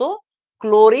হবে বলতো?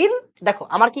 ক্লোরিন, দেখো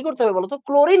আমার কি করতে হবে বলতো?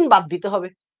 ক্লোরিন বাদ দিতে হবে।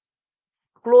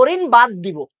 ক্লোরিন বাদ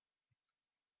দিব,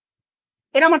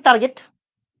 এটা আমার টার্গেট।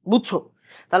 বুঝছো?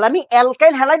 তাহলে আমি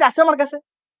অ্যালকাইল হ্যালাইড আছে আমার কাছে,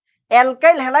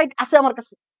 অ্যালকাইল হ্যালাইড আছে আমার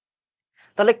কাছে,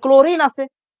 তাহলে ক্লোরিন আছে।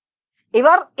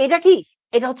 এবার এটা কি?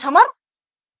 এটা হচ্ছে আমার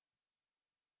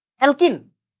অ্যালকিন।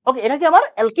 ওকে, এটা কি আমার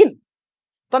অ্যালকিন?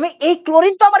 তো আমি এই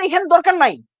ক্লোরিন তো আমার এখানে দরকার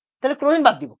নাই, তাহলে ক্লোরিন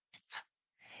বাদ দিব। আচ্ছা,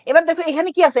 এবার দেখো এখানে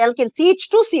কি আছে? Alkane,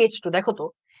 CH2, CH2। দেখো তো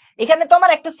এখানে তো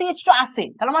আমার একটা CH2 আছে,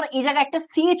 তাহলে আমার এই জায়গায় একটা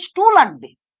CH2 লাগবে।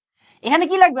 এখানে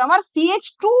কি লাগবে? আমার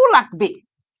CH2 লাগবে।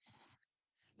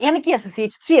 এখানে কি আছে?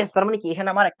 CH3 আছে, তার মানে কি এখানে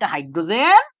আমার একটা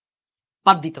হাইড্রোজেন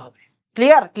বাদ দিতে হবে।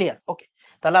 ক্লিয়ার? ক্লিয়ার। ওকে,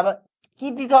 তাহলে আবার কি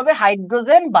দিতে হবে?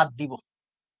 হাইড্রোজেন বাদ দিব।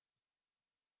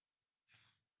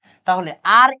 তাহলে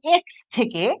আর এক্স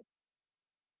থেকে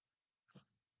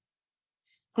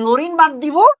ক্লোরিন বাদ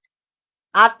দিব,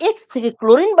 আর এক্স থেকে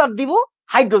ক্লোরিন বাদ দিব,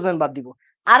 হাইড্রোজেন বাদ দিব,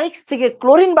 আর এক্স থেকে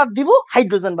ক্লোরিন বাদ দিব,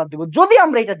 হাইড্রোজেন বাদ দিব, যদি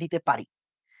আমরা এটা দিতে পারি।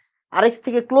 আর এক্স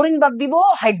থেকে ক্লোরিন বাদ দিব,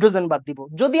 হাইড্রোজেন বাদ দিব,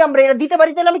 যদি আমরা এটা দিতে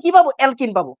পারি, তাহলে আমি কি পাবো?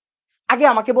 অ্যালকিন পাবো। আগে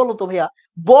আমাকে বলো তো ভাইয়া,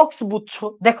 বক্স বুঝছো?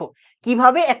 দেখো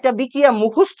কিভাবে একটা বিক্রিয়া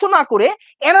মুখস্থ না করে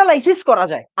অ্যানালাইসিস করা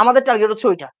যায়, আমাদের টার্গেট হচ্ছে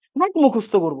ওইটা। নাকি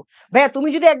মুখস্থ করবো? ভাইয়া তুমি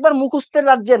যদি একবার মুখস্থের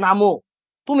রাজ্যে নামো,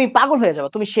 তুমি পাগল হয়ে যাবে,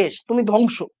 তুমি শেষ, তুমি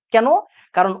ধ্বংস। কেন?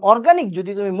 কারণ অর্গানিক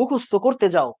যদি তুমি মুখস্থ করতে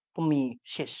যাও, তুমি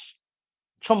শেষ।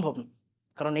 সম্ভব না।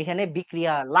 কারণ এখানে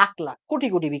বিক্রিয়া লাখ, লাখ, কোটি,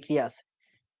 কোটি বিক্রিয়া আছে।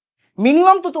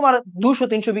 মিনিমাম তো তোমার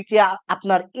 ২০০-৩০০ বিক্রিয়া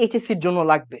আপনার এইচএসসির জন্য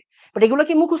লাগবে। বাট এগুলো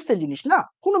কি মুখস্থের জিনিস না।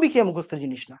 কোন বিক্রিয়া মুখস্থের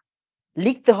জিনিস না।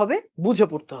 লিখতে হবে, বুঝে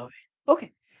পড়তে হবে। ওকে?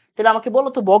 তাহলে আমাকে বলো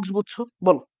তো বক্স বুঝছো?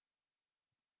 বলো।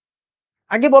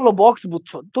 আগে বলো বক্স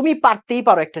বুঝছো। তুমি পারতেই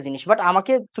পারো একটা জিনিস। বাট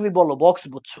আমাকে তুমি বলো বক্স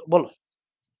বুঝছো। বলো।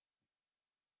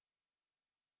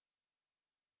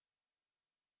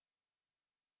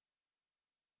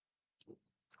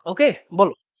 ওকে?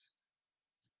 বলো।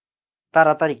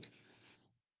 তাড়াতাড়ি।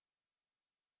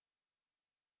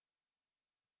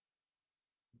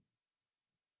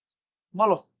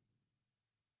 বলো।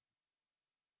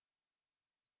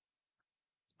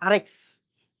 আরএক্স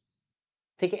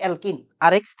থেকে অ্যালকিন,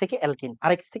 আরএক্স থেকে অ্যালকিন,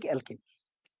 আরএক্স থেকে অ্যালকিন।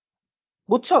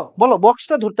 বুঝছো? বলো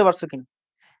বক্সটা ধরতে পারছো কিনা?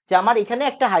 যে আমার এখানে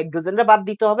একটা হাইড্রোজেনরে বাদ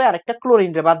দিতে হবে আর একটা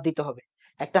ক্লোরিনরে বাদ দিতে হবে।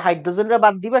 একটা হাইড্রোজেনরে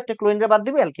বাদ দিব, একটা ক্লোরিনরে বাদ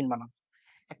দিব, অ্যালকিন বানাবো।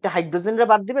 একটা হাইড্রোজেনরে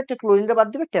বাদ দিব, একটা ক্লোরিনরে বাদ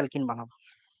দিব, একটা অ্যালকিন বানাবো।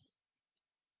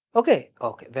 ওকে?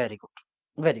 ওকে, ভেরি গুড।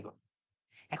 Very good.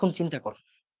 এখন চিন্তা করো।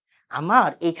 আমার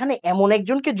এখানে এমন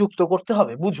একজনকে যুক্ত করতে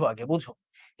হবে, বুঝো আগে বুঝো।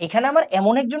 এখানে আমার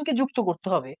এমন একজনকে যুক্ত করতে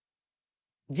হবে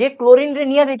যে ক্লোরিনরে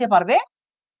নিয়ে যাইতে পারবে,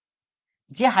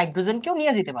 যে হাইড্রোজেনকেও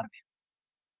নিয়ে যেতে পারবে।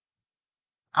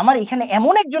 আমার এখানে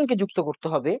এমন একজনকে যুক্ত করতে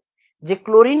হবে যে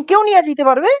ক্লোরিনকেও নিয়ে যেতে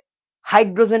পারবে,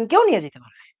 হাইড্রোজেনকেও নিয়ে যেতে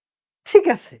পারবে। ঠিক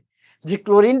আছে? যে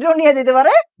ক্লোরিনরেও নিয়ে যেতে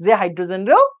পারে, যে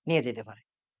হাইড্রোজেনরেও নিয়ে যেতে পারে।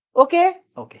 ওকে?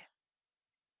 ওকে।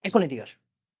 এখন এদিকে আসো।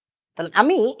 তাহলে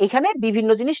আমি এখানে বিভিন্ন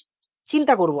জিনিস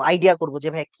চিন্তা করব, আইডিয়া করব যে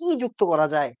ভাই কি যুক্ত করা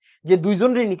যায় যে ২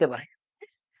 জনরে নিতে পারে।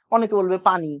 অনেকে বলবে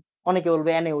পানি, অনেকে বলবে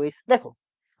NaOH। দেখো,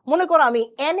 মনে করো আমি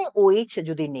NaOH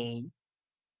যদি নেই,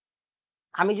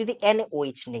 আমি যদি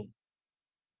NaOH নেই,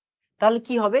 তাহলে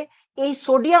কি হবে? এই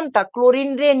সোডিয়ামটা ক্লোরিন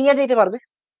রে নিয়ে যেতে পারবে।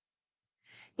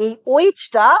 এই OH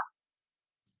টা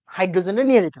হাইড্রোজেন রে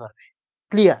নিয়ে যেতে পারবে।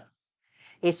 ক্লিয়ার?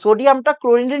 এই সোডিয়ামটা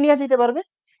ক্লোরিন রে নিয়ে যেতে পারবে।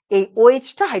 এই OH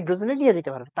টা হাইড্রোজেনে নিয়ে যেতে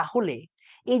পারবে। তাহলে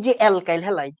এই যে অ্যালকাইল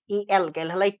হ্যালাইড, এই অ্যালকাইল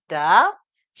হ্যালাইডটা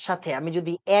সাথে আমি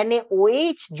যদি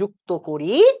NaOH যুক্ত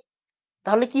করি,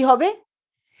 তাহলে কি হবে?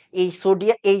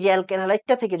 এই যে অ্যালকাইল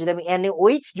হ্যালাইডটা থেকে যদি আমি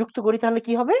NaOH যুক্ত করি তাহলে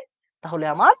কি হবে? তাহলে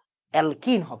আমার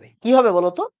অ্যালকিন হবে। কি হবে বলো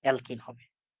তো? অ্যালকিন হবে।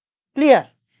 ক্লিয়ার?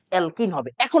 অ্যালকিন হবে।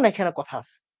 এখন এখানে কথা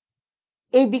আছে।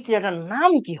 এই বিক্রিয়াটার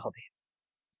নাম কি হবে?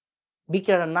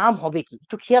 বিক্রিয়াটার নাম হবে কি?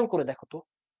 একটু খেয়াল করে দেখো তো।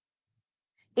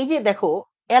 এই যে দেখো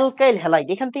অ্যালকাইল হ্যালাইড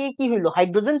এখান থেকে কি হইলো?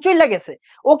 হাইড্রোজেন চইলা গেছে।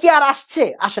 ও কি আর আসছে?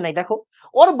 আসে নাই দেখো।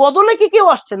 ওর বদলে কি কেউ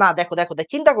আসছে? না, দেখো, দেখো,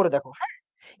 চিন্তা করে দেখো। হ্যাঁ?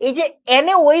 এই যে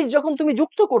NaOH যখন তুমি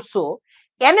যুক্ত করছো,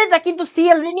 Na টা কিন্তু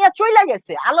Cl রে নিয়ে চইলা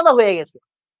গেছে, আলাদা হয়ে গেছে।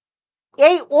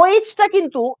 এই OH টা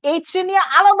কিন্তু H রে নিয়ে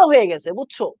আলাদা হয়ে গেছে,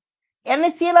 বুঝছো?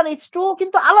 NaCl আর H2O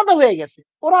কিন্তু আলাদা হয়ে গেছে।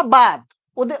 ওরা বাদ।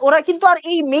 ওরা কিন্তু আর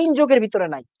এই মেইন যৌগের ভিতরে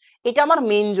নাই। এটা আমার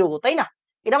মেইন যৌগ, তাই না?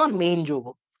 এটা আমার মেইন যৌগ।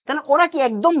 তাহলে ওরা কি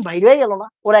একদম বাইরে হয়ে গেল না?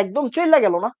 ওরা একদম চইলা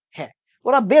গেল না? হ্যাঁ,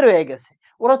 ওরা বের হয়ে গেছে।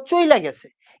 ওরা চইলা গেছে।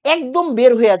 একদম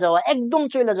বের হয়ে যাওয়া, একদম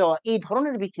চইলা যাওয়া এই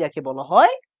ধরনের বিক্রিয়াকে বলা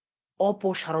হয়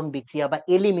অপসারণ বিক্রিয়া বা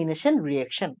এলিমিনেশন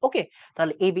রিঅ্যাকশন। ওকে?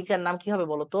 তাহলে এই বিক্রিয়ার নাম কি হবে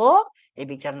বলো তো? এই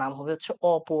বিক্রিয়ার নাম হবে হচ্ছে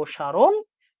অপসারণ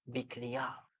বিক্রিয়া।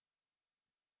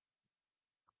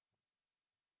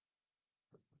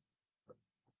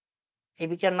 এই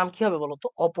বিক্রিয়ার নাম কি হবে বলো তো?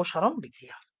 অপসারণ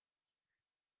বিক্রিয়া।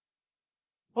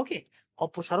 ওকে?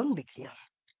 অপসারণ বিক্রিয়া।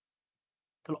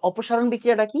 তাহলে অপসারণ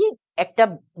বিক্রিয়াটা কি? একটা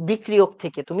বিক্রিয়ক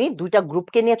থেকে তুমি ২ টা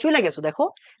গ্রুপকে নিয়ে চলে গেছো। দেখো,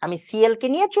 আমি Cl কে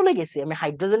নিয়ে চলে গেছি, আমি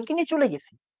হাইড্রোজেনকে নিয়ে চলে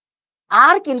গেছি।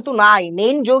 আর কিন্তু নাই,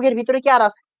 মেইন যৌগের ভিতরে কি আর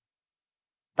আছে?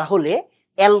 তাহলে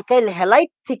অ্যালকাইল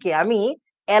হ্যালাইড থেকে আমি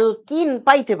অ্যালকিন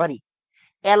পাইতে পারি।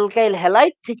 অ্যালকাইল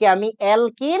হ্যালাইড থেকে আমি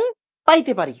অ্যালকিন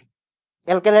পাইতে পারি।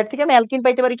 অ্যালকাইল হ্যালাইড থেকে আমি অ্যালকিন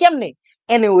পাইতে পারি কেমনে?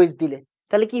 NaOH দিলে।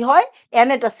 তাহলে কি হয়?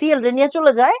 Na টা Cl রে নিয়ে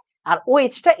চলে যায় আর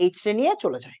OH টা H রে নিয়ে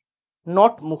চলে যায়।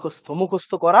 নট মুখস্থ,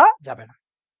 মুখস্থ করা যাবে না।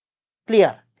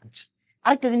 ক্লিয়ার? আচ্ছা।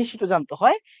 আরেকটা জিনিস একটু জানতে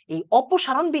হয়। এই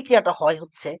অপসারণ বিক্রিয়াটা হয়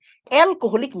হচ্ছে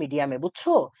অ্যালকোহলিক মিডিয়ামে,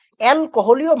 বুঝছো?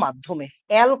 অ্যালকোহলীয় মাধ্যমে,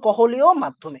 অ্যালকোহলীয়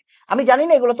মাধ্যমে। আমি জানি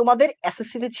না এগুলো তোমাদের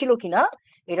এসএসসি তে ছিল কিনা।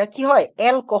 এটা কি হয়?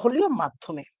 অ্যালকোহলীয়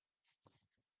মাধ্যমে।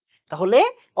 তাহলে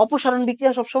অপসারণ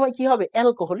বিক্রিয়া সবসময় কি হবে?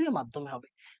 অ্যালকোহলীয় মাধ্যমে হবে।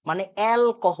 মানে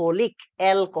অ্যালকোহলিক,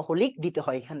 অ্যালকোহলিক দিতে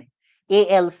হয় এখানে।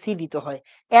 ALC দিতে হয়।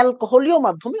 অ্যালকোহলীয়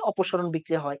মাধ্যমে অপসারণ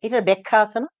বিক্রিয়া হয়। এটার ব্যাখ্যা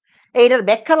আছে না? এটার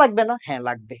ব্যাখ্যা লাগবে না? হ্যাঁ,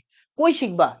 লাগবে। কই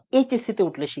শিখবা? এইচএসসি তে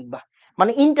উঠলে শিখবা।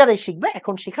 মানে ইন্টারে শিখবা,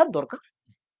 এখন শিখার দরকার।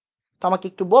 তো আমাকে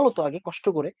একটু বলো তো আগে কষ্ট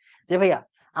করে যে ভাইয়া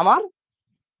আমার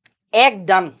এক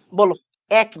ডান বলো,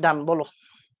 এক ডান বলো,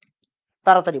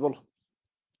 তাড়াতাড়ি বলো,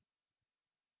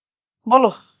 বলো,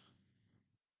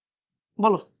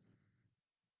 বলো,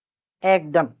 এক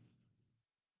ডান।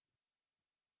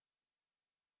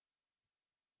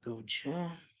 বুঝে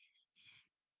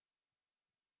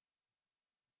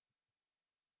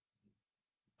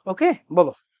ওকে,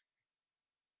 বলো।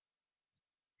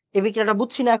 এই বিক্রিয়াটা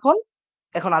বুঝছি না এখন।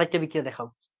 এখন আরেকটা বিক্রিয়া দেখাও।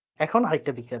 এখন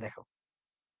আরেকটা বিক্রিয়া দেখাও।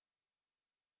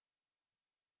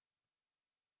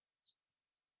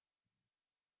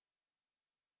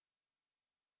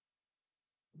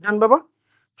 জান বাবা,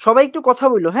 সবাই একটু কথা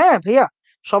বইলো, হ্যাঁ ভাইয়া,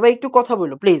 সবাই একটু কথা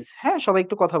বইলো প্লিজ, হ্যাঁ সবাই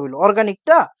একটু কথা বইলো।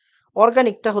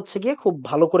 অর্গানিকটা হচ্ছে গিয়ে খুব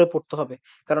ভালো করে পড়তে হবে,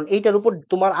 কারণ এইটার উপর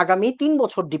তোমার আগামী 3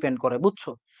 বছর ডিপেন্ড করে,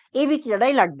 বুঝছো? এই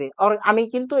বিক্রিয়াটাই লাগবে। আর আমি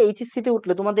কিন্তু এইচএসসি তে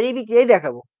উঠলে তোমাদের এই বিক্রিয়াই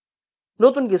দেখাবো,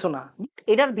 নতুন কিছু না।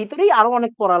 এটার ভিতরেই আরো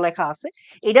অনেক পড়ালেখা আছে,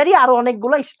 এটারই আরো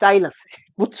অনেকগুলা স্টাইল আছে,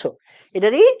 বুঝছো?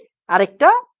 এটারই আরেকটা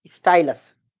স্টাইল আছে।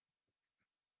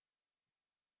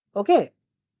 ওকে,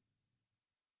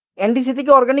 এনডিসি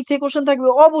থেকে অর্গানিক থেকে কোশ্চেন থাকবে,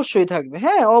 অবশ্যই থাকবে,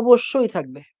 হ্যাঁ অবশ্যই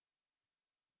থাকবে।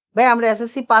 ভাই আমরা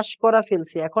এসএসসি পাস করা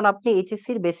ফেলছি, এখন আপনি এইচএসসি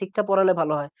এর বেসিকটা পড়ালে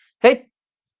ভালো হয়। হেই,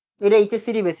 এটা এইচএসসি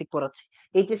এরই বেসিক পড়াচ্ছি,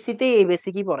 এইচএসসি তে এই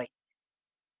বেসিকই পড়াই।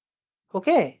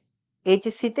 ওকে,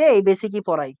 এইচএসসি তে এই বেসিকই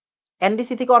পড়াই।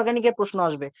 এনডিসি থেকে অর্গানিকের প্রশ্ন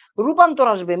আসবে, রূপান্তর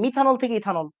আসবে, মিথানল থেকে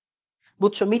ইথানল,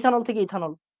 বুঝছো? মিথানল থেকে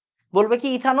ইথানল, বলবে কি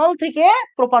ইথানল থেকে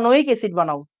প্রোপানোয়িক অ্যাসিড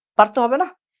বানাও, পারতে হবে না?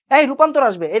 এই রূপান্তর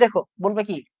আসবে, এই দেখো বলবে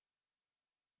কি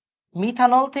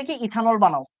মিথানল থেকে ইথানল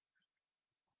বানাও।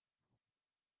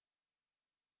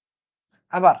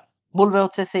 আবার বলবে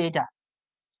হচ্ছে সে এটা,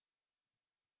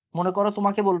 মনে করো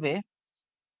তোমাকে বলবে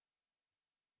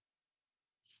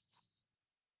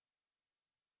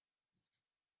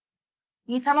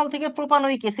ইথানল থেকে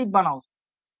প্রোপানোয়িক অ্যাসিড বানাও,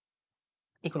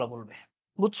 এগুলো বলবে,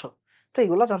 বুঝছো? তো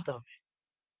এগুলো জানতে হবে,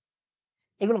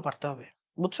 এগুলো পারতে হবে,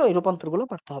 বুঝছো? এই রূপান্তর গুলো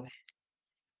পারতে হবে।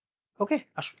 ওকে,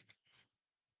 আসো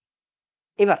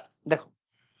এবার দেখো,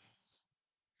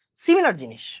 সিমিলার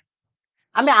জিনিস,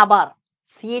 আমি আবার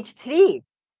CH3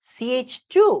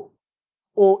 CH2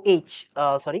 OH,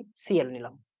 sorry Cl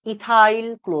নিলাম, ইথাইল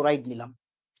ক্লোরাইড নিলাম।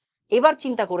 এবার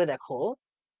চিন্তা করে দেখো,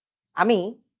 আমি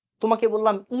তোমাকে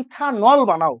বললাম ইথানল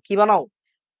বানাও, কি বানাও?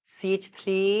 CH3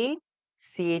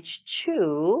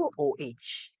 CH2OH,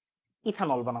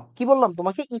 ইথানল বানাও। কি বললাম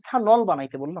তোমাকে? ইথানল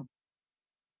বানাইতে বললাম।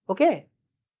 ওকে,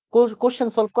 কোশ্চেন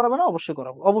সলভ করাবে না? অবশ্যই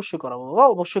করাবো, অবশ্যই করাবো বাবা,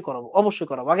 অবশ্যই করাবো, অবশ্যই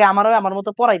করাবো। আগে আমার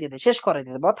মতো পড়াই দিতে, শেষ করাই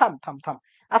দিতে বাবা, থাম থাম থাম,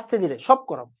 আস্তে ধীরে সব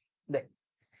করাবো। দেখ,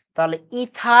 তাহলে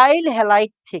ইথাইল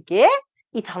হ্যালাইড থেকে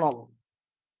ইথানল,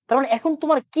 তার মানে এখন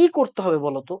তোমার কি করতে হবে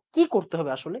বলো তো? কি করতে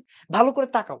হবে আসলে? ভালো করে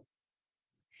তাকাও,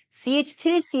 CH3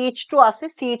 CH2 আছে,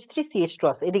 CH3 CH2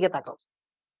 আছে, এদিকে তাকাও।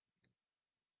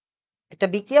 একটা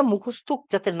বিক্রিয়া মুখস্থ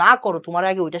যাতে না করো, তোমার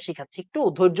আগে ওইটা শেখাচ্ছি, একটু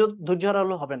ধৈর্য, ধৈর্য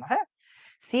হারালে হবে না, হ্যাঁ?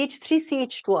 CH3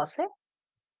 CH2 আছে,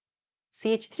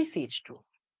 CH3 CH2,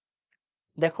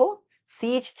 দেখো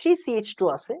CH3 CH2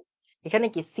 আছে, এখানে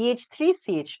কি CH3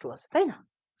 CH2 আছে, তাই না?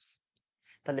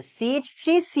 তাহলে CH3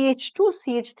 CH2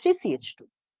 CH3 CH2,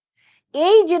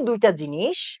 এই যে দুইটা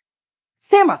জিনিস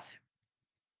সেম আছে,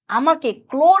 আমাকে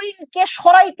ক্লোরিনকে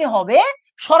সরাইতে হবে,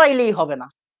 সরাইলেই হবে না,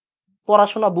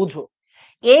 পড়াশোনা বুঝো।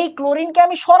 এই ক্লোরিনকে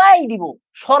আমি সরাই দিব,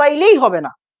 সরাইলেই হবে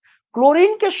না,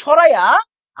 ক্লোরিনকে সরাইয়া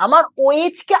আমার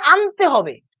OH কে আনতে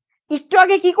হবে। একটু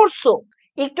আগে কি করছো?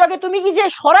 একটু আগে তুমি কি যে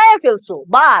সরাইয়া ফেলছো,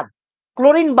 বাদ,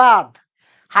 ক্লোরিন বাদ,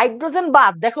 হাইড্রোজেন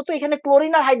বাদ, দেখো তো এখানে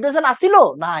ক্লোরিন আর হাইড্রোজেন আসিল?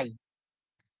 নাই,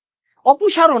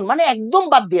 অপসারণ মানে একদম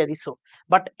বাদ দিয়ে দিছো।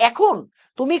 বাট এখন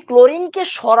তুমি ক্লোরিনকে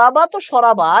সরাবা, তো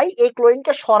সরাবাই, এই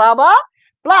ক্লোরিনকে সরাবা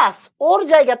প্লাস ওর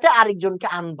জায়গাতে আরেকজনকে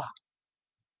আনবা,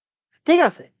 ঠিক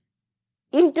আছে?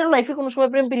 ইন্টার লাইফে কোনো সময়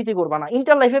প্রেম প্রীতি করবা না,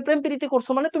 ইন্টার লাইফে প্রেম প্রীতি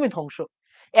করছো মানে তুমি ধ্বংস।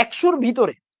 100-র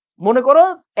ভিতরে মনে করো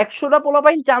 100টা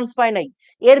পোলাপাইন চান্স পায় নাই,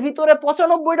 এর ভিতরে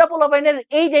 95টা পোলাপাইনের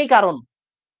এইটাই কারণ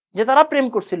যে তারা প্রেম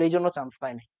করছিল, এই জন্য চান্স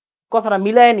পায় নাই। কথাটা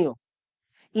মিলায় নিও।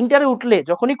 ইন্টারে উঠলে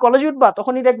যখনই কলেজে উঠবা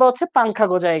তখনই দেখবা হচ্ছে পাংখা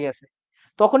গজায় গেছে,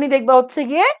 তখনই দেখবা হচ্ছে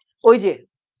গিয়ে ওই যে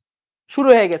শুরু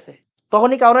হয়ে গেছে,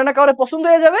 তখনই কাউরে না কাউরে পছন্দ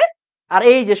হয়ে যাবে, আর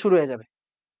এই যে শুরু হয়ে যাবে,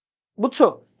 বুঝছো?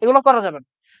 এগুলো করা যাবে না।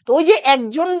 তো ওই যে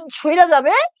একজন সইরা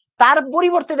যাবে, তার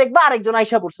পরিবর্তে দেখবা আরেকজন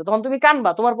আইসা পড়ছে, তখন তুমি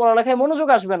কানবা, তোমার পড়ালেখায় মনোযোগ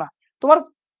আসবে না, তোমার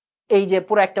এই যে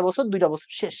পুরো 1 বছর 2টা বছর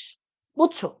শেষ,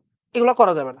 বুঝছো? এগুলো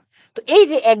করা যাবে না। তো এই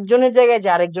যে একজনের জায়গায় যে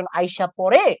আরেকজন আইসা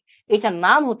পড়ে, এটার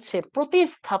নাম হচ্ছে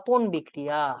প্রতিস্থাপন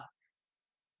বিক্রিয়া।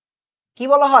 কি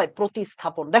বলা হয়?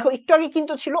 প্রতিস্থাপন। দেখো একটু আগে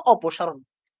কিন্তু ছিল অপসারণ,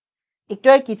 একটু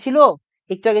আগে কি ছিল?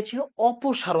 একটু আগে ছিল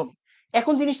অপসারণ,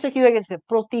 এখন জিনিসটা কি হয়ে গেছে?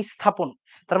 প্রতিস্থাপন।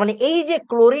 তার মানে এই যে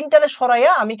ক্লোরিনটারে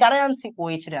সরাইয়া আমি কারে আনছি?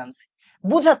 OH রে আনছি।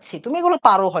 বুঝাচ্ছি, তুমি এগুলো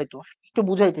পারো হয়তো, একটু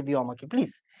বুঝাইতে দিও আমাকে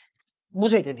প্লিজ,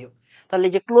 বুঝাইতে দিও। তাহলে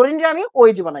এই যে ক্লোরিনরে আমি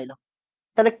OH বানাইলাম,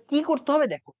 তাহলে কি করতে হবে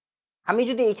দেখো, আমি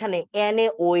যদি এখানে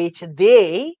NaOH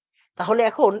দেই, তাহলে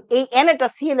এখন এই Na টা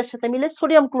Cl এর সাথে মিলে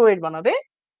সোডিয়াম ক্লোরাইড বানাবে,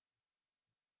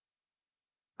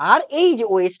 আর এই যে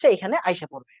OH টা এখানে আইসা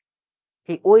পড়বে,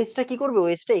 এই OH টা কি করবে?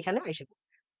 OH টা এখানে আইসা পড়বে।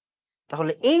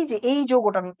 তাহলে এই যে এই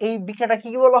যৌগটা, এই বিক্রিয়াটা কি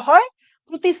বলা হয়?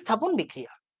 প্রতিস্থাপন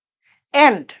বিক্রিয়া।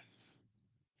 এন্ড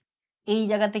এই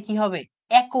জায়গাতে কি হবে?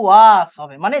 অ্যাকুয়াস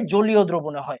হবে, মানে জলীয়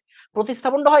দ্রবণে হয়।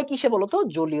 প্রতিস্থাপনটা হয় কিসে বলতো?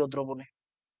 জলীয় দ্রবণে।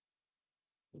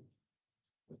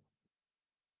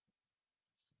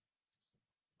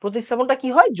 প্রতিস্থাপনটা কি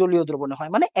হয়? জলীয় দ্রবণে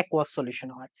হয়, মানে অ্যাকুয়াস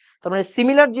সলিউশনে হয়। তার মানে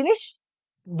সিমিলার জিনিস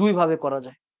দুই ভাবে করা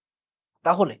যায়।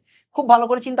 তাহলে খুব ভালো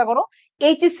করে চিন্তা করো,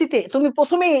 এইচএসসি তে তুমি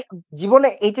প্রথমেই জীবনে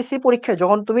এইচএসসি পরীক্ষায়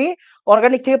যখন তুমি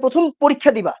অর্গানিক থেকে প্রথম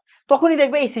পরীক্ষা দিবা, তখনই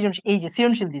দেখবে এই সৃজনশীল, এই যে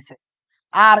সৃজনশীল দিছে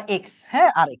আর এক্স,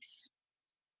 হ্যাঁ আর এক্স।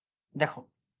 দেখো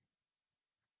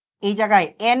এই জায়গায়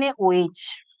NaOH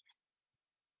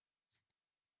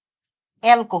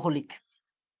অ্যালকোহলিক,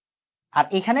 আর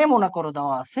এখানে মনে করো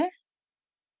দেওয়া আছে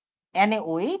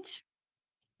NaOH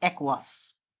অ্যাকুয়াস।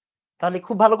 তাহলে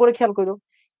খুব ভালো করে খেয়াল করো,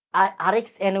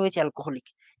 আরএক্স NaOH অ্যালকোহলিক।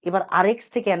 এবার আরএক্স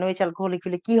থেকে NaOH অ্যালকোহলিক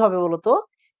হলে কি হবে বলতো?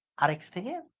 আরএক্স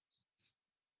থেকে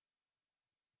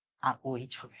আর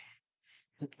OH হবে।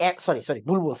 সরি সরি,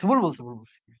 ভুল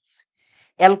বলছি।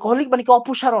 অ্যালকোহলিক মানে কি?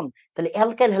 অপসারণ। তাহলে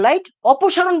অ্যালকাইল হ্যালাইড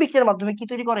অপসারণ বিক্রিয়ার মাধ্যমে কি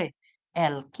তৈরি করে?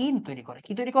 অ্যালকিন তৈরি করে।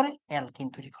 কি তৈরি করে? অ্যালকিন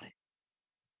তৈরি করে।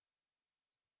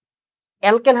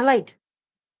 অ্যালকাইল হ্যালাইড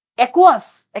অ্যাকুয়াস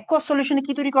সলিউশনে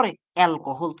কি তৈরি করে?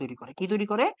 অ্যালকোহল তৈরি করে। কি তৈরি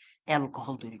করে?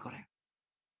 অ্যালকোহল তৈরি করে।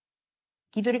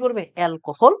 কি তৈরি করবে?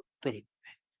 অ্যালকোহল তৈরি করবে।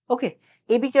 ওকে,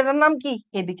 এই বিক্রিয়াটার নাম কি?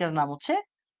 এই বিক্রিয়ার নাম হচ্ছে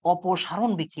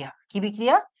অপসারণ বিক্রিয়া। কি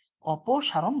বিক্রিয়া?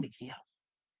 অপসারণ বিক্রিয়া।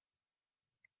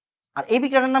 আর এই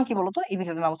বিক্রিয়াটার নাম কি বলতো? এই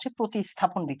বিক্রিয়াটার নাম হচ্ছে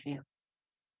প্রতিস্থাপন বিক্রিয়া।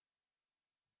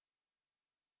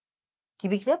 কি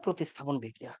বিক্রিয়া? প্রতিস্থাপন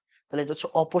বিক্রিয়া। তাহলে এটা হচ্ছে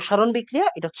অপসারণ বিক্রিয়া,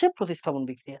 এটা হচ্ছে প্রতিস্থাপন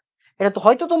বিক্রিয়া। এটা তো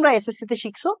হয়তো তোমরা এসএসসি তে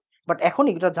শিখছো, বাট এখন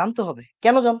এটা জানতে হবে।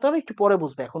 কেন জানতে হবে? একটু পরে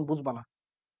বুঝবে, এখন বুঝবা না,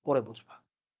 পরে বুঝবা।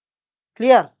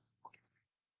 ক্লিয়ার?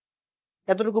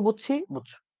 এতটুকু বুঝছি,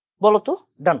 বুঝছো? বলো তো,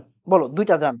 ডান। বলো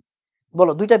দুইটা ডান,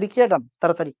 বলো দুইটা বিক্রিয়া ডান,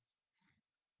 তাড়াতাড়ি।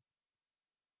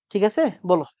 ঠিক আছে,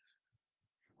 বলো।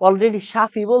 অলরেডি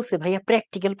সাফি বলছে ভাইয়া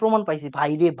প্র্যাকটিক্যাল প্রমাণ পাইছি।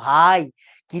 ভাই রে ভাই,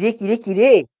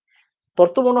 কিরে, তোর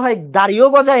তো মনে হয় দাড়িও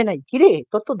গজায় নাই। কিরে,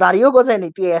 তোর তো দাড়িও গজায়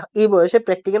নাই, তুই এই বয়সে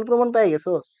প্র্যাকটিক্যাল প্রমাণ পেয়ে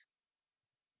গেছস?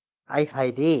 আই হাই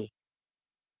রে।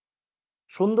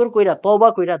 সুন্দর কইরা তওবা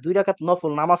কইরা ২ রাকাত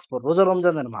নফল নামাজ পড়, রোজা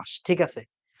রমজানের মাস, ঠিক আছে?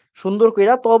 সুন্দর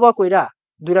কইরা তওবা কইরা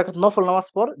 ২ রাকাত নফল নামাজ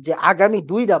পড়, যে আগামী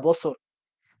 ২টা বছর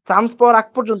চান্স পাওয়ার আগ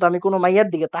পর্যন্ত আমি কোন মাইয়ার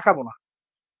দিকে তাকাবো না।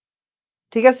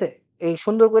 ঠিক আছে? এই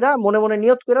সুন্দর কইরা মনে মনে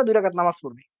নিয়ত কইরা ২ রাকাত নামাজ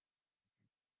পড়বি।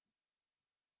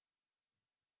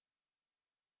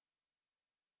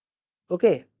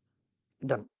 ওকে?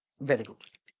 ডান। Very good.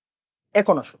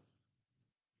 এখন আসো।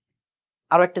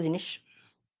 আরো একটা জিনিস,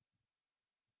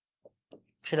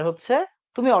 সেটা হচ্ছে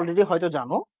তুমি অলরেডি হয়তো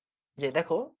জানো যে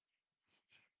দেখো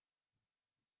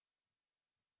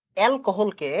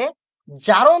অ্যালকোহলকে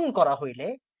জারণ করা হইলে,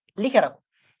 লিখে রাখো,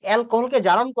 অ্যালকোহলকে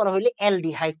জারণ করা হইলে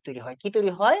অ্যালডিহাইড তৈরি হয়। কি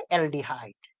তৈরি হয়?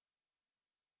 অ্যালডিহাইড।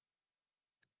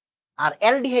 আর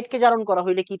অ্যালডিহাইডকে জারণ করা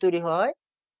হইলে কি তৈরি হয়?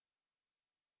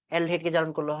 অ্যালডিহাইডকে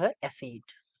জারণ করলে হয় অ্যাসিড।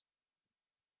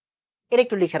 এটা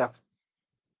একটু লিখে রাখো।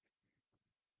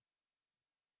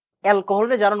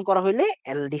 অ্যালকোহলকে জারণ করা হইলে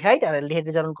অ্যালডিহাইড, আর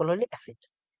অ্যালডিহাইডকে জারণ করলে হইলে অ্যাসিড।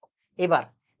 এবার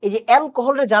এই যে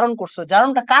অ্যালকোহলকে জারণ করছো,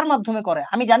 জারণটা কার মাধ্যমে করে?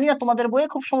 আমি জানি না, তোমাদের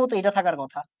বইয়ে খুব সম্ভবত এটা থাকার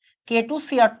কথা।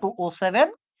 K2Cr2O7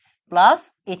 plus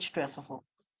H2SO4।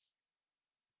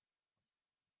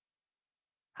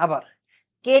 আবার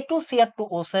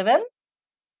K2Cr2O7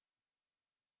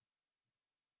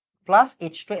 প্লাস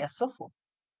H2SO4।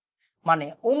 মানে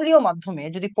অম্লীয় মাধ্যমে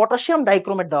যদি পটাশিয়াম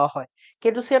ডাইক্রোমেট দেওয়া হয়,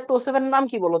 K2Cr2O7 এর নাম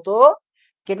কি বলতো?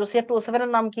 K2Cr2O7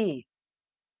 এর নাম কি?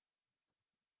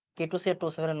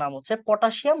 K2Cr2O7 এর নাম হচ্ছে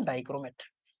পটাশিয়াম ডাইক্রোমেট।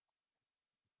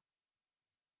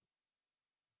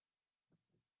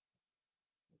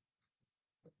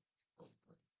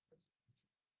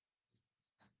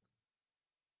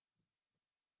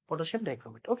 Potassium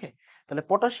dichromate. ওকে, তাহলে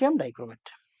পটাশিয়াম ডাইক্রোমেট।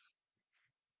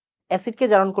 অ্যাসিডকে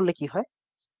জারণ করলে কি হয়?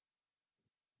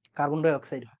 কার্বন ডাই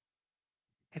অক্সাইড হয়।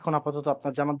 এখন আপাতত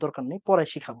আপনার জানার দরকার নেই, পরে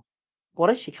শিখাবো,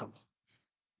 পরে শিখাবো।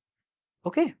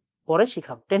 ওকে, পরে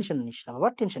শিখাবো, টেনশন নিস না বাবা,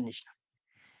 টেনশন নিস না।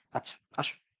 আচ্ছা,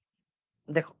 আসো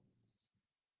দেখো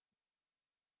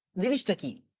জিনিসটা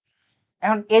কি।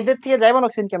 এখন এদের থেকে জাইমান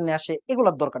অক্সিজেন কেমনে আসে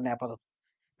এগুলোর দরকার নেই আপাতত,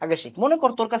 আগে শিখ। মনে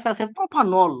কর তোর কাছে আছে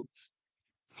propanol,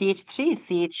 CH3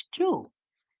 CH2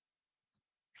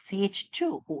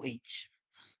 CH2OH,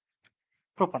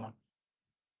 propanol.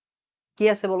 কি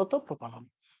আছে বলতো? প্রোপানল।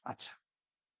 আচ্ছা,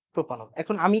 প্রোপানল।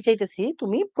 এখন আমি চাইতেছি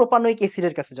তুমি প্রোপানয়িক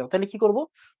অ্যাসিডের কাছে যাও। তাহলে কি করব?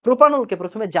 প্রোপানলকে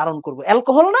প্রথমে জারণ করব।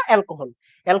 অ্যালকোহল না? অ্যালকোহল।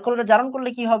 অ্যালকোহলটা জারণ করলে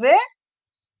কি হবে?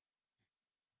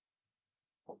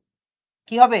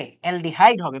 কি হবে?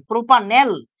 অ্যালডিহাইড হবে,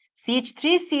 প্রোপানেল। CH3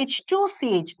 CH2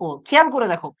 CHO। খেয়াল করে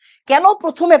দেখো কেন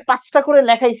প্রথমে 5টা করে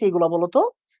লেখাইছি এগুলো বলো তো,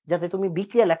 যাতে তুমি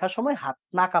বিক্রিয়া লেখার সময় হাত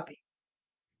না কাঁপে।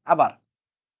 আবার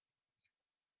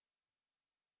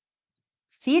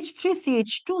CH3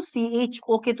 CH2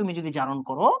 CHO কে তুমি যদি জারণ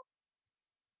করো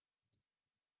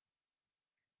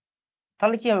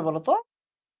তাহলে কি হবে বলো তো?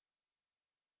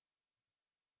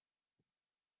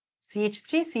 CH3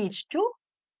 CH2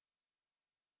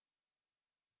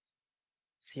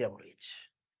 COH।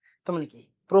 তার মানে কি?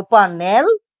 প্রোপানেল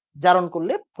জারণ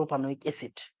করলে প্রোপানোয়িক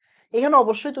অ্যাসিড। এখানে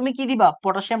অবশ্যই তুমি কি দিবা?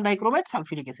 Potassium dichromate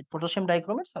sulphuric acid, potassium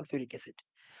dichromate sulphuric acid.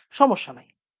 সমস্যা নাই।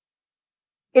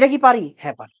 এটা কি পারি?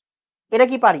 হ্যাঁ পারি। এটা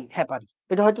কি পারি? হ্যাঁ পারি।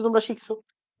 এটা হয়তো তোমরা শিখছো।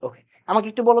 ওকে। আমাকে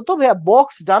একটু বলো তো ভাইয়া,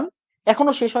 বক্স ডান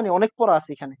এখনো শেষ হয়নি, অনেক পড়া আছে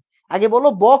এখানে। আগে বলো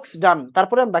বক্স ডান,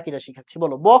 তারপরে আমি বাকিটা শিখাচ্ছি।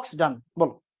 বলো বক্স ডান,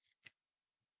 বলো।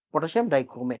 পটাশিয়াম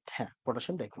ডাইক্রোমেট, হ্যাঁ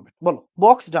পটাশিয়াম ডাইক্রোমেট, বলো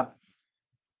বক্স ডান,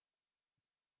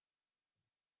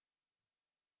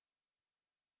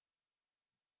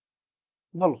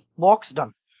 বলো বক্স ডান।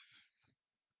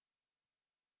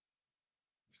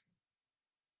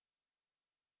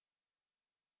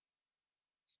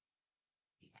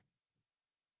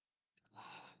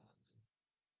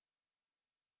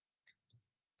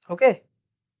 ওকে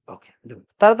ওকে,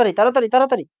 তাড়াতাড়ি তাড়াতাড়ি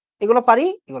তাড়াতাড়ি। এগুলো পারি,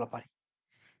 এগুলো পারি।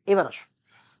 এবার আসো,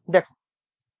 দেখো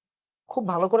খুব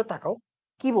ভালো করে তাকাও,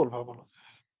 কি বলবো বলো।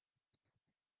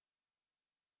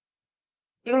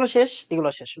 এগুলো শেষ, এগুলো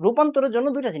শেষ। রূপান্তরের জন্য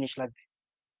দুইটা জিনিস লাগবে।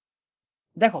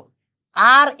 দেখো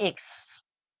আর এক্স,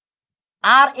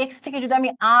 আর এক্স থেকে যদি আমি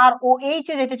আর ও এইচ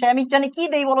এ যেতে চাই, আমি জানি কি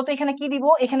দেই বলো তো? এখানে কি দিব?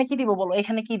 এখানে কি দিব বলো?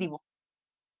 এখানে কি দিব?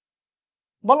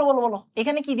 বলো বলো বলো,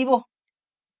 এখানে কি দিব?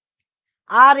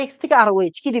 আর এক্স থেকে আর ও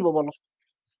এইচ কি দিব বলো?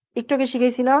 একটু আগে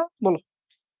শিখাইছি না? বলো,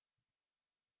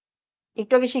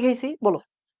 একটু আগে শিখাইছি, বলো।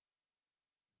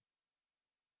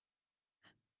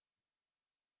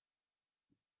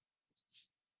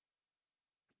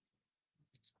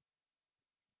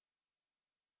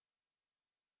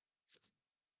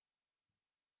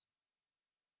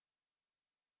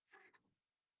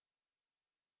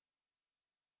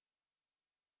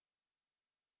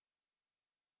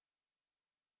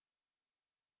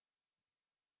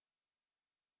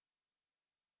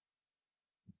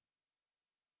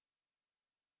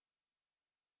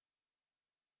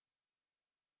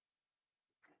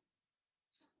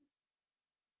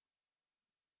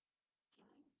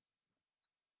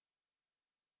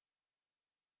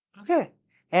 ওকে,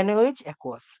 NaOH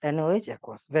aqueous, NaOH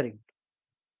aqueous, very good.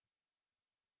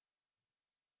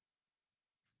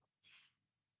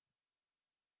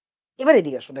 এবার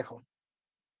এদিকে আসো, দেখো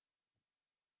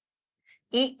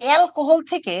এই অ্যালকোহল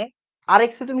থেকে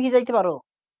আরেক্স এ তুমি কি যাইতে পারো?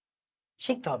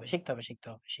 শিখতে হবে শিখতে হবে শিখতে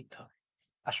হবে শিখতে হবে।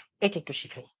 আসো এটা একটু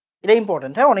শিখাই, এটা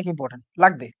ইম্পর্টেন্ট, হ্যাঁ অনেক ইম্পর্টেন্ট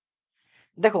লাগবে।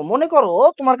 দেখো মনে করো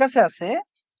তোমার কাছে আছে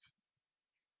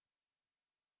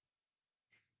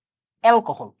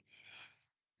অ্যালকোহল,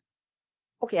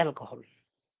 ওকে অ্যালকোহল।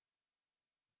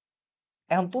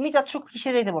 এখন তুমি চাচ্ছ কিসে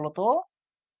যাইতে বলো তো?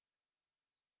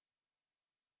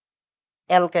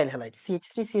 Alkyl halide,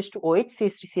 CH3CH2OH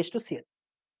CH3CH2Cl,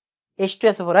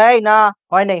 H2SO4, এই না,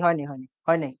 হয় নাই হয় নাই হয় নাই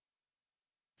হয় নাই।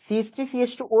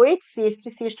 CH3CH2OH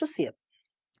CH3CH2Cl,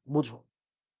 বুঝো।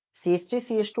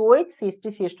 CH3CH2OH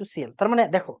CH3CH2Cl, তার মানে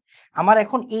দেখো আমার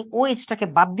এখন এই OH টাকে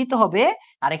বাদ দিতে হবে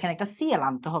আর এখানে একটা Cl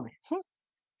আনতে হবে।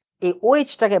 এই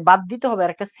OH টাকে বাদ দিতে হবে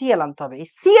আর একটা Cl আনতে হবে। এই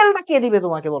Cl টা কে দিবে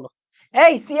তোমাকে বলো?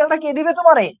 এই Cl টা কে দিবে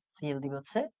তোমারে? Cl দিবে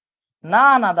হচ্ছে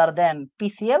none other than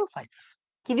PCl5।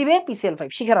 কি দিবে? PCl5,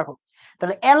 শিখে রাখো।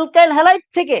 তাহলে অ্যালকাইল হ্যালাইড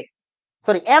থেকে,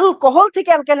 সরি অ্যালকোহল থেকে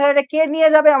অ্যালকাইল হ্যালাইডে কে নিয়ে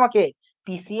যাবে আমাকে?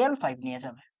 PCl5 নিয়ে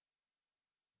যাবে।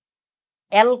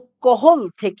 অ্যালকোহল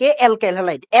থেকে অ্যালকাইল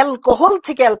হ্যালাইড, অ্যালকোহল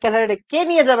থেকে অ্যালকাইল হ্যালাইডে কে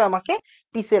নিয়ে যাবে আমাকে?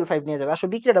 PCl5 নিয়ে যাবে। আসো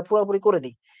বিক্রিয়াটা পুরোপুরি করে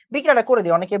দিই, বিক্রিয়াটা করে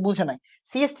দিই, অনেকে বুঝে নাই।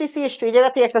 CH3CH2 এই জায়গা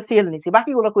থেকে একটা Cl নিছি,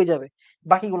 বাকিগুলো কই যাবে?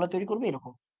 বাকিগুলো তৈরি করবে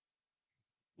এরকম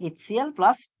HCl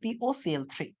প্লাস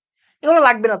POCl3। এগুলো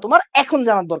লাগবে না তোমার, এখন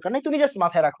জানার দরকার নেই, তুমি জাস্ট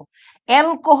মাথায় রাখো।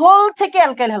 অ্যালকোহল থেকে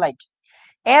অ্যালকাইল হ্যালাইড,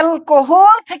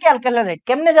 অ্যালকোহল থেকে অ্যালকাইল হ্যালাইড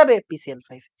কেমনে যাবে? PCl5।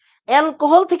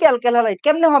 অ্যালকোহল থেকে অ্যালকাইল হ্যালাইড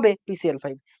কেমনে হবে? PCl5।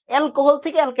 অ্যালকোহল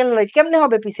থেকে অ্যালকাইল হ্যালাইড কেমনে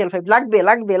হবে? PCl5। লাগবে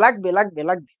লাগবে লাগবে লাগবে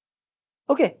লাগবে,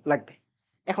 ওকে লাগবে।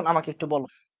 এখন আমাকে একটু বলো,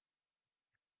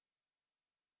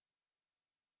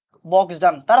 বক্স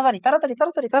ডান, তাড়াতাড়ি তাড়াতাড়ি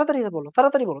তাড়াতাড়ি তাড়াতাড়ি বলো,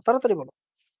 তাড়াতাড়ি বলো, তাড়াতাড়ি বলো।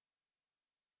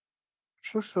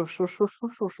 শুর শুর শুর শুর শুর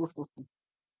শুর শুর শুর শুর।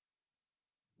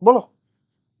 বলো।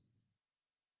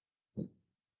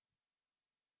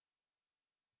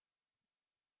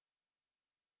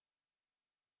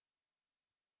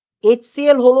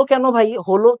 HCl হলো কেন ভাই?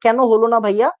 হলো কেন হলো না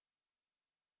ভাইয়া?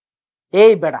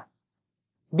 এই বেড়া,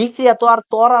 বিক্রিয়া তো আর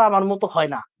তোর আর আমার মতো হয়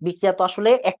না। বিক্রিয়া তো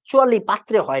আসলে অ্যাকচুয়ালি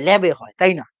পাত্রে হয়, ল্যাবে হয়,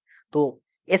 তাই না? তো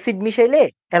অ্যাসিড মিশাইলে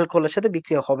অ্যালকোহলের সাথে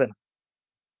বিক্রিয়া হবে না।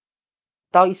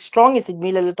 তাও স্ট্রং অ্যাসিড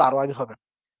মিলাইলে তো আরো আগে হবে।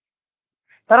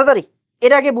 তাড়াতাড়ি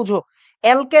এটা আগে বুঝো।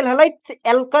 অ্যালকাইল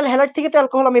হ্যালাইড থেকে তো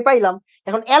অ্যালকোহল আমি পাইলাম।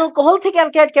 এখন অ্যালকোহল থেকে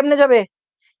অ্যালকাইড কেমনে যাবে?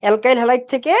 অ্যালকাইল হ্যালাইড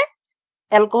থেকে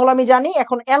অ্যালকোহল আমি জানি,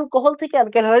 এখন অ্যালকোহল থেকে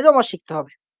অ্যালকাইল হ্যালাইডও আমার শিখতে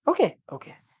হবে। ওকে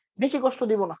ওকে, বেশি কষ্ট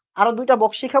দিব না, আরো 2টা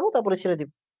বক্স শিখাবো তারপরে ছেড়ে দিব।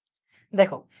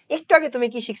 দেখো, একটু আগে তুমি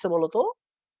কি শিখছো বলো তো?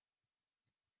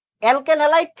 অ্যালকাইল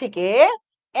হ্যালাইড থেকে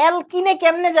অ্যালকিনে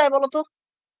কেমনে যায় বলো তো?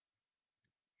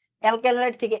 অ্যালকাইল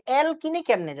হ্যালাইড থেকে অ্যালকিনে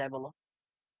কেমনে যায় বলো?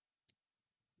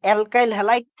 অ্যালকাইল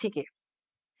হ্যালাইড থেকে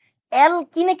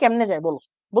অ্যালকিনে কেমনে যায় বলো?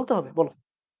 বলতে হবে, বলো।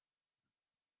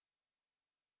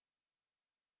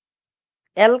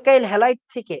 অ্যালকাইল হ্যালাইড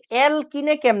থেকে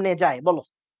অ্যালকিনে কেমনে যায় বলো?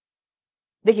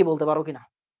 দেখি বলতে পারো কিনা,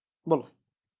 বলো।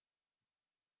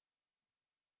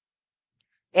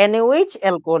 NaOH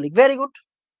alcoholic, very good.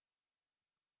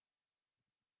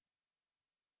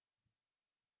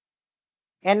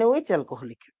 NaOH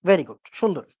alcoholic, very good,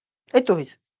 সুন্দর। এই তো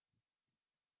হইছে।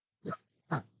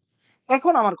 হ্যাঁ,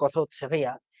 এখন আমার কথা হচ্ছে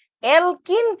ভাইয়া,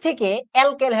 অ্যালকিন থেকে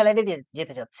অ্যালকাইল হ্যালাইডে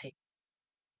যেতে যাচ্ছে।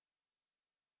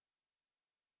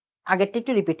 আগেরটা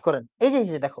একটু রিপিট করেন। এই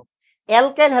যে দেখো,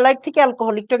 অ্যালকাইল হ্যালাইড থেকে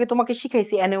অ্যালকোহলিকটাকে তোমাকে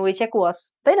শিখাইছি NaOH অ্যাকুয়াস,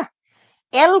 তাই না?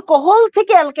 অ্যালকোহল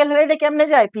থেকে অ্যালকাইল হ্যালাইডে কেমনে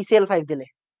যায়? PCl5 দিলে।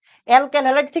 অ্যালকাইল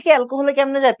হ্যালাইড থেকে অ্যালকোহলে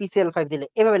কেমনে যায়? PCl5 দিলে।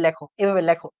 এভাবে লেখো, এভাবে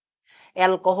লেখো।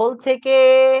 অ্যালকোহল থেকে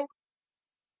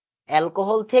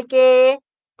অ্যালকোহল থেকে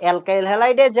অ্যালকাইল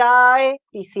হ্যালাইডে যায়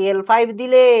PCl5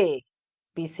 দিলে।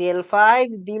 PCl5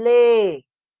 দিলে।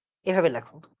 এভাবে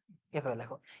লেখো, এভাবে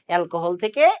লেখো। অ্যালকোহল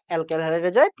থেকে অ্যালকাইল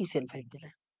হ্যালাইডে যায় PCl5 দিলে।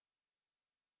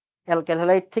 অ্যালকাইল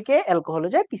হ্যালাইড থেকে অ্যালকোহলে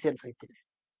যায় PCl5 দিলে।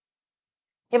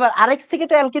 এবার আরএক্স থেকে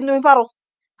তো অ্যালকিন তুমি পারো।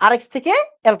 আরএক্স থেকে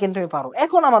অ্যালকিন তুমি পারো।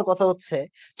 এখন আমার কথা হচ্ছে,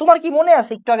 তোমার কি মনে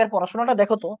আছে একটু আগের পড়াশোনাটা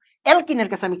দেখো তো? অ্যালকিনের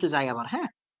কাছে আমি একটু যাই আবার, হ্যাঁ?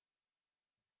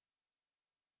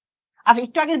 আচ্ছা,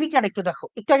 একটু আগের বিক্রিয়াটা একটু দেখো,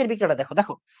 একটু আগের বিক্রিয়াটা দেখো,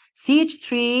 দেখো। CH3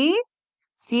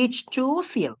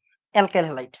 CH2Cl, alkyl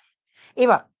halide.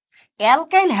 এবার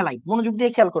অ্যালকাইল হ্যালাইড, মনোযোগ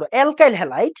দিয়ে খেয়াল করো, অ্যালকাইল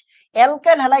হ্যালাইড,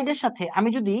 অ্যালকাইল হ্যালাইডের সাথে আমি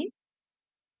যদি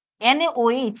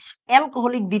NaOH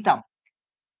অ্যালকোহলিক দিতাম,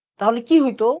 তাহলে কি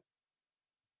হইতো?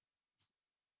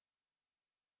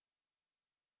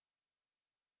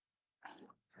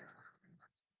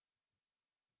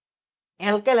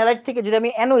 অ্যালকাইল হ্যালাইড থেকে যদি আমি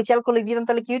NaOH অ্যালকোহলিক দিতাম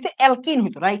তাহলে কি হইতো? অ্যালকিন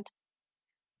হইতো, রাইট?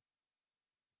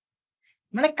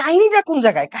 মানে কাহিনীটা কোন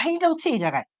জায়গায়? কাহিনীটা হচ্ছে এই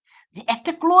জায়গায় যে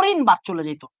একটা ক্লোরিন বাদ চলে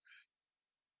যেত,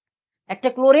 একটা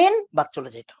ক্লোরিন বাদ চলে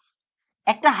যেত,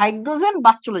 একটা হাইড্রোজেন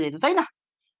বাদ চলে যেত, তাই না?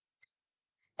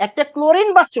 একটা ক্লোরিন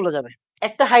বাদ চলে যাবে,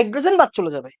 একটা হাইড্রোজেন বাদ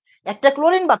চলে যাবে, একটা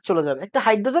ক্লোরিন বাদ চলে যাবে, একটা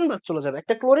হাইড্রোজেন বাদ চলে যাবে,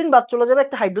 একটা ক্লোরিন বাদ চলে যাবে,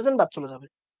 একটা হাইড্রোজেন বাদ চলে যাবে।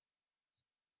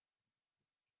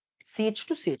 CH2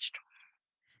 CH2,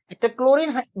 একটা ক্লোরিন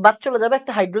বাদ চলে যাবে,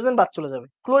 একটা হাইড্রোজেন বাদ চলে যাবে,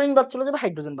 ক্লোরিন বাদ চলে যাবে,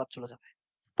 হাইড্রোজেন বাদ চলে যাবে,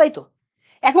 তাই তো?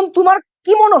 এখন তোমার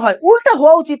কি মনে হয় উল্টা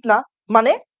হওয়া উচিত না?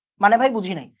 মানে, মানে ভাই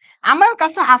বুঝি নাই। আমার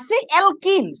কাছে আছে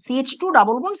alkyne CH2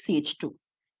 double bond CH2,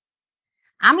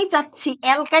 আমি চাচ্ছি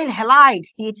অ্যালকাইল হ্যালাইড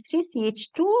CH3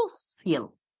 CH2Cl,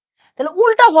 তাহলে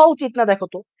উল্টা হওয়া উচিত না? দেখো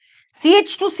তো,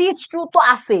 CH2 CH2 তো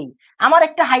আছেই, আমার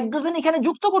একটা হাইড্রোজেন এখানে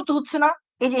যুক্ত করতে হচ্ছে না?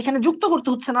 এই যে এখানে যুক্ত করতে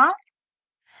হচ্ছে না?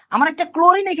 আমার একটা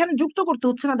ক্লোরিন এখানে যুক্ত করতে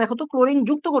হচ্ছে না? দেখো তো, ক্লোরিন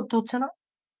যুক্ত করতে হচ্ছে না?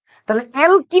 তাহলে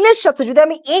অ্যালকিনের সাথে যদি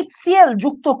আমি HCl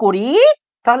যুক্ত করি,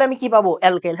 তাহলে আমি কি পাবো?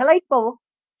 অ্যালকাইল হ্যালাইড পাবো।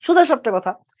 সোজা সাপটা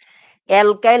কথা।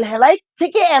 অ্যালকাইল হ্যালাইড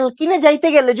থেকে অ্যালকিনে যাইতে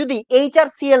গেলে যদি এইচ আর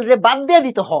সিএল রে বাদ দিয়ে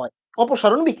দিতে হয়,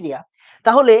 অপসারণ বিক্রিয়া,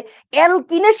 তাহলে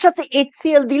অ্যালকিনের সাথে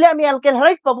HCl দিলে আমি অ্যালকাইল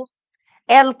হ্যালাইড পাবো।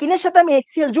 অ্যালকিনের সাথে আমি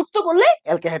HCl যুক্ত করলে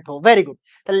অ্যালকাইল পাবো। Very good.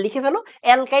 তাহলে লিখে ফেলো,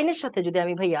 অ্যালকাইনের সাথে যদি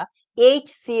আমি ভাইয়া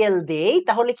HCl দেই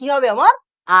তাহলে কি হবে আমার?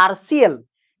 RCl।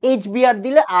 HBr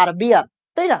দিলে RBr,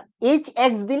 তাই না?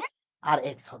 HX দিলে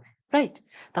RX হবে, রাইট?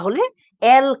 তাহলে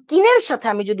অ্যালকিনের সাথে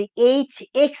আমি যদি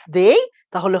HX দেই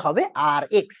তাহলে হবে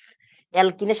RX।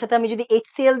 অ্যালকিনের সাথে আমি যদি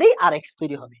HCl দেই RX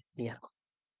তৈরি হবে। ক্লিয়ার?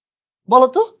 বলো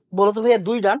তো, বলো তো ভাইয়া,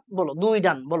 দুই ডান বলো, দুই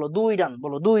ডান বলো, দুই ডান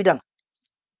বলো, দুই ডান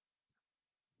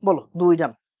বলো, দুই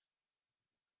ডান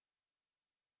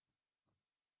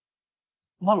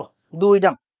বলো, দুই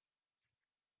ডান।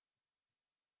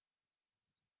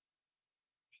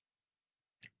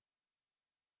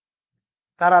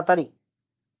 তাড়াতাড়ি।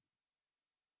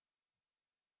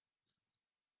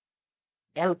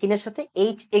 অ্যালকিনের সাথে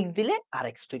HX দিলে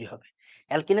RX তৈরি হবে।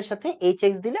 অ্যালকিনের সাথে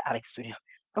HX দিলে RX তৈরি হবে।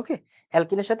 ওকে?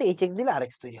 অ্যালকিনের সাথে HX দিলে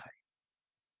RX তৈরি হয়।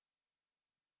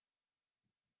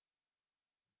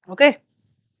 ওকে?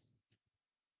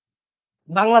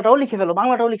 বাংলাটাও লিখে ফেলো,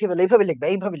 বাংলাটাও লিখে ফেলো, এইভাবে লিখবা,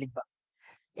 এইভাবে লিখবা।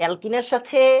 অ্যালকিনের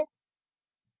সাথে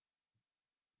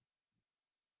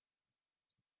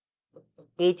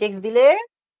HX দিলে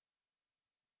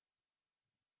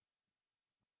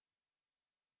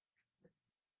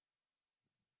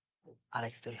আর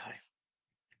এক্স তৈরি হয়।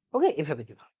 ওকে, এভাবে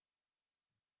দিবা।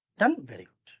 ডান, ভেরি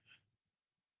গুড।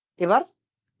 এবার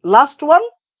লাস্ট ওয়ান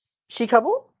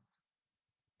শিখাবো,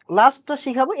 লাস্টটা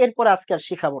শিখাবো, এরপরে আজকে আর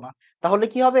শিখাবো না। তাহলে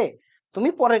কি হবে, তুমি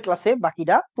পরের ক্লাসে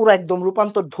বাকিটা পুরো একদম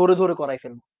রূপান্তর ধরে ধরে করাই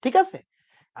ফেলবো, ঠিক আছে?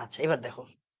 আচ্ছা, এবার দেখো,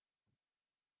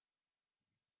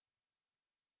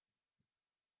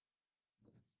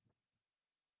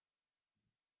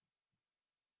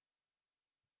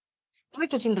 তুমি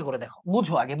একটু চিন্তা করে দেখো,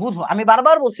 বুঝো, আগে বুঝো, আমি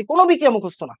বারবার বলছি কোনো বিক্রিয়া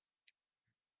মুখস্থ না।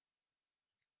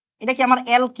 এটা কি আমার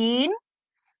অ্যালকিন,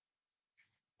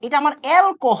 এটা আমার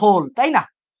অ্যালকোহল, তাই না?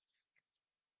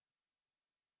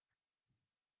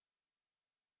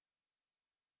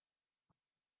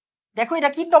 দেখো এটা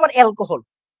কিন্তু আমার অ্যালকোহল,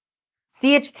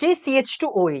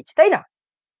 CH3CH2OH, তাই না?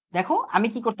 দেখো আমি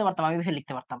কি করতে পারতাম, আমি এভাবে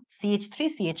লিখতে পারতাম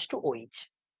CH3CH2OH,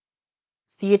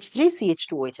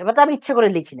 CH3CH2OH। এবার তো আমি ইচ্ছা করে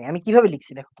লিখিনি, আমি কিভাবে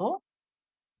লিখছি দেখো তো।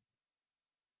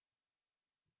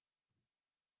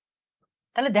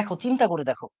 তাহলে দেখো, চিন্তা করে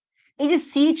দেখো, এই যে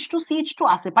CH2CH2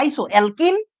 আছে, পাইছো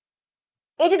অ্যালকিন,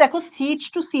 এই যে দেখো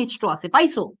CH2CH2 আছে,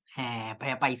 পাইছো? হ্যাঁ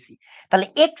ভাইয়া পাইছি। তাহলে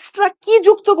এক্সট্রা কি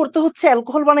যুক্ত করতে হচ্ছে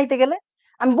অ্যালকোহল বানাইতে গেলে?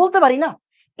 আমি বলতে পারি না,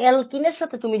 অ্যালকিনের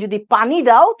সাথে তুমি যদি পানি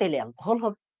দাও তাহলে অ্যালকোহল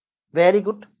হবে। Very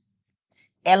good.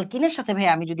 অ্যালকিনের সাথে ভাই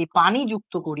আমি যদি পানি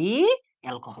যুক্ত করি,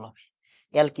 অ্যালকোহল হবে।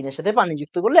 অ্যালকিনের সাথে পানি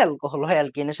যুক্ত করলে অ্যালকোহল হয়,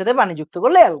 অ্যালকিনের সাথে পানি যুক্ত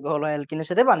করলে অ্যালকোহল হয়, অ্যালকিনের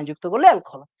সাথে পানি যুক্ত করলে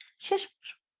অ্যালকোহল হয়। শেষ।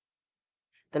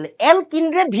 তাহলে অ্যালকিন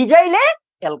রে ভিজাইলে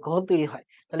অ্যালকোহল তৈরি হয়।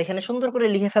 তাহলে এখানে সুন্দর করে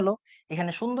লিখে ফেলো,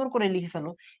 এখানে সুন্দর করে লিখে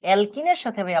ফেলো, অ্যালকিনের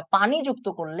সাথে ভাইয়া পানি যুক্ত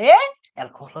করলে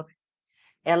অ্যালকোহল হবে,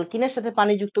 অ্যালকিনের সাথে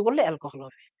পানি যুক্ত করলে অ্যালকোহল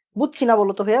হবে। বুঝছি না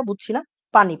বলো তো ভাইয়া, বুঝছি না?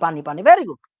 পানি পানি পানি, ভেরি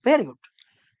গুড, ভেরি গুড।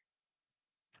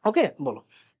 ওকে, বলো।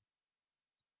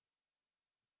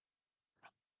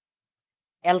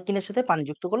 অ্যালকিনের সাথে পানি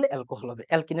যুক্ত করলে অ্যালকোহল হবে,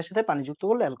 অ্যালকিনের সাথে পানি যুক্ত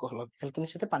করলে অ্যালকোহল হবে,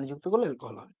 অ্যালকিনের সাথে পানি যুক্ত করলে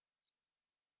অ্যালকোহল হবে।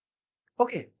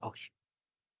 ওকে, ওকে।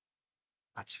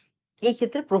 আচ্ছা, এই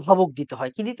ক্ষেত্রে প্রভাবক দিতে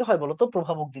হয়, কি দিতে হয় বলো তো?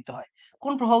 প্রভাবক দিতে হয়।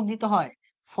 কোন প্রভাবক দিতে হয়?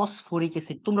 Phosphoric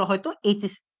acid. তোমরা হয়তো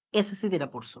এসএসসি তে এটা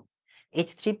পড়ছো,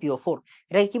 H3PO4।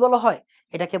 এটাকে কি বলা হয়?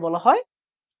 এটাকে বলা হয়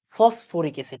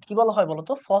ফসফরিক অ্যাসিড। কি বলা হয় বলো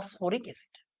তো? Phosphoric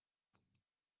acid.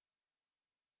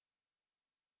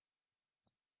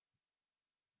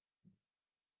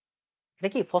 এটা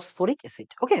কি ফসফরিক অ্যাসিড?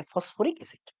 ওকে, ফসফরিক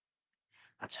অ্যাসিড।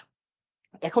 আচ্ছা,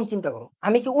 এখন চিন্তা করো,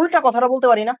 আমি কি উল্টা কথাটা বলতে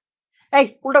পারি না? এই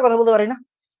উল্টা কথা বলতে পারি না?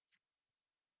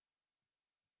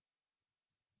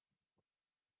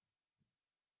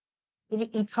 এই যে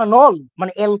ইথানল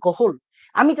মানে অ্যালকোহল,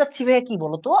 আমি চাচ্ছি ভাইয়া কি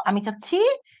বলতো, আমি চাচ্ছি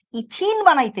ইথিন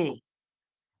বানাইতে।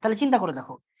 তাহলে চিন্তা করে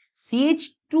দেখো,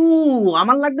 CH2,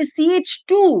 আমার লাগবে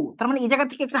CH2, তার মানে এই জায়গা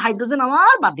থেকে একটা হাইড্রোজেন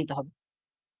আমার বাদ দিতে হবে,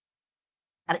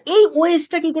 আর এই OH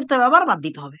টা কি করতে হবে, আবার বাদ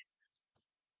দিতে হবে।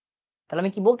 তাহলে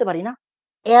আমি কি বলতে পারি না,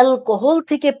 অ্যালকোহল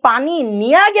থেকে পানি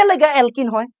নিয়ে গেলে অ্যালকিন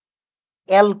হয়,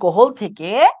 অ্যালকোহল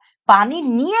থেকে পানি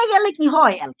নিয়ে গেলে কি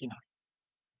হয়, অ্যালকিন হয়।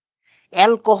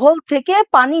 অ্যালকোহল থেকে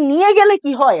পানি নিয়ে গেলে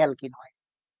কি হয়, অ্যালকিন হয়।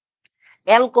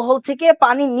 অ্যালকোহল থেকে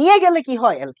পানি নিয়ে গেলে কি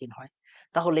হয়, অ্যালকিন হয়।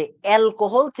 তাহলে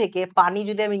অ্যালকোহল থেকে পানি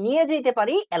যদি আমি নিয়ে যেতে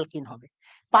পারি, অ্যালকিন হবে।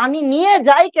 পানি নিয়ে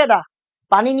যায় কেডা?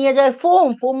 পানি নিয়ে যায় ফোম,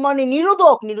 ফোম মানে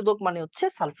নিরোধক, নিরোধক মানে হচ্ছে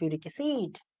সালফিউরিক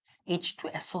অ্যাসিড,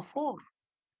 H2SO4।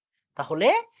 তাহলে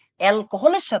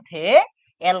অ্যালকোহলের সাথে,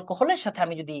 অ্যালকোহলের সাথে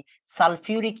আমি যদি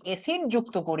সালফিউরিক অ্যাসিড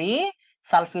যুক্ত করি,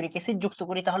 সালফিউরিক অ্যাসিড যুক্ত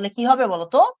করি, তাহলে কি হবে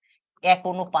বলতো? এক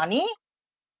অণু পানি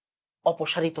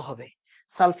অপসারিত হবে।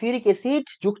 সালফিউরিক অ্যাসিড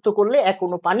যুক্ত করলে এক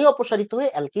অণু পানি অপসারিত হয়ে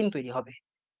অ্যালকিন তৈরি হবে।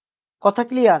 কথা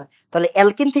ক্লিয়ার? তাহলে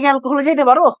অ্যালকিন থেকে অ্যালকোহলে যাইতে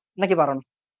পারো নাকি পারো না?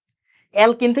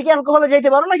 অ্যালকিন থেকে অ্যালকোহলে যাইতে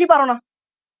পারো নাকি পারো না?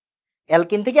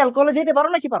 অ্যালকিন থেকে অ্যালকোহলে যাইতে পারো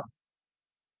নাকি পারো?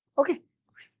 ওকে,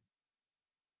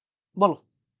 বলো।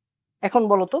 এখন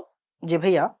বলো তো, যে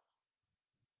ভাইয়া,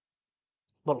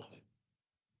 বলো।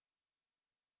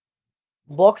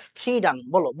 বক্স 3 ডান,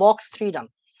 বলো বক্স 3 ডান,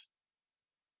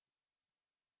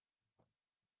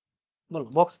 বলো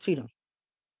বক্স 3 ডান।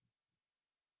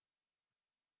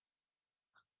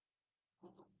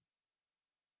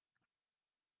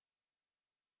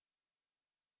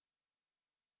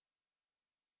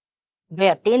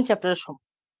 ভাইয়া 10 চ্যাপ্টারের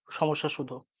সমস্যা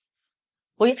শুধু,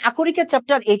 ওই আকরিকের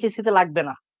চ্যাপ্টার এইচএসসি তে লাগবে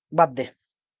না, বাদ দে।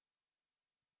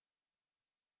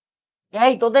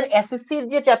 এই তোদের এসএসসি এর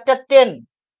যে চ্যাপ্টার 10,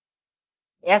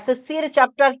 এসএসসি এর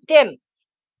চ্যাপ্টার 10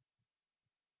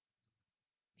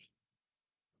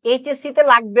 এইচএসসি তে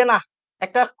লাগবে না,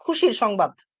 একটা খুশির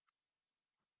সংবাদ।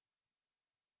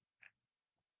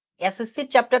 এসএসসি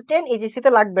চ্যাপ্টার 10 এইচএসসি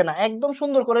তে লাগবে না, একদম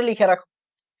সুন্দর করে লিখে রাখো,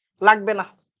 লাগবে না।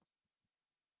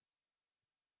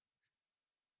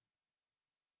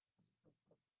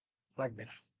 লাগবে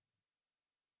না।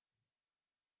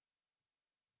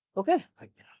 ওকে,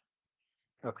 লাগবে না।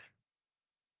 ওকে।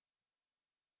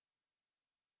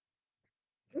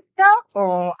 একটা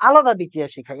আলাদা বিক্রিয়া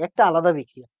শিখাই, একটা আলাদা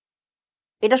বিক্রিয়া।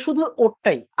 এটা শুধু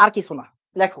ওরটাই, আর কিছু না।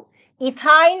 দেখো,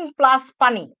 ইথাইন প্লাস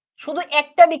পানি, শুধু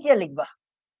একটা বিক্রিয়া লিখবা।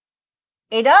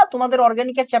 এটা তোমাদের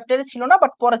অর্গানিকের চ্যাপ্টারে ছিল না,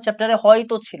 বাট পরের চ্যাপ্টারে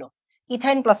হয়তো ছিল।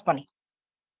 ইথাইন প্লাস পানি,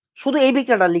 শুধু এই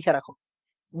বিক্রিয়াটা লিখে রাখো,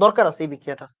 দরকার আছে এই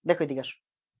বিক্রিয়াটা। দেখো এদিকে আসো,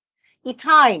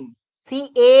 ethyne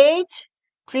CH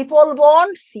triple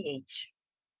bond CH,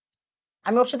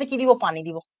 আমি ওর সাথে কি দিব? পানি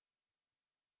দিব।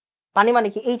 পানি মানে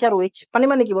কি? H R OH. পানি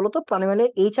মানে কি বলতো? পানি মানে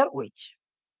এইচ আর ওএইচ।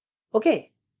 ওকে,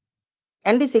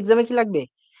 এনডিসি এক্সামে কি লাগবে?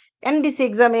 এনডিসি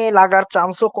এক্সামে লাগার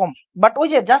চান্সও কম, বাট ওই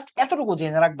যে জাস্ট এতটুকু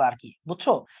জেনে রাখবা আর কি,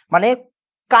 বুঝছো? মানে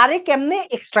কারে কেমনে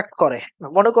এক্সট্রাক্ট করে।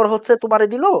 মনে করো হচ্ছে তোমারে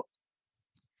দিল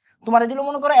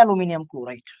মনে করো অ্যালুমিনিয়াম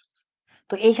ক্লোরাইড,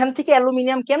 তো এইখান থেকে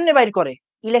অ্যালুমিনিয়াম কেমনে বাইর করে?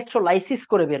 ইলেকট্রোলাইসিস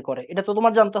করে বের করে, এটা তো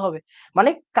তোমার জানতে হবে।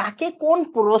 মানে কাকে কোন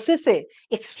প্রসেসে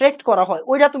এক্সট্রাক্ট করা হয়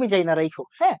ওইটা তুমি যাই না রাখো,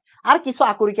 হ্যাঁ। আর কিছু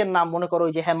আকরিকের নাম মনে করো,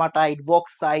 ওই যে হেমাটাইট,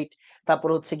 বক্সাইট, তারপর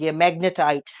হচ্ছে গিয়ে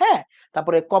ম্যাগনেটাইট, হ্যাঁ,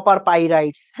 তারপরে কপার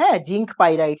পাইরাইটস, হ্যাঁ, জিঙ্ক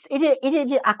পাইরাইটস, এই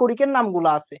যে আকরিকের নামগুলো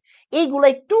আছে, এইগুলা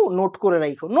একটু নোট করে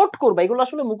রাখো। নোট করবা, এগুলো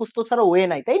আসলে মুখস্থ ছাড়া ওয়ে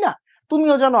নাই, তাই না?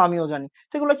 তুমিও জানো আমিও জানি,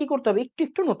 তো এগুলো কি করতে হবে? একটু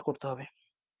একটু নোট করতে হবে।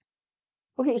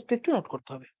 ওকে, একটু একটু নোট করতে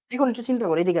হবে। এখন একটু চিন্তা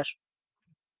করো, এদিকে আসো,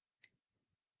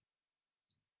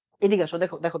 এদিকে আসো,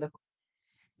 দেখো দেখো দেখো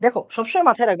দেখো, সবসময়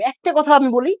মাথায় রাখবে একটা কথা, আমি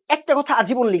বলি একটা কথা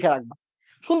আজীবন লিখে রাখবা,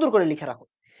 সুন্দর করে লিখে রাখো।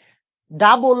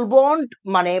 ডাবল বন্ড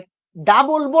মানে,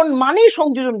 ডাবল বন্ড মানেই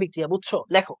সংযোজন বিক্রিয়া, বুঝছো?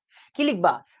 লেখো, কি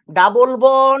লিখবা? ডাবল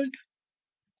বন্ড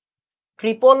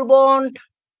ট্রিপল বন্ড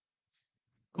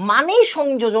মানেই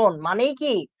সংযোজন, মানেই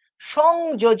কি?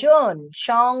 সংযোজন,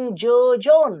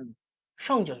 সংযোজন,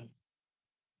 সংযোজন,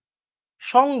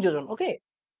 সংযোজন। ওকে,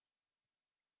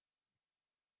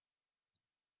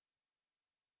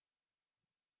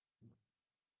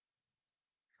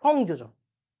 সংযোজন,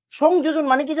 সংযোজন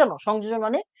মানে কি জানো? সংযোজন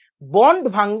মানে বন্ড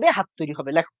ভাঙবে, হাত তৈরি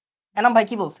হবে। লেখো, এনাম ভাই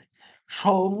কি বলছে?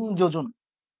 সংযোজন,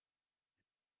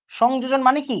 সংযোজন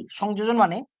মানে কি? সংযোজন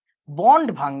মানে বন্ড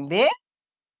ভাঙবে,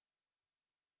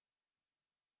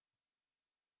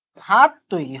 হাত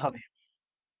তৈরি হবে।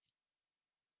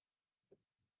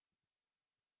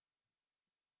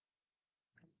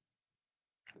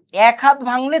 এক হাত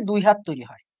ভাঙলে দুই হাত তৈরি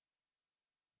হয়।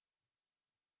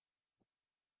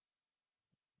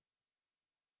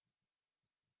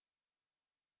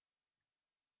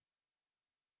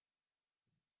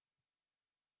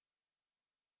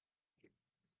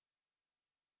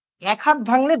 এক হাত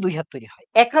ভাঙলে দুই হাত তৈরি হয়,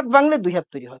 এক হাত ভাঙলে দুই হাত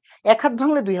তৈরি হয়, এক হাত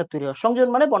ভাঙলে দুই হাত তৈরি হয়।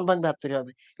 সংযোজন মানে বন্ড ভাঙবে, হাত তৈরি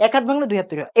হবে। এক হাত ভাঙলে দুই হাত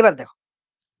তৈরি হয়। এবার দেখো,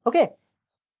 ওকে,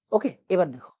 ওকে, এবার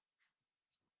দেখো,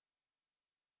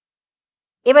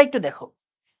 এবার একটু দেখো,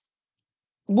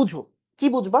 বুঝো। কি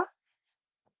বুঝবা?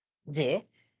 যে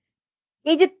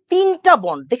এই যে তিনটা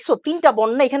বন্ড দেখছো, তিনটা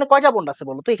বন্ড না, এখানে কয়টা বন্ড আছে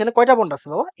বলো তো? এখানে কয়টা বন্ড আছে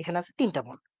বাবা? এখানে আছে তিনটা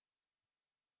বন্ড।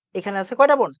 এখানে আছে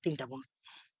কয়টা বন্ড? তিনটা বন্ড।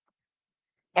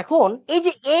 এখন এই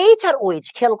যে এইচ আর ওএইচ,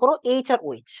 খেয়াল করো, এইচ আর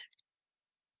ওএইচ,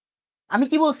 আমি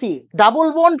কি বলছি? ডাবল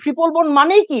বন্ড ট্রিপল বন্ড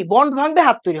মানেই কি? বন্ড ভাঙবে,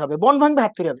 হাত তৈরি হবে, বন্ড ভাঙবে,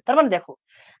 হাত তৈরি হবে। তার মানে দেখো,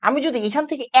 আমি যদি এখান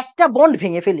থেকে একটা বন্ড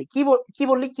ভেঙে ফেলি,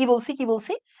 কি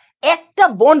বলছি? একটা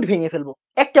বন্ড ভেঙে ফেলবো,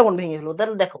 একটা বন্ড ভেঙে ফেলবো,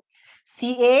 তাহলে দেখো,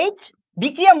 সিএইচ,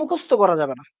 বিক্রিয়া মুখস্থ করা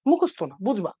যাবে না, মুখস্থ না,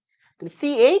 বুঝবা?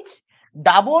 CH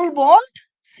double bond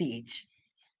CH,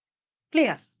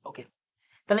 clear? ওকে,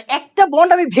 তাহলে একটা বন্ড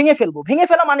আমি ভেঙে ফেলবো, ভেঙে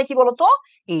ফেলা মানে কি বলতো?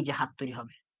 এই যে হাত তৈরি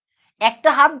হবে। একটা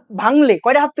হাত ভাঙলে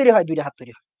কয়টা হাত তৈরি হয়? দুইটা হাত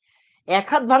তৈরি হয়। এক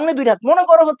হাত ভাঙলে দুইটা হাত। মনে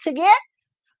করো হচ্ছে গিয়ে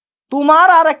তোমার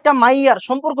আর একটা মাইয়ার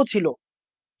সম্পর্ক ছিল,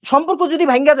 সম্পর্ক যদি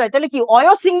ভাঙ্গা যায় তাহলে কি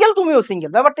অয়ও সিঙ্গেল তুমিও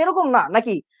সিঙ্গেল? ব্যাপারটা এরকম না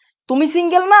নাকি? তুমি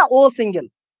সিঙ্গেল না, ও সিঙ্গেল,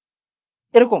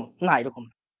 এরকম না, এরকম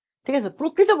না। ঠিক আছে,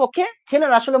 প্রকৃতপক্ষে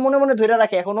ছেলেরা আসলে মনে মনে ধরে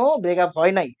রাখে এখনো ব্রেকআপ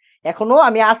হয় নাই, এখনো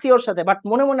আমি আছি ওর সাথে, বাট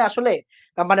মনে মনে আসলে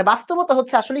মানে বাস্তবতা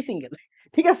হচ্ছে আসলেই সিঙ্গেল।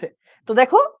 ঠিক আছে, তো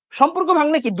দেখো, সম্পর্ক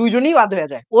ভাঙলে কি দুইজনই বাদ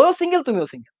হয়ে যায়, ওও সিঙ্গেল তুমিও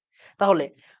সিঙ্গেল। তাহলে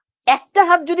একটা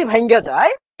হাত যদি ভাঙ্গা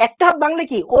যায়, একটা হাত ভাঙলে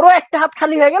কি ওরও একটা হাত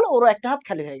খালি হয়ে গেল, ওরও একটা হাত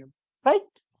খালি হয়ে গেল, রাইট?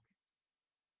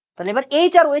 তাহলে এবার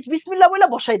এইচ আর ওএইচ বিসমিল্লাহ বলে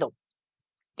বসাই দাও।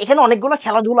 এখানে অনেকগুলো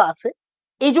খেলাধুলা আছে,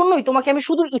 এই জন্যই তোমাকে আমি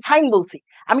শুধু ইথাইন বলছি।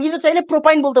 আমি কিন্তু চাইলে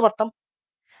প্রোপাইন বলতে পারতাম,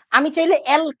 আমি চাইলে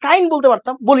অ্যালকাইন বলতে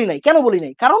পারতাম, বলি নাই। কেন বলি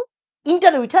নাই? কারণ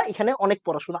ইন্টারভিউটা এখানে অনেক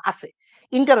পড়াশোনা আছে,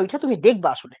 ইন্টারভিউটা তুমি দেখবা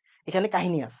আসলে এখানে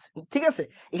কাহিনী আছে। ঠিক আছে,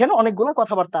 এখানে অনেকগুলো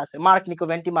কথাবার্তা আছে, মার্ক নিকোভ,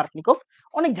 অ্যান্টি মার্ক নিকোভ,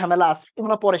 অনেক ঝামেলা আছে,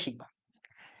 এগুলো পরে শিখবা।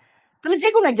 তাহলে যে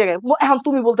কোনো এক জায়গায় এখন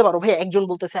তুমি বলতে পারো, ভাই একজন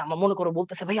বলতেছে, আমার মনে করো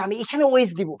বলতেছে, ভাই আমি এখানে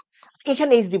ওএইচ দিব,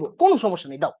 এখানে এইচ দিব, কোনো সমস্যা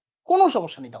নেই, দাও, কোনো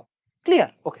সমস্যা নেই, দাও।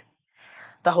 ক্লিয়ার? ওকে,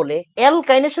 তাহলে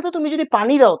অ্যালকাইনের সাথে তুমি যদি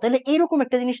পানি দাও তাহলে এইরকম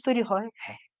একটা জিনিস তৈরি হয়,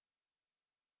 হ্যাঁ।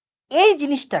 এই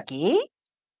জিনিসটাকে,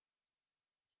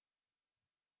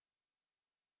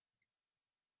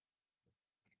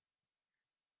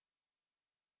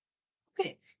 ওকে,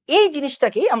 এই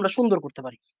জিনিসটাকে আমরা সুন্দর করতে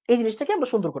পারি। এই জিনিসটাকে আমরা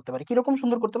সুন্দর করতে পারি। কিরকম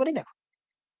সুন্দর করতে পারি দেখো।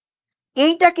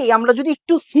 এইটাকে আমরা যদি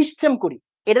একটু সিস্টেম করি,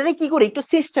 এটারে কি করি একটু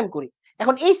সিস্টেম করি।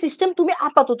 এখন এই সিস্টেম তুমি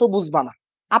আপাতত বুঝবা না,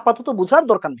 আপাতত বুঝার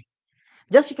দরকার নেই,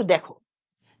 জাস্ট একটু দেখো।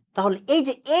 তাহলে এই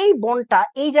যে এই বন্ডটা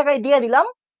এই জায়গায় দিয়ে দিলাম,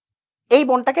 এই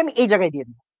বন্ডটাকে আমি এই জায়গায় দিয়ে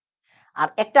দিব, আর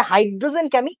একটা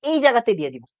হাইড্রোজেনকে আমি এই জায়গাতে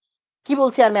দিয়ে দিব। কি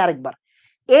বলছি আমি আরেকবার,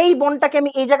 এই বন্ডটাকে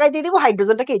আমি এই জায়গায় দিয়ে দিব,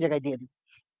 হাইড্রোজেনটাকে এই জায়গায় দিয়ে দিব।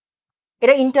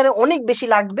 এটা ইন্টারে অনেক বেশি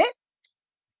লাগবে,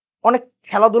 অনেক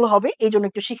খেলাধুলা হবে, এই জন্য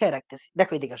একটু শিখাই রাখতেছি।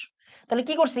 দেখো এদিকে আসো। তাহলে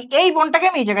কি করছি, এই বন্ডটাকে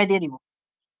আমি এই জায়গায় দিয়ে দিব,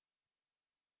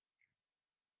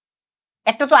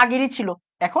 একটা তো আগেরই ছিল,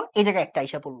 এখন এই জায়গায় একটা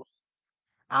আইসা পড়লো।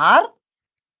 আর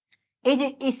এই যে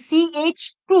এই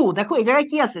CH2, দেখো এই জায়গায়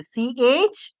কি আছে,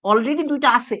 CH অলরেডি দুইটা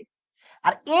আছে।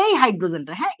 আর এই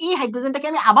হাইড্রোজেনটা, হ্যাঁ এই হাইড্রোজেনটাকে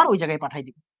আমি আবার ওই জায়গায় পাঠাই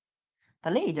দিব।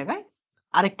 তাহলে এই জায়গায়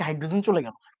আরেকটা হাইড্রোজেন চলে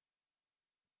গেল।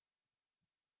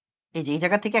 এই যে এই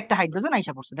জায়গা থেকে একটা হাইড্রোজেন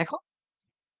আইসা পড়ছে, দেখো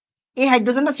এই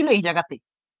হাইড্রোজেনটা ছিল এই জায়গাতে,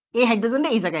 এই হাইড্রোজেনটা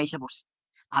এই জায়গায় আইসা পড়ছে।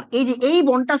 আর এই যে এই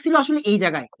বন্ডটা ছিল আসলে এই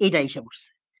জায়গায়, এইটা আইসা পড়ছে।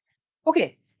 ওকে,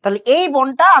 তাহলে এই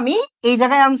বন্ডটা আমি এই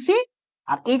জায়গায় আনছি,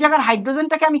 আর এই জায়গার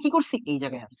হাইড্রোজেনটাকে আমি কি করছি, এই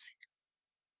জায়গায় আনছি।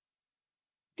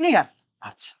 ক্লিয়ার?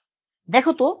 আচ্ছা,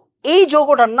 দেখো তো এই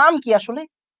যৌগটার নাম কি আসলে,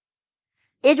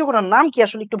 এই যৌগটার নাম কি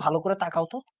আসলে একটু ভালো করে তাকাও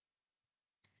তো।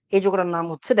 এই যৌগটার নাম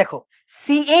হচ্ছে, দেখো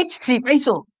CH3,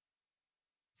 পাইছো?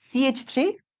 CH3,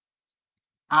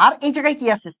 আর এই জায়গায় কি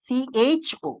আছে,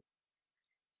 CHO।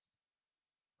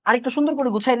 আর একটু সুন্দর করে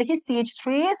গুছাই লিখি, CH3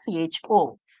 CHO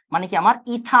মানে কি আমার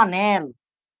ইথানেল,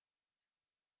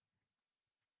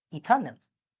 ইথানেল।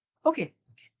 ওকে,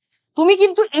 তুমি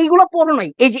কিন্তু এইগুলো পড়ো নাই,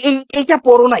 এই যে এইটা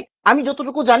পড়ো নাই, আমি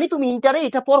যতটুকু জানি তুমি ইন্টারে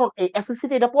এটা পড়ো, এই এসএসসি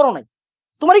তে এটা পড়ো নাই,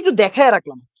 তোমার একটু দেখায়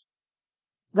রাখলাম।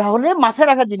 তাহলে মাথায়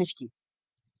রাখার জিনিস কি,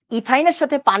 ইথাইনের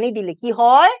সাথে পানি দিলে কি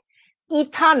হয়,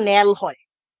 ইথানেল হয়।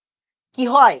 কি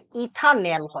হয়,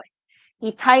 ইথানেল হয়।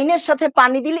 ইথাইনের সাথে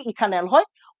পানি দিলে ইথানেল হয়।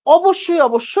 অবশ্যই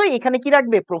অবশ্যই এখানে কি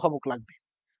রাখবে, প্রভাবক লাগবে,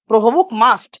 প্রভাবক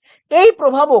মাস্ট। এই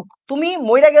প্রভাবক তুমি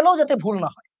মইরা গেলেও যাতে ভুল না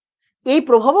হয়, এই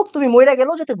প্রভাবক তুমি মইরা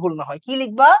গেলেও যাতে ভুল না হয়, কি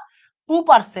লিখবা,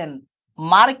 2%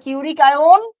 মার্কিউরিক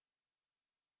আয়ন,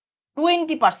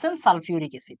 20%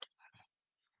 সালফিউরিক অ্যাসিড।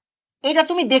 এটা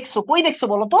তুমি দেখছো, কই দেখছো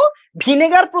বলো তো,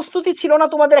 ভিনেগার প্রস্তুতি ছিল না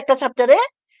তোমাদের একটা চ্যাপ্টারে,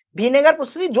 ভিনেগার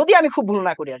প্রস্তুতি, যদি আমি খুব ভুল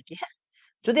না করি আর কি, হ্যাঁ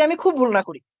যদি আমি খুব ভুল না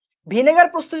করি, ভিনেগার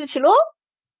প্রস্তুতি ছিল।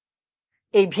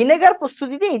 এই ভিনেগার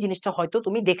প্রস্তুতিতে এই জিনিসটা হয়তো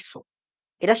তুমি দেখছো,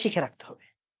 এটা শিখে রাখতে হবে।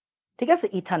 ঠিক আছে,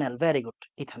 ইথানল, ভেরি গুড,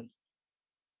 ইথানল।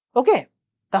 ওকে,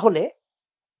 তাহলে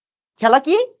খেলা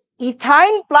কি,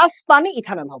 ইথাইন প্লাস পানি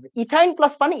ইথানল হবে, ইথাইন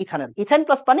প্লাস পানি ইথানল, ইথাইন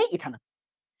প্লাস পানি ইথানল।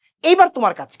 এইবার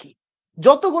তোমার কাজ কি,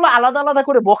 যতগুলো আলাদা আলাদা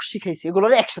করে বক্স শিখাইছি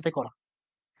এগুলোর একসাথে করা।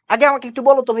 আগে আমাকে একটু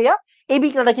বলো তো ভাইয়া, এই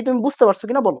বিক্রিয়াটা কি তুমি বুঝতে পারছো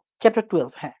কিনা বলো, চ্যাপ্টার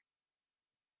 12। হ্যাঁ,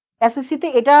 এসএসসি তে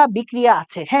এটা বিক্রিয়া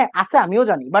আছে, হ্যাঁ আছে আমিও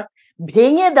জানি, বাট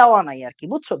ভেঙে দেওয়া নাই আর কি,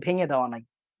 বুঝছো, ভেঙে দেওয়া নাই,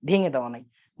 ভেঙে দেওয়া নাই।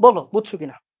 বলো বুঝছো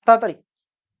কিনা, তাড়াতাড়ি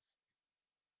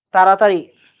তাড়াতাড়ি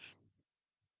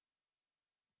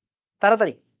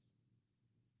তাড়াতাড়ি।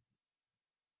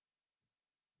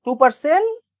 2%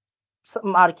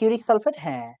 মার্কিউরিক সালফেট,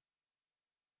 হ্যাঁ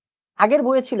আগের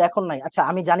বইয়ে ছিল এখন নাই, আচ্ছা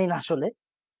আমি জানি না আসলে।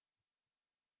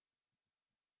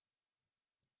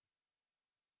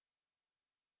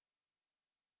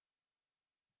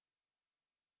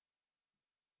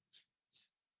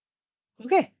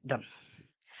 ওকে, ডান।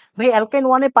 ভাই অ্যালকাইন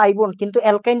 1 এ পাই বন্ড, কিন্তু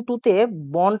অ্যালকাইন 2 তে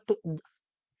বন্ড,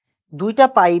 দুইটা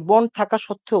পাই বন্ড থাকা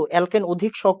সত্ত্বেও অ্যালকাইন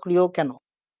অধিক সক্রিয় কেন?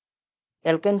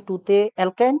 অ্যালকাইন 2 তে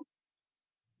অ্যালকাইন,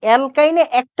 অ্যালকাইনে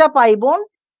একটা পাই বন্ড,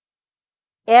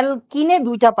 অ্যালকিনে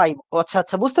দুইটা পাই, আচ্ছা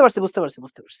আচ্ছা বুঝতে পারছি বুঝতে পারছি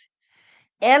বুঝতে পারছি।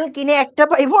 অ্যালকিনে একটা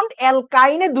পাই বন্ড,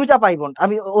 অ্যালকাইনে দুইটা পাই বন্ড,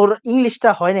 আমি ওর ইংলিশটা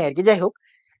হয় না আর কি, যাই হোক।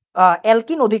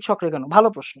 অ্যালকিন অধিক সক্রিয় কেন, ভালো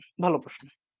প্রশ্ন, ভালো প্রশ্ন।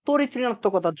 তড়িৎ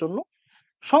ঋণাত্মকতার জন্য,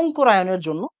 সংকরায়নের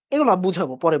জন্য, এগুলো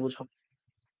বুঝাবো, পরে বুঝাবো।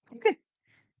 ওকে,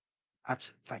 আচ্ছা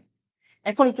ফাইন।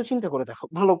 এখন একটু চিন্তা করে দেখো,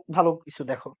 ভালো ভালো কিছু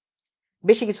দেখো,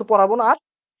 বেশি কিছু পড়াবো না আর,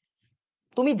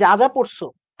 তুমি যা যা পড়ছো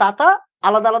তা তা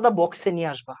আলাদা আলাদা বক্সে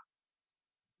নিয়ে আসবা।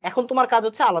 এখন তোমার কাজ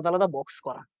হচ্ছে আলাদা আলাদা বক্স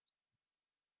করা,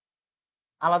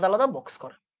 আলাদা আলাদা বক্স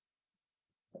করা।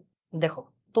 দেখো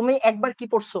তুমি একবার কি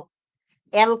পড়ছো,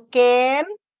 অ্যালকেন,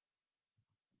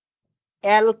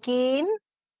 অ্যালকিন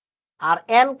আর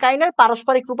অ্যালকাইনের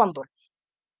পারস্পরিক রূপান্তর,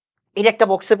 এটা একটা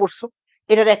বক্সে পড়ছো,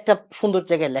 এটার একটা সুন্দর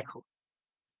জায়গায় লেখো।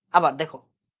 আবার দেখো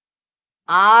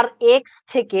আর এক্স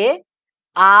থেকে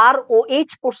আর ও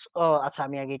এইচ পড়ছো, আচ্ছা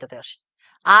আমি আগে এটাতে আসি,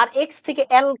 আর এক্স থেকে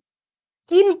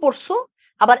অ্যালকিন পড়ছো,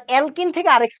 আবার অ্যালকিন থেকে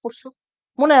আর এক্স পড়ছো,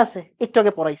 মনে আছে একটু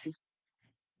আগে পড়াইছি।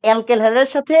 অ্যালকেল হাইড্রের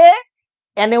সাথে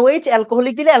NaOH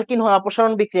অ্যালকোহলিক দিলে অ্যালকিন হয়,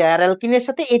 অপসারণ বিক্রিয়া, আর অ্যালকিনের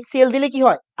সাথে HCl দিলে কি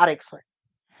হয়, আরএক্স হয়।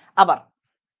 আবার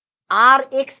আর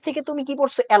এক্স থেকে তুমি কি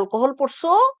পড়ছো? অ্যালকোহল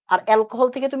পড়ছো। আর অ্যালকোহল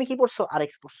থেকে তুমি কি পড়ছো? আর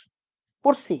এক্স পড়ছো।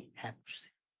 পড়ছি? হ্যাঁ পড়ছি।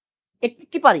 একটু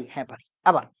কি পারি? হ্যাঁ পারি।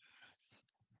 আবার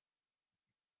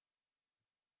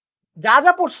যা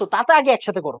যা পড়ছো তাতে আগে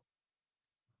একসাথে করো।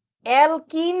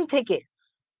 অ্যালকিন থেকে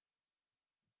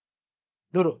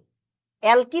ধরো,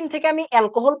 অ্যালকিন থেকে আমি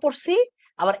অ্যালকোহল পড়ছি,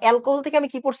 আবার অ্যালকোহল থেকে আমি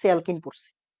কি পড়ছি? অ্যালকিন পড়ছি।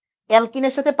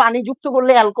 অ্যালকিনের সাথে পানি যুক্ত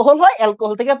করলে অ্যালকোহল হয়,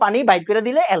 অ্যালকোহল থেকে পানি বাইর করে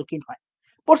দিলে অ্যালকিন হয়।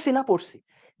 পড়ছি না? পড়ছি।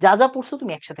 যা যা পড়ছো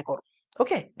তুমি একসাথে করো।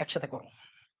 ওকে, একসাথে করো।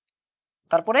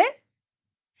 তারপরে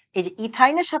এই যে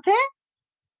ইথাইনের সাথে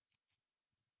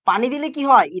পানি দিলে কি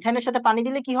হয়? ইথাইনের সাথে পানি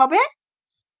দিলে কি হবে?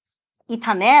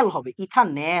 ইথানেল হবে।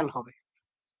 ইথানেল হবে।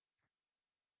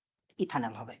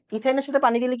 ইথানেল হবে। ইথাইনের সাথে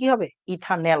পানি দিলে কি হবে?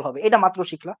 ইথানেল হবে। এটা মাত্র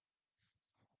শিখলা।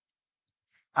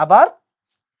 আবার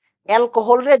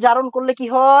অ্যালকোহল রে জারণ করলে কি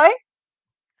হয়?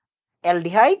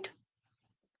 অ্যালডিহাইড।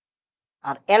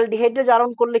 আর অ্যালডিহাইড রে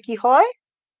জারণ করলে কি হয়?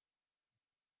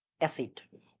 অ্যাসিড।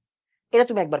 এটা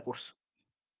তুমি একবার পড়ছো।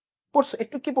 পড়ছো?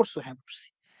 একটু কি পড়ছো? হ্যাঁ পড়ছি।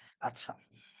 আচ্ছা।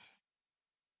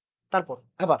 তারপর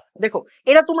আবার দেখো,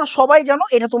 এটা তোমরা সবাই জানো,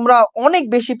 এটা তোমরা অনেক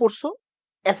বেশি পড়ছো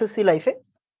এসএসসি লাইফে,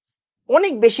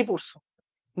 অনেক বেশি পড়ছো।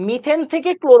 মিথেন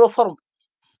থেকে ক্লোরোফর্ম,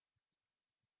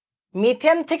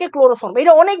 মিথেন থেকে ক্লোরোফর্ম,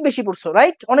 এটা অনেক বেশি পড়ছো,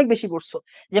 রাইট? অনেক বেশি পড়ছো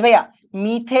যে ভাইয়া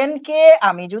মিথেনকে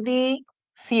আমি যদি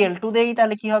Cl2 দেই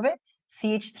তাহলে কি হবে?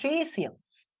 CH3Cl।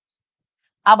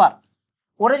 আবার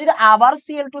ওরে যদি আবার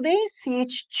Cl2 দেই,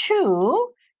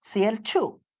 CH2Cl2।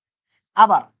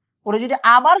 আবার ওরে যদি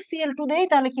আবার Cl2 দেই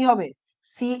তাহলে কি হবে?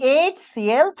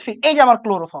 CHCl3। এই যে আমার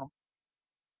ক্লোরোফর্ম।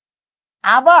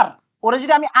 আবার ওরে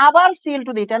যদি আমি আবার Cl2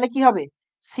 দিই তাহলে কি হবে?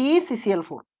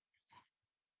 CCCl4।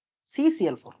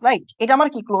 CCl4, right? এটা আমার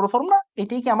কি ক্লোরোফর্ম না?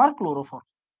 এটাই কি আমার ক্লোরোফর্ম?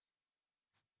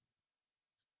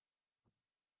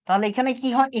 তাহলে এখানে কি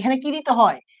হয়? এখানে কি দিতে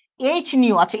হয়? H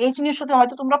new. আচ্ছা, এইচ নিউর সাথে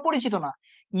হয়তো তোমরা পরিচিত না।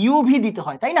 ইউভি দিতে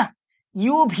হয়, তাই না?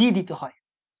 ইউভি দিতে হয়।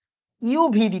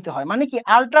 ইউভি দিতে হয় মানে কি?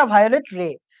 আল্ট্রা ভায়োলেট রে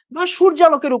বা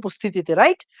সূর্যালোকের উপস্থিতিতে,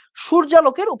 রাইট?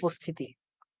 সূর্যালোকের উপস্থিতি,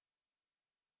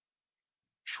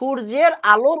 সূর্যের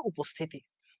আলোর উপস্থিতি।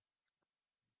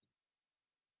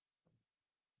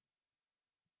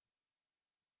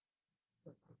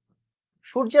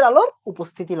 সূর্যের আলোর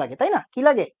উপস্থিতি লাগে, তাই না? কি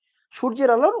লাগে? সূর্যের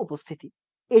আলোর উপস্থিতি।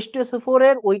 H2SO4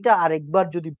 এর ওইটা আরেকবার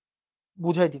যদি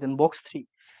বুঝাই দিতেন, বক্স 3,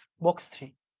 বক্স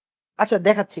 3। আচ্ছা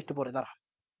দেখাচ্ছি একটু পরে, দাঁড়া।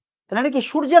 তাহলে এটা কি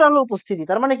সূর্যের আলোর উপস্থিতি?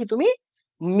 তার মানে কি তুমি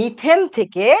মিথেন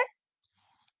থেকে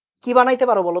কি বানাইতে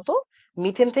পারো বলো তো?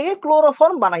 মিথেন থেকে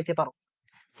ক্লোরোফর্ম বানাইতে পারো,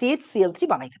 CHCl3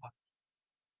 বানাইতে পারো।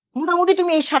 মোটামুটি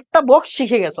তুমি এই 7টা বক্স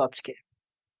শিখে গেছো আজকে।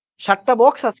 7টা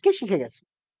বক্স আজকে শিখে গেছো।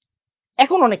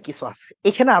 এখন অনেক কিছু আছে,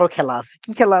 এখানে আরো খেলা আছে।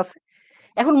 কি খেলা আছে?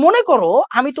 এখন মনে করো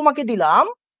আমি তোমাকে দিলাম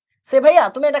সে ভাইয়া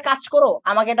তুমি একটা কাজ করো,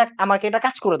 আমাকে এটা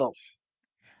কাজ করে দাও।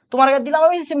 তোমার কাছে দিলাম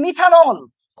আমি হচ্ছে মিথানল,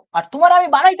 আর তোমার আমি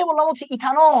বানাইতে বললাম হচ্ছে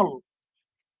ইথানল।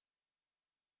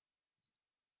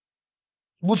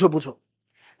 বুঝো বুঝো।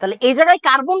 তাহলে এই জায়গায়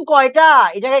কার্বন কয়টা?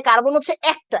 এই জায়গায় কার্বন হচ্ছে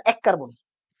একটা, এক কার্বন।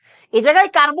 এই জায়গায়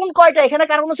কার্বন কয়টা? এখানে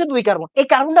কার্বন হচ্ছে 2 কার্বন। এই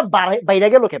কার্বনটা বাইরে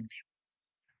গেল কেমনে?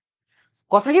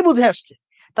 কথা কি বুঝে আসছে?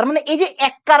 তার মানে এই যে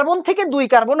 1 কার্বন থেকে 2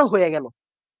 কার্বন হয়ে গেল।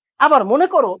 আবার মনে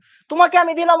করো তোমাকে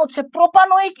আমি দিলাম হচ্ছে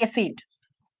প্রোপানোয়িক অ্যাসিড,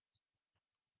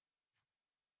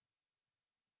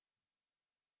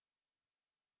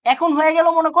 এখন হয়ে গেল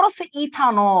মনে করো সে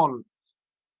ইথানল।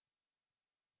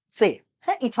 সে,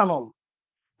 হ্যাঁ ইথানল।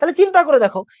 তাহলে চিন্তা করে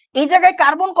দেখো, এই জায়গায়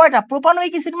কার্বন কয়টা?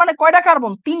 প্রোপানোয়িক অ্যাসিড মানে কয়টা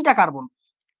কার্বন? 3টা কার্বন।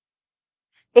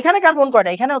 এখানে কার্বন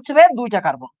কয়টা? এখানে হচ্ছে ভাই 2টা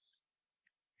কার্বন।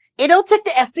 এটা হচ্ছে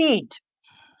একটা অ্যাসিড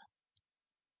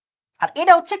আর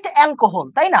এটা হচ্ছে একটা অ্যালকোহল,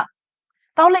 তাই না?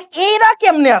 তাহলে এরা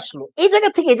কেমনে আসলো? এই জায়গা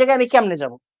থেকে এই জায়গায় আমি কেমনে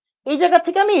যাব? এই জায়গা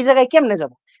থেকে আমি এই জায়গায় কেমনে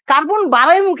যাব? কার্বন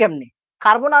বাড়াইবো কেমনে?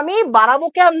 কার্বন আমি বাড়াবো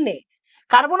কেমনে?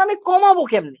 কার্বন আমি কমাবো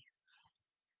কেমনে?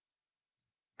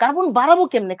 কার্বন বাড়াবো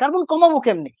কেমনে? কার্বন কমাবো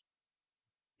কেমনে?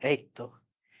 এই তো,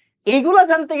 এইগুলা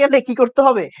জানতে গেলে কি করতে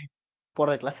হবে?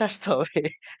 পরের ক্লাসে আসতে হবে,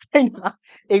 তাই না?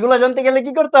 এগুলা জানতে গেলে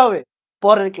কি করতে হবে?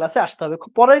 পরের ক্লাসে আসতে হবে।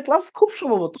 পরের ক্লাস খুব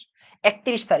সম্ভবত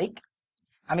 31 তারিখ।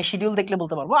 আমি শিডিউল দেখলে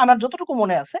বলতে পারবো। আমার যতটুকু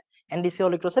মনে আছে এনডিসি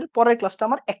অলিক্রসের পরের ক্লাসটা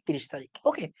আমার 31 তারিখ।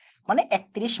 ওকে, মানে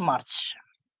 31 মার্চ।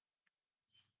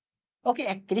 ওকে,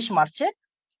 31 মার্চে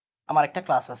আমার একটা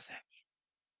ক্লাস আছে।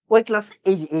 ওই ক্লাসে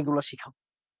এই যে এইগুলো শিখাবো।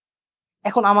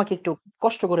 এখন আমাকে একটু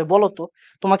কষ্ট করে বলো তো,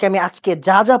 তোমাকে আমি আজকে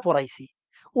যা যা পড়াইছি,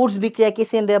 উর্স বিক্রিয়া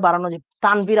কেসিন দিয়ে বাড়ানো, যে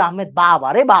তানভীর আহমেদ, বাবা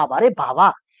রে বাবা রে বাবা।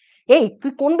 এই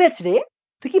তুই কোন ব্যাচ রে?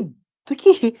 তুই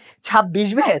কি 26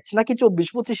 ব্যাচ নাকি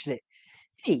 24-25 রে?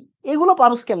 এই এগুলো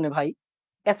পারুস কেমনে ভাই?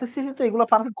 এসএসসি তে তো এগুলো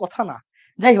পারার কথা না।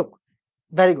 যাই হোক,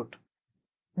 ভেরি গুড।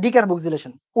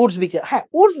 ডিকার্বক্সিলেশন, উর্স বিক্রিয়া, হ্যাঁ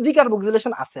উর্স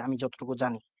ডিকার্বক্সিলেশন আছে আমি যতটুকু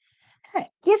জানি। হ্যাঁ,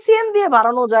 কেসিএন দিয়ে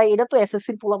বাড়ানো যায় এটা তো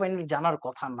এসএসসির পোলাপাইনের জানার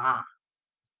কথা না।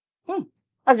 হুম?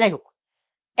 আর যাই হোক,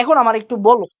 এখন আমার একটু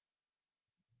বলো,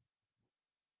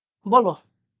 বলো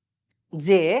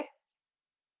যে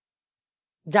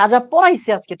যা, যা পড়াইছে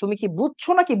আজকে তুমি কি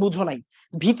বুঝছো নাকি বুঝো নাই?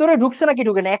 ভিতরে ঢুকছে নাকি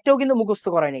ঢুকে নাই? একটাও কিন্তু মুখস্থ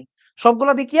করাই নাই।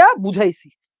 সবগুলা বিক্রিয়া বুঝাইছি।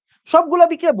 সবগুলা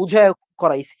বিক্রিয়া বুঝাইয়া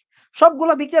করাইছি।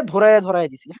 সবগুলা বিক্রিয়া ধরায়া ধরায়া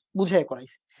দিছি। বুঝাইয়া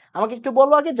করাইছি। আমাকে একটু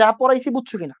বলো আগে যা পড়াইছি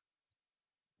বুঝছো কিনা?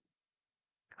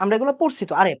 আমরা এগুলো পড়ছি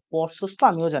তো। আরে পড়ছস তো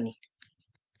আমিও জানি।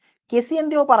 কেসিএন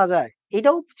দিয়েও পারা যায়।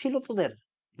 এটাও ছিল তোদের।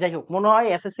 যাই হোক, মনে হয়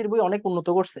এসএসসির বই অনেক উন্নত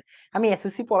করছে। আমি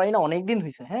এসএসসি পড়াই না অনেকদিন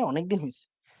হইছে। হ্যাঁ, অনেকদিন হইছে।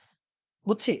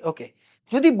 বুঝছি? ওকে।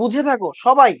 যদি বুঝে থাকো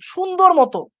সবাই সুন্দর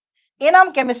মতো এনাম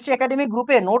কেমিস্ট্রি একাডেমি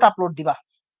গ্রুপে নোট আপলোড দিবা।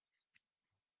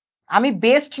 আমি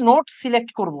বেস্ট নোট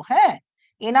সিলেক্ট করব, হ্যাঁ?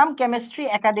 এনাম কেমিস্ট্রি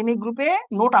একাডেমি গ্রুপে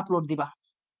নোট আপলোড দিবা।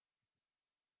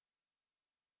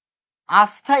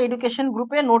 আস্থা এডুকেশন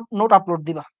গ্রুপে নোট নোট আপলোড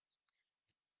দিবা।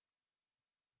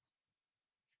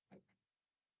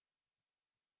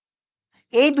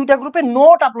 এই দুইটা গ্রুপে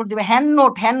নোট আপলোড দিবা। Hand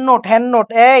note, hand note, hand note.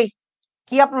 এই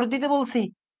কি আপলোড দিতে বলছি?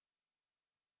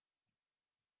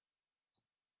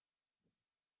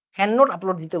 হ্যান্ড নোট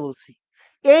আপলোড দিতে বলছি।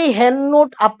 এই হ্যান্ড নোট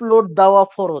আপলোড দেওয়া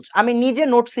ফরজ। আমি নিজে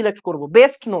নোট সিলেক্ট করব,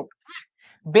 best note.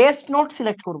 Best note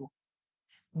select করব।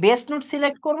 বেস্ট নোট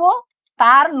সিলেক্ট করব।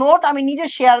 তার নোট আমি নিজে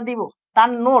শেয়ার দিব। তার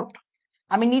নোট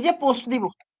আমি নিজে পোস্ট দিব।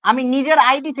 আমি নিজের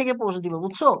আইডি থেকে পোস্ট দিব,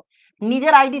 বুঝছো?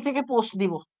 নিজের আইডি থেকে পোস্ট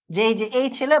দিব যে এই যে এই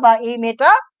ছেলে বা এই মেয়েটা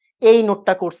এই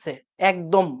নোটটা করছে।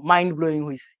 একদম মাইন্ড ব্লোয়িং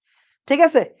হইছে। ঠিক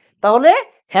আছে? তাহলে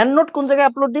হ্যান্ড নোট কোন জায়গায়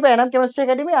আপলোড দিবা? এনাম কেমিস্ট্রি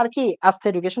একাডেমি আর কি আস্থা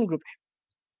এডুকেশন গ্রুপে।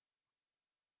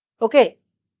 ওকে।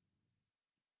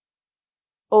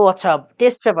 ও আচ্ছা,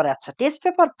 টেস্ট পেপারে। আচ্ছা, টেস্ট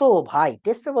পেপার তো ভাই,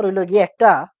 টেস্ট পেপার হইলো গিয়ে একটা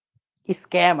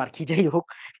স্ক্যাম আর কি। যাই হোক,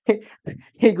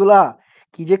 এগুলা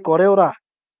কি যে করে ওরা।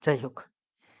 যাই হোক,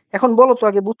 এখন বলো তো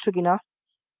আগে বুঝছো কিনা।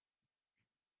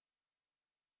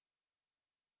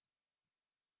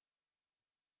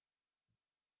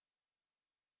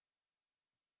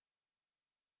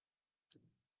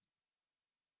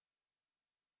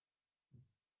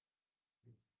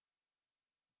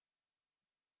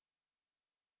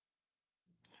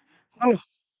 বলো।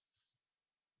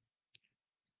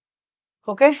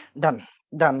 ওকে, ডান,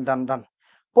 ডান, ডান, ডান।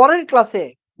 পরের ক্লাসে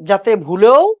যাতে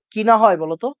ভুলেও কি না হয়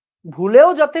বলো তো, ভুলেও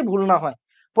যাতে ভুল না হয়।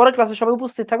 পরের ক্লাসে সবাই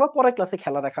উপস্থিত থাকবো, পরের ক্লাসে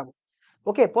খেলা দেখাবো।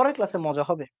 ওকে, পরের ক্লাসে মজা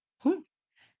হবে। হুম।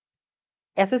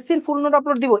 এসএসসির ফুল নোট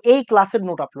আপলোড দিব, এই ক্লাসের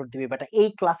নোট আপলোড দিবি বেটা, এই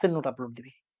ক্লাসের নোট আপলোড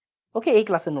দিবি। ওকে, এই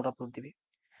ক্লাসের নোট আপলোড দিবি।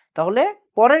 তাহলে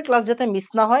পরের ক্লাস যাতে মিস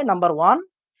না হয়, নাম্বার ওয়ান,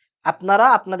 আপনারা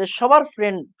আপনাদের সবার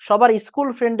ফ্রেন্ড, সবার স্কুল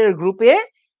ফ্রেন্ডের গ্রুপে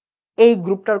এই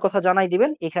গ্রুপটার কথা জানাই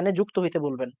দিবেন, এখানে যুক্ত হইতে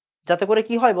বলবেন। যাতে করে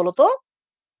কি হয় বলতো,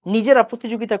 নিজেরা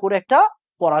প্রতিযোগিতা করে একটা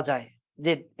পড়া যায়।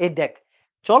 যে এই দেখ,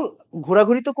 চল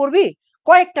ঘোরাঘুরি তো করবি,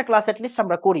 কয়েকটা ক্লাস লিস্ট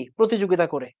আমরা করি প্রতিযোগিতা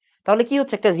করে। তাহলে কি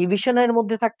হচ্ছে, একটা রিভিশনের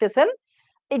মধ্যে থাকতেছেন।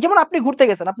 এই যেমন আপনি ঘুরতে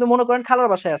গেছেন, আপনি মনে করেন খালার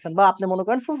বাসায় আছেন বা আপনি মনে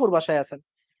করেন ফুফুর বাসায় আছেন।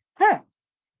 হ্যাঁ,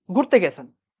 ঘুরতে গেছেন।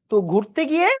 তো ঘুরতে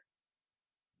গিয়ে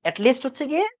লিস্ট হচ্ছে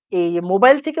গিয়ে এই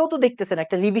মোবাইল থেকেও তো দেখতেছেন,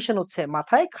 একটা রিভিশন হচ্ছে,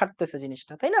 মাথায় খাটতেছে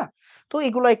জিনিসটা, তাই না? তো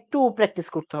এগুলো একটু প্র্যাকটিস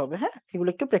করতে হবে। হ্যাঁ, এগুলো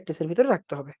একটু প্র্যাকটিসের ভিতরে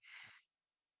রাখতে হবে।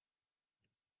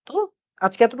 তো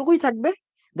আজকে এতটুকুই থাকবে।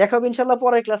 দেখা হবে ইনশাআল্লাহ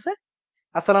পরের ক্লাসে।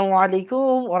 আসসালামু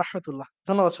আলাইকুম ওয়া রাহমাতুল্লাহ।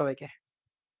 ধন্যবাদ সবাইকে।